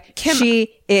 Like Kim,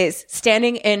 she is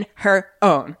standing in her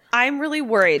own. I'm really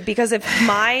worried because if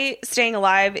my staying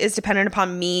alive is dependent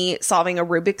upon me solving a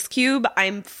Rubik's Cube,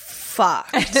 I'm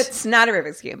fucked. It's not a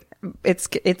Rubik's Cube.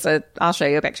 It's a, I'll show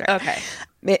you a picture. Okay.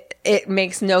 It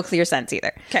makes no clear sense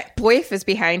either. Okay. Boyf is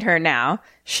behind her now.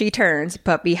 She turns,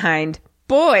 but behind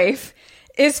Boyf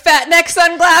is Fat Neck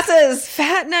Sunglasses.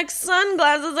 Fat Neck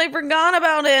Sunglasses, I forgot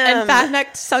about him. And Fat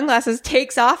Neck Sunglasses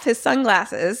takes off his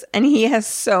sunglasses and he has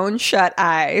sewn shut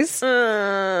eyes.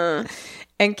 And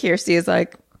Kirsty is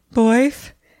like,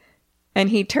 Boyf? And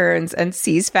he turns and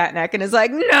sees Fat Neck and is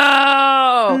like,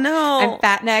 no! No. And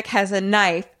Fat Neck has a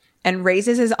knife and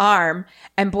raises his arm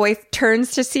and Boyf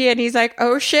turns to see it and he's like,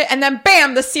 oh shit. And then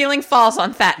bam, the ceiling falls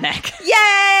on Fat Neck.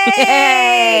 Yay!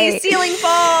 Yay! Ceiling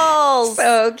falls!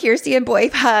 So Kirsty and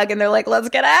Boyf hug and they're like, let's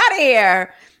get out of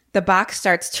here. The box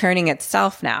starts turning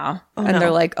itself now.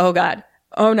 They're like, oh God.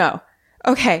 Oh no.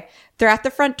 Okay. They're at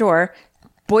the front door.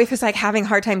 Boyf is like having a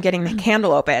hard time getting the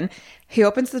candle open. He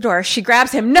opens the door. She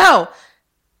grabs him. No!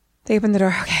 They open the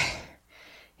door. Okay.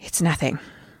 It's nothing.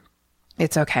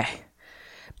 It's okay.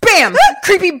 Bam!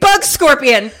 Creepy bug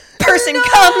scorpion person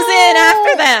comes in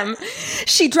after them.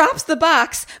 She drops the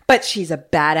box, but she's a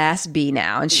badass bee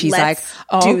now. And she's Let's like,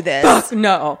 oh, do this. Fuck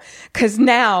no. Because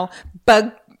now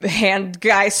bug hand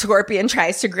guy scorpion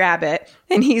tries to grab it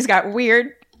and he's got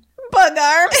weird bug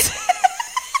arms.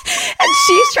 And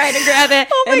she's trying to grab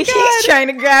it, and he's trying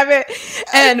to grab it,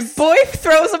 and Boyf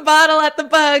throws a bottle at the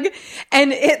bug,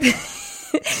 and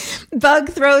Bug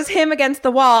throws him against the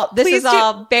wall. This is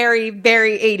all very,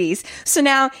 very 80s. So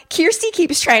now Kirsty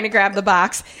keeps trying to grab the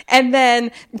box, and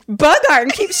then Bug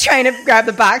Arm keeps trying to grab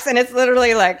the box, and it's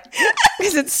literally like,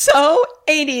 because it's so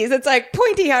 80s, it's like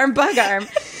pointy arm, bug arm,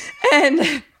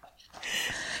 and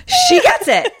she gets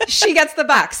it. She gets the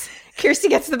box. Kirsty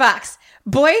gets the box.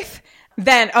 Boyf.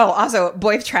 Then, also,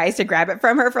 Boyf tries to grab it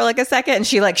from her for like a second and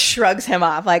she like shrugs him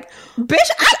off like, bitch,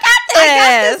 I got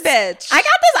this, bitch. I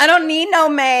got this. I don't need no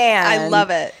man. I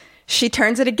love it. She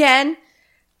turns it again.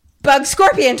 Bug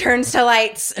Scorpion turns to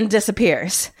lights and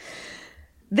disappears.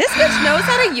 This bitch knows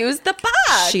how to use the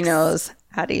box. She knows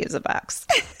how to use a box.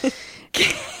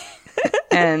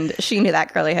 And she knew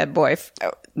that curly head Boyf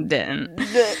didn't.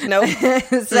 Nope.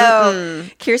 So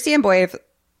Kirsty and Boyf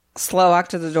slow walk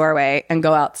to the doorway and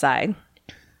go outside.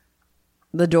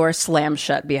 The door slams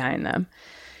shut behind them.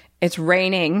 It's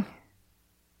raining.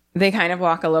 They kind of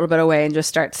walk a little bit away and just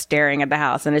start staring at the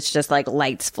house, and it's just like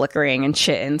lights flickering and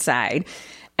shit inside.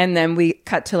 And then we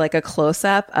cut to like a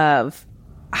close-up of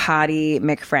Hottie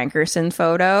McFrankerson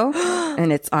photo,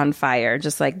 and it's on fire,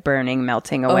 just like burning,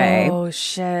 melting away. Oh,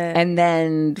 shit. And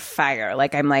then fire.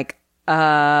 Like, I'm like,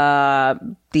 the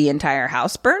entire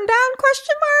house burned down,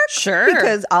 question mark? Sure.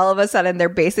 Because all of a sudden they're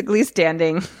basically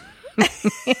standing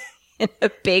in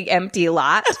a big empty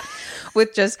lot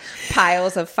with just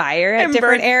piles of fire at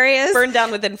different areas. Burned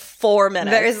down within 4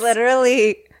 minutes. There's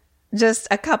literally just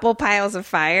a couple piles of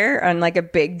fire on like a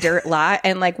big dirt lot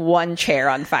and like one chair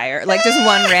on fire. Like just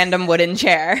one random wooden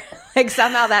chair. Like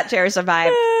somehow that chair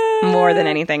survived more than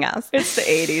anything else. It's the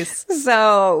 80s.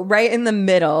 So right in the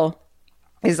middle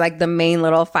is like the main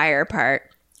little fire part,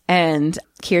 and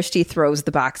Kirsty throws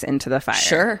the box into the fire.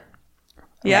 Sure.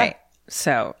 Yeah. Right.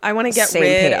 So I want to get same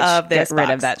rid page. of this Get rid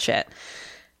box. of that shit.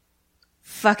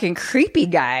 Fucking creepy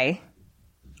guy.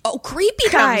 Oh, creepy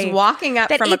Comes guy. walking up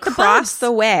that from ate the across bugs.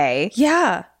 the way.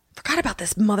 Yeah. Forgot about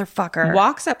this motherfucker.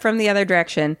 Walks up from the other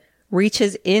direction,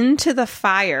 reaches into the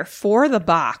fire for the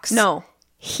box. No.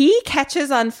 He catches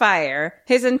on fire.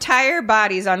 His entire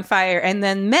body's on fire and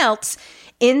then melts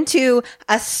into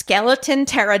a skeleton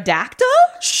pterodactyl.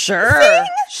 Sure. Thing?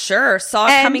 Sure. Saw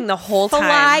it And coming the whole time.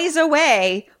 flies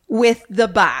away with the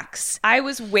box. I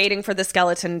was waiting for the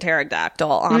skeleton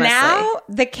pterodactyl, honestly. Now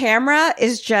the camera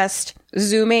is just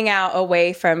zooming out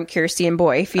away from Kirsty and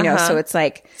Boyf, you know, so it's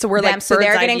like, so we're them, like so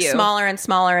they're bird's eye getting view. smaller and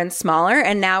smaller and smaller.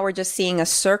 And now we're just seeing a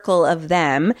circle of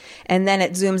them. And then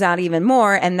it zooms out even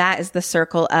more. And that is the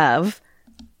circle of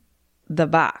the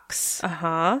box.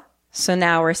 So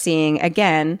now we're seeing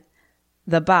again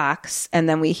the box, and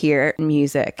then we hear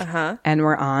music, and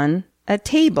we're on a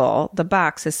table. The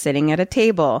box is sitting at a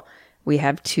table. We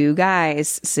have two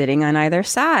guys sitting on either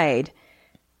side,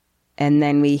 and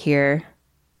then we hear,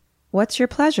 "What's your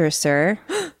pleasure, sir?"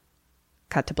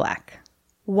 Cut to black.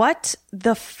 What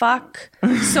the fuck?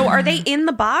 So are they in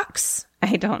the box?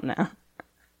 I don't know.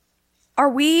 Are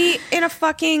we in a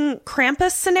fucking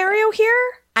Krampus scenario here?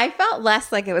 I felt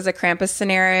less like it was a Krampus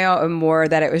scenario and more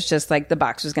that it was just like the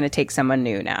box was going to take someone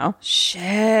new now.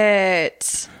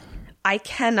 Shit. I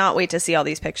cannot wait to see all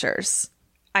these pictures.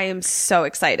 I am so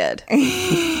excited.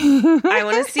 I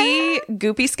want to see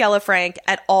Goopy Skelefrank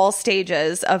at all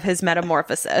stages of his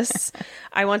metamorphosis.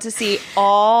 I want to see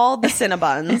all the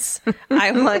Cinnabons.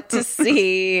 I want to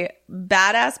see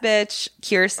badass bitch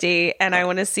Kirsty, and I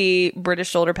want to see British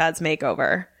shoulder pads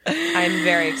makeover. I'm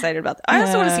very excited about that. I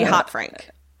also want to see Hot Frank.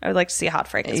 I would like to see Hot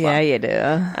Frank as well. Yeah, you do.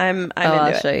 I'm I'll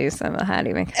into show it. you some of how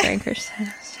to make frankers.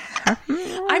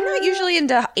 I'm not usually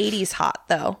into 80s hot,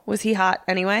 though. Was he hot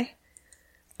anyway?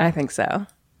 I think so.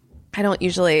 I don't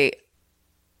usually.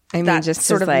 I mean, That just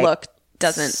sort his, of like, look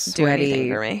doesn't do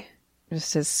anything for me.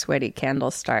 Just his sweaty candle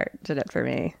start did it for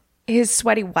me. His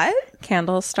sweaty what?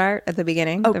 Candle start at the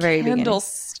beginning. Oh, the very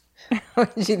candles. beginning.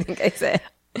 What did you think I said?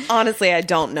 Honestly, I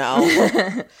don't know.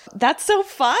 That's so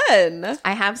fun.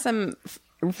 I have some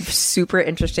super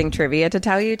interesting trivia to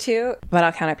tell you too, but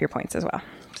I'll count up your points as well.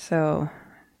 So, 1,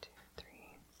 2,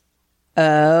 3.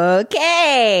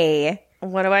 Okay.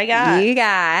 What do I got? You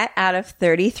got, out of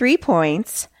 33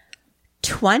 points,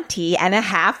 20 and a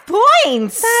half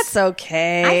points. That's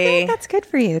okay. I think that's good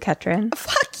for you, Katrin.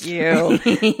 Fuck you.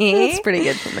 That's pretty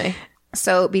good for me.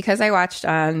 So because I watched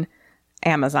on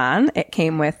Amazon, it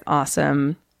came with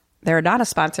awesome. They're not a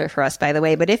sponsor for us, by the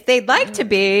way, but if they'd like to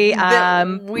be,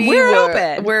 we're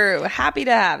open. We're happy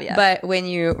to have you. But when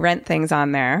you rent things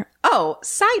on there, oh,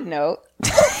 side note.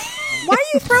 Why are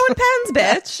you throwing pens,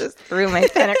 bitch? Just threw my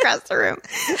pen across the room.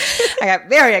 I got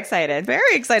very excited.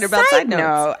 very excited about side notes.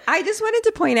 note, I just wanted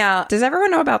to point out, does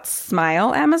everyone know about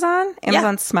Smile Amazon?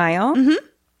 Amazon Smile? Mm-hmm.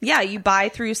 Yeah, you buy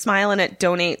through Smile and it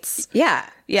donates. Yeah.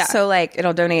 Yeah. So like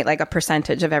it'll donate like a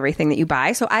percentage of everything that you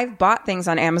buy. So I've bought things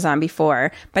on Amazon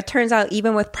before, but turns out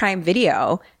even with Prime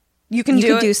Video, you can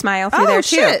do Smile through there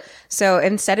too. Shit. So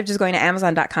instead of just going to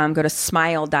Amazon.com, go to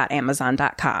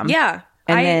smile.amazon.com. Yeah.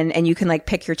 And you can like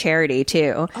pick your charity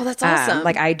too. Oh, that's awesome.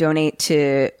 Like I donate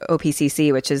to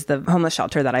OPCC, which is the homeless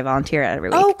shelter that I volunteer at every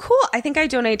week. Oh, cool. I think I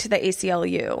donate to the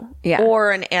ACLU. Yeah.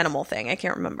 Or an animal thing. I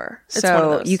can't remember. It's one of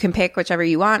So those. you can pick whichever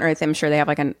you want, or I'm sure they have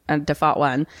like a default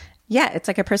one. Yeah, it's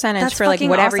like a percentage That's for like fucking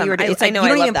whatever awesome. you were doing. It's I like know, you I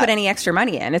don't love even put that. any extra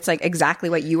money in. It's like exactly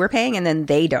what you were paying, and then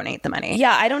they donate the money.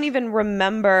 Yeah, I don't even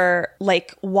remember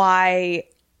like why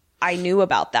I knew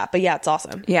about that. But yeah, it's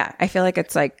awesome. Yeah, I feel like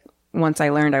it's like once I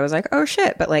learned, I was like, oh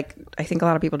shit. But like, I think a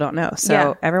lot of people don't know. So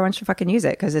Yeah. everyone should fucking use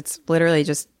it because it's literally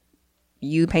just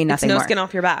you pay It's nothing no more. skin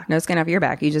off your back. No skin off your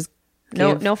back. You just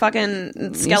No fucking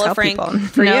help Skelefrank people.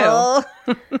 for No.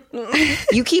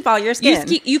 You keep all your you. skin.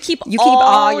 You keep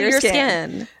all your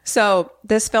skin. So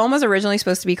this film was originally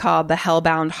supposed to be called The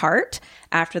Hellbound Heart,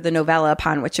 after the novella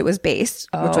upon which it was based,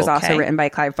 which was also Okay. written by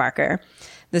Clive Barker.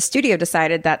 The studio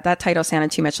decided that that title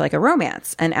sounded too much like a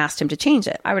romance and asked him to change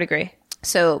it. I would agree.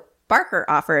 So Barker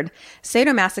offered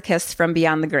Sadomasochists from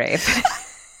Beyond the Grave.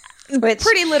 Which,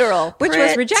 Pretty literal. which was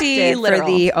Pretty rejected literal. for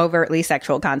the overtly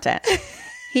sexual content.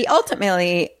 He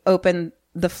ultimately opened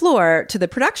the floor to the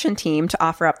production team to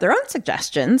offer up their own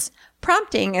suggestions,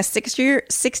 prompting a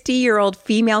 60-year-old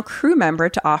female crew member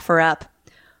to offer up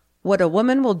what a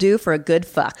woman will do for a good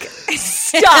fuck.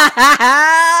 Stop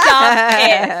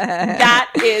it.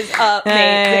 That is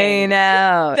amazing. I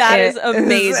know. That It is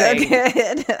amazing.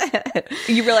 so good.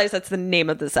 You realize that's the name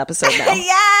of this episode now.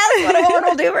 Yes, what a woman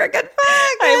will do for a good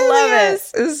fuck. I love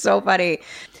it. It was so funny.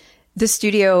 The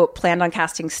studio planned on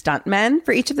casting stuntmen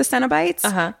for each of the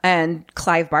Cenobites, and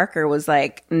Clive Barker was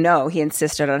like, no, he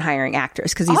insisted on hiring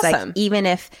actors because he's Awesome. like, even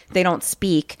if they don't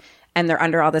speak and they're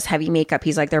under all this heavy makeup,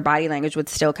 he's like, their body language would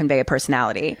still convey a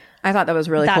personality. I thought that was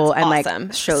really That's cool and awesome.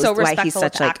 like shows So why he's respectful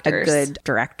such of like a actors. good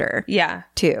director. Yeah.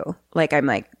 Too. Like I'm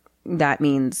like, that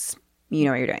means you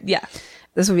know what you're doing. Yeah.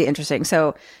 This would be interesting.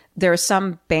 So there was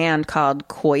some band called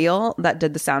Coil that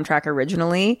did the soundtrack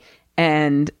originally,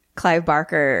 and Clive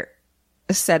Barker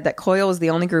said that Coil was the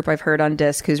only group I've heard on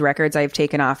disc whose records I've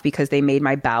taken off because they made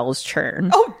my bowels churn.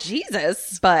 Oh,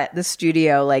 Jesus. But the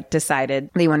studio decided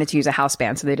they wanted to use a house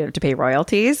band so they didn't have to pay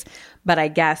royalties. But I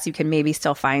guess you can maybe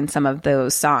still find some of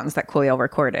those songs that Coil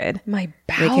recorded. My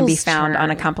bowels They can be found churn.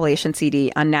 on a compilation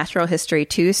CD, Unnatural History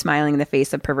 2, Smiling in the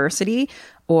Face of Perversity,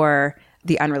 or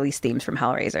the unreleased themes from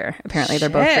Hellraiser. Apparently they're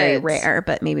both very Shit. rare,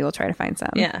 but maybe we'll try to find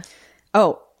some. Yeah.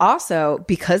 Oh, also,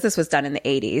 because this was done in the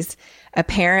 80s,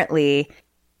 apparently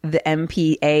the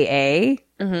MPAA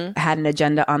had an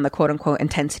agenda on the quote-unquote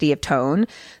intensity of tone.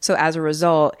 So as a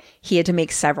result, he had to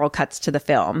make several cuts to the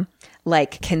film.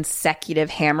 Like consecutive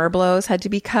hammer blows had to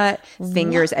be cut,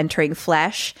 fingers entering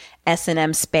flesh,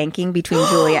 S&M spanking between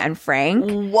Julia and Frank.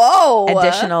 Whoa.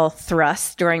 Additional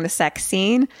thrusts during the sex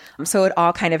scene. So it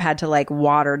all kind of had to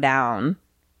water down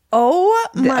Oh,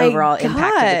 the my overall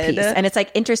impact of the piece. God. And it's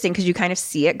interesting because you kind of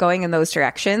see it going in those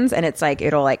directions, and it's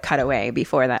it'll cut away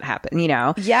before that happens,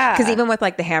 Yeah. Because even with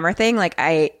the hammer thing,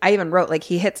 I even wrote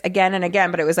he hits again and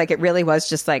again, but it was it really was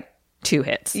just 2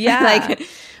 hits. Yeah.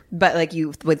 But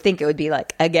you would think it would be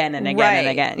again and again and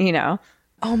again,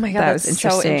 Oh, my God. That That's was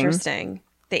so interesting. interesting.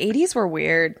 The 80s were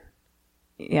weird.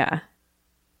 Yeah.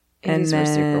 80s were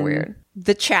super weird.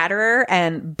 The Chatterer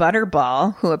and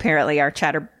Butterball, who apparently are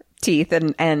Chatter Teeth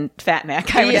and Fat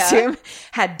Neck, I would assume,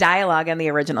 had dialogue in the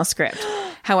original script.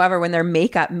 However, when their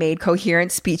makeup made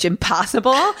coherent speech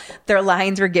impossible, their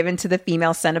lines were given to the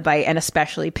female Cenobite and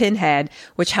especially Pinhead,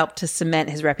 which helped to cement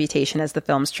his reputation as the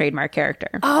film's trademark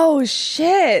character. Oh,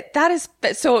 shit. That is...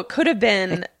 So it could have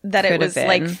been that it could was have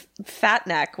been. Fat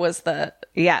Neck was the...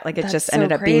 Yeah, it That's just so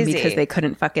ended up being crazy. because they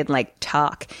couldn't fucking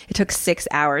talk. It took 6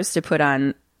 hours to put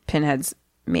on Pinhead's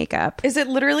makeup. Is it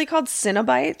literally called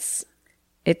Cenobites?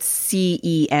 It's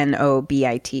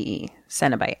Cenobite,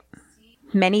 Cenobite.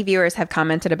 Many viewers have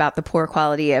commented about the poor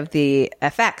quality of the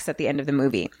effects at the end of the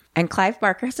movie. And Clive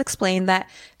Barker has explained that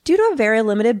due to a very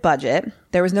limited budget,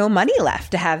 there was no money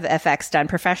left to have the effects done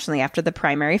professionally after the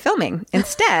primary filming.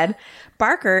 Instead,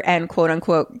 Barker and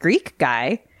quote-unquote Greek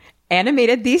guy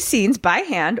animated these scenes by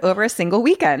hand over a single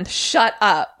weekend. Shut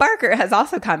up. Barker has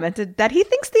also commented that he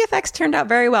thinks the effects turned out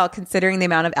very well considering the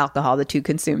amount of alcohol the two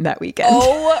consumed that weekend.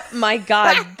 Oh, my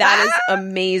God. That is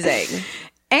amazing.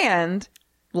 And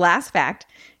last fact,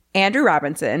 Andrew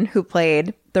Robinson, who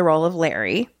played the role of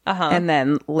Larry and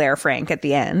then Lair Frank at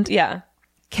the end,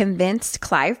 convinced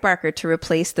Clive Barker to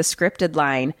replace the scripted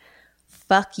line,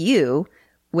 "fuck you,"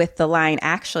 with the line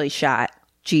actually shot,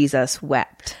 "Jesus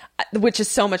wept." Which is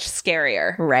so much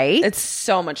scarier. Right? It's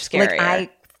so much scarier.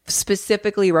 I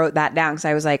specifically wrote that down because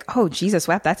I was like, oh, Jesus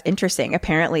wept. That's interesting.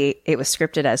 Apparently it was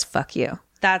scripted as "fuck you."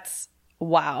 That's...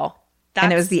 Wow.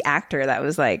 And it was the actor that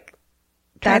was like,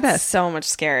 try That's this. so much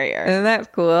scarier. Isn't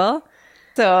that cool?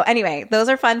 So anyway, those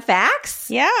are fun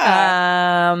facts.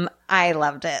 Yeah. I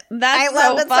loved it. That's I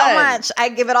loved so it fun. so much. I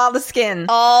give it all the skin.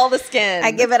 All the skin.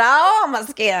 I give it all my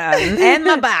skin and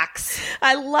my box.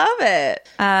 I love it.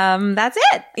 That's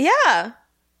it. Yeah.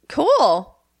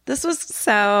 Cool. This was...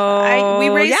 So we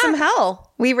raised some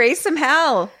hell. We raised some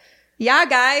hell. Yeah,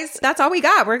 guys, that's all we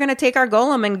got. We're gonna take our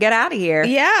golem and get out of here.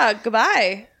 Yeah.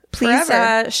 Goodbye. Please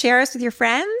Forever. share us with your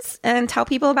friends and tell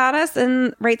people about us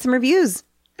and write some reviews.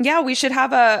 Yeah, we should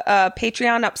have a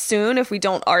Patreon up soon if we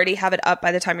don't already have it up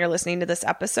by the time you're listening to this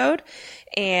episode.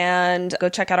 And go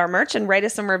check out our merch and write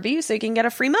us some reviews so you can get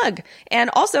a free mug. And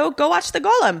also go watch The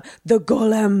Golem. The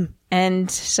Golem.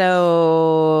 And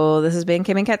so this has been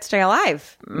Kim and Kat Stay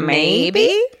Alive.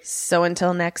 Maybe. So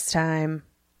until next time.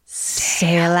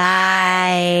 Stay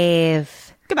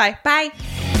alive. Goodbye. Bye.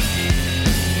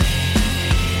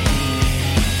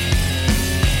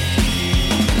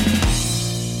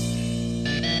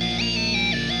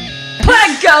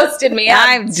 Ghosted me.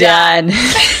 I'm done.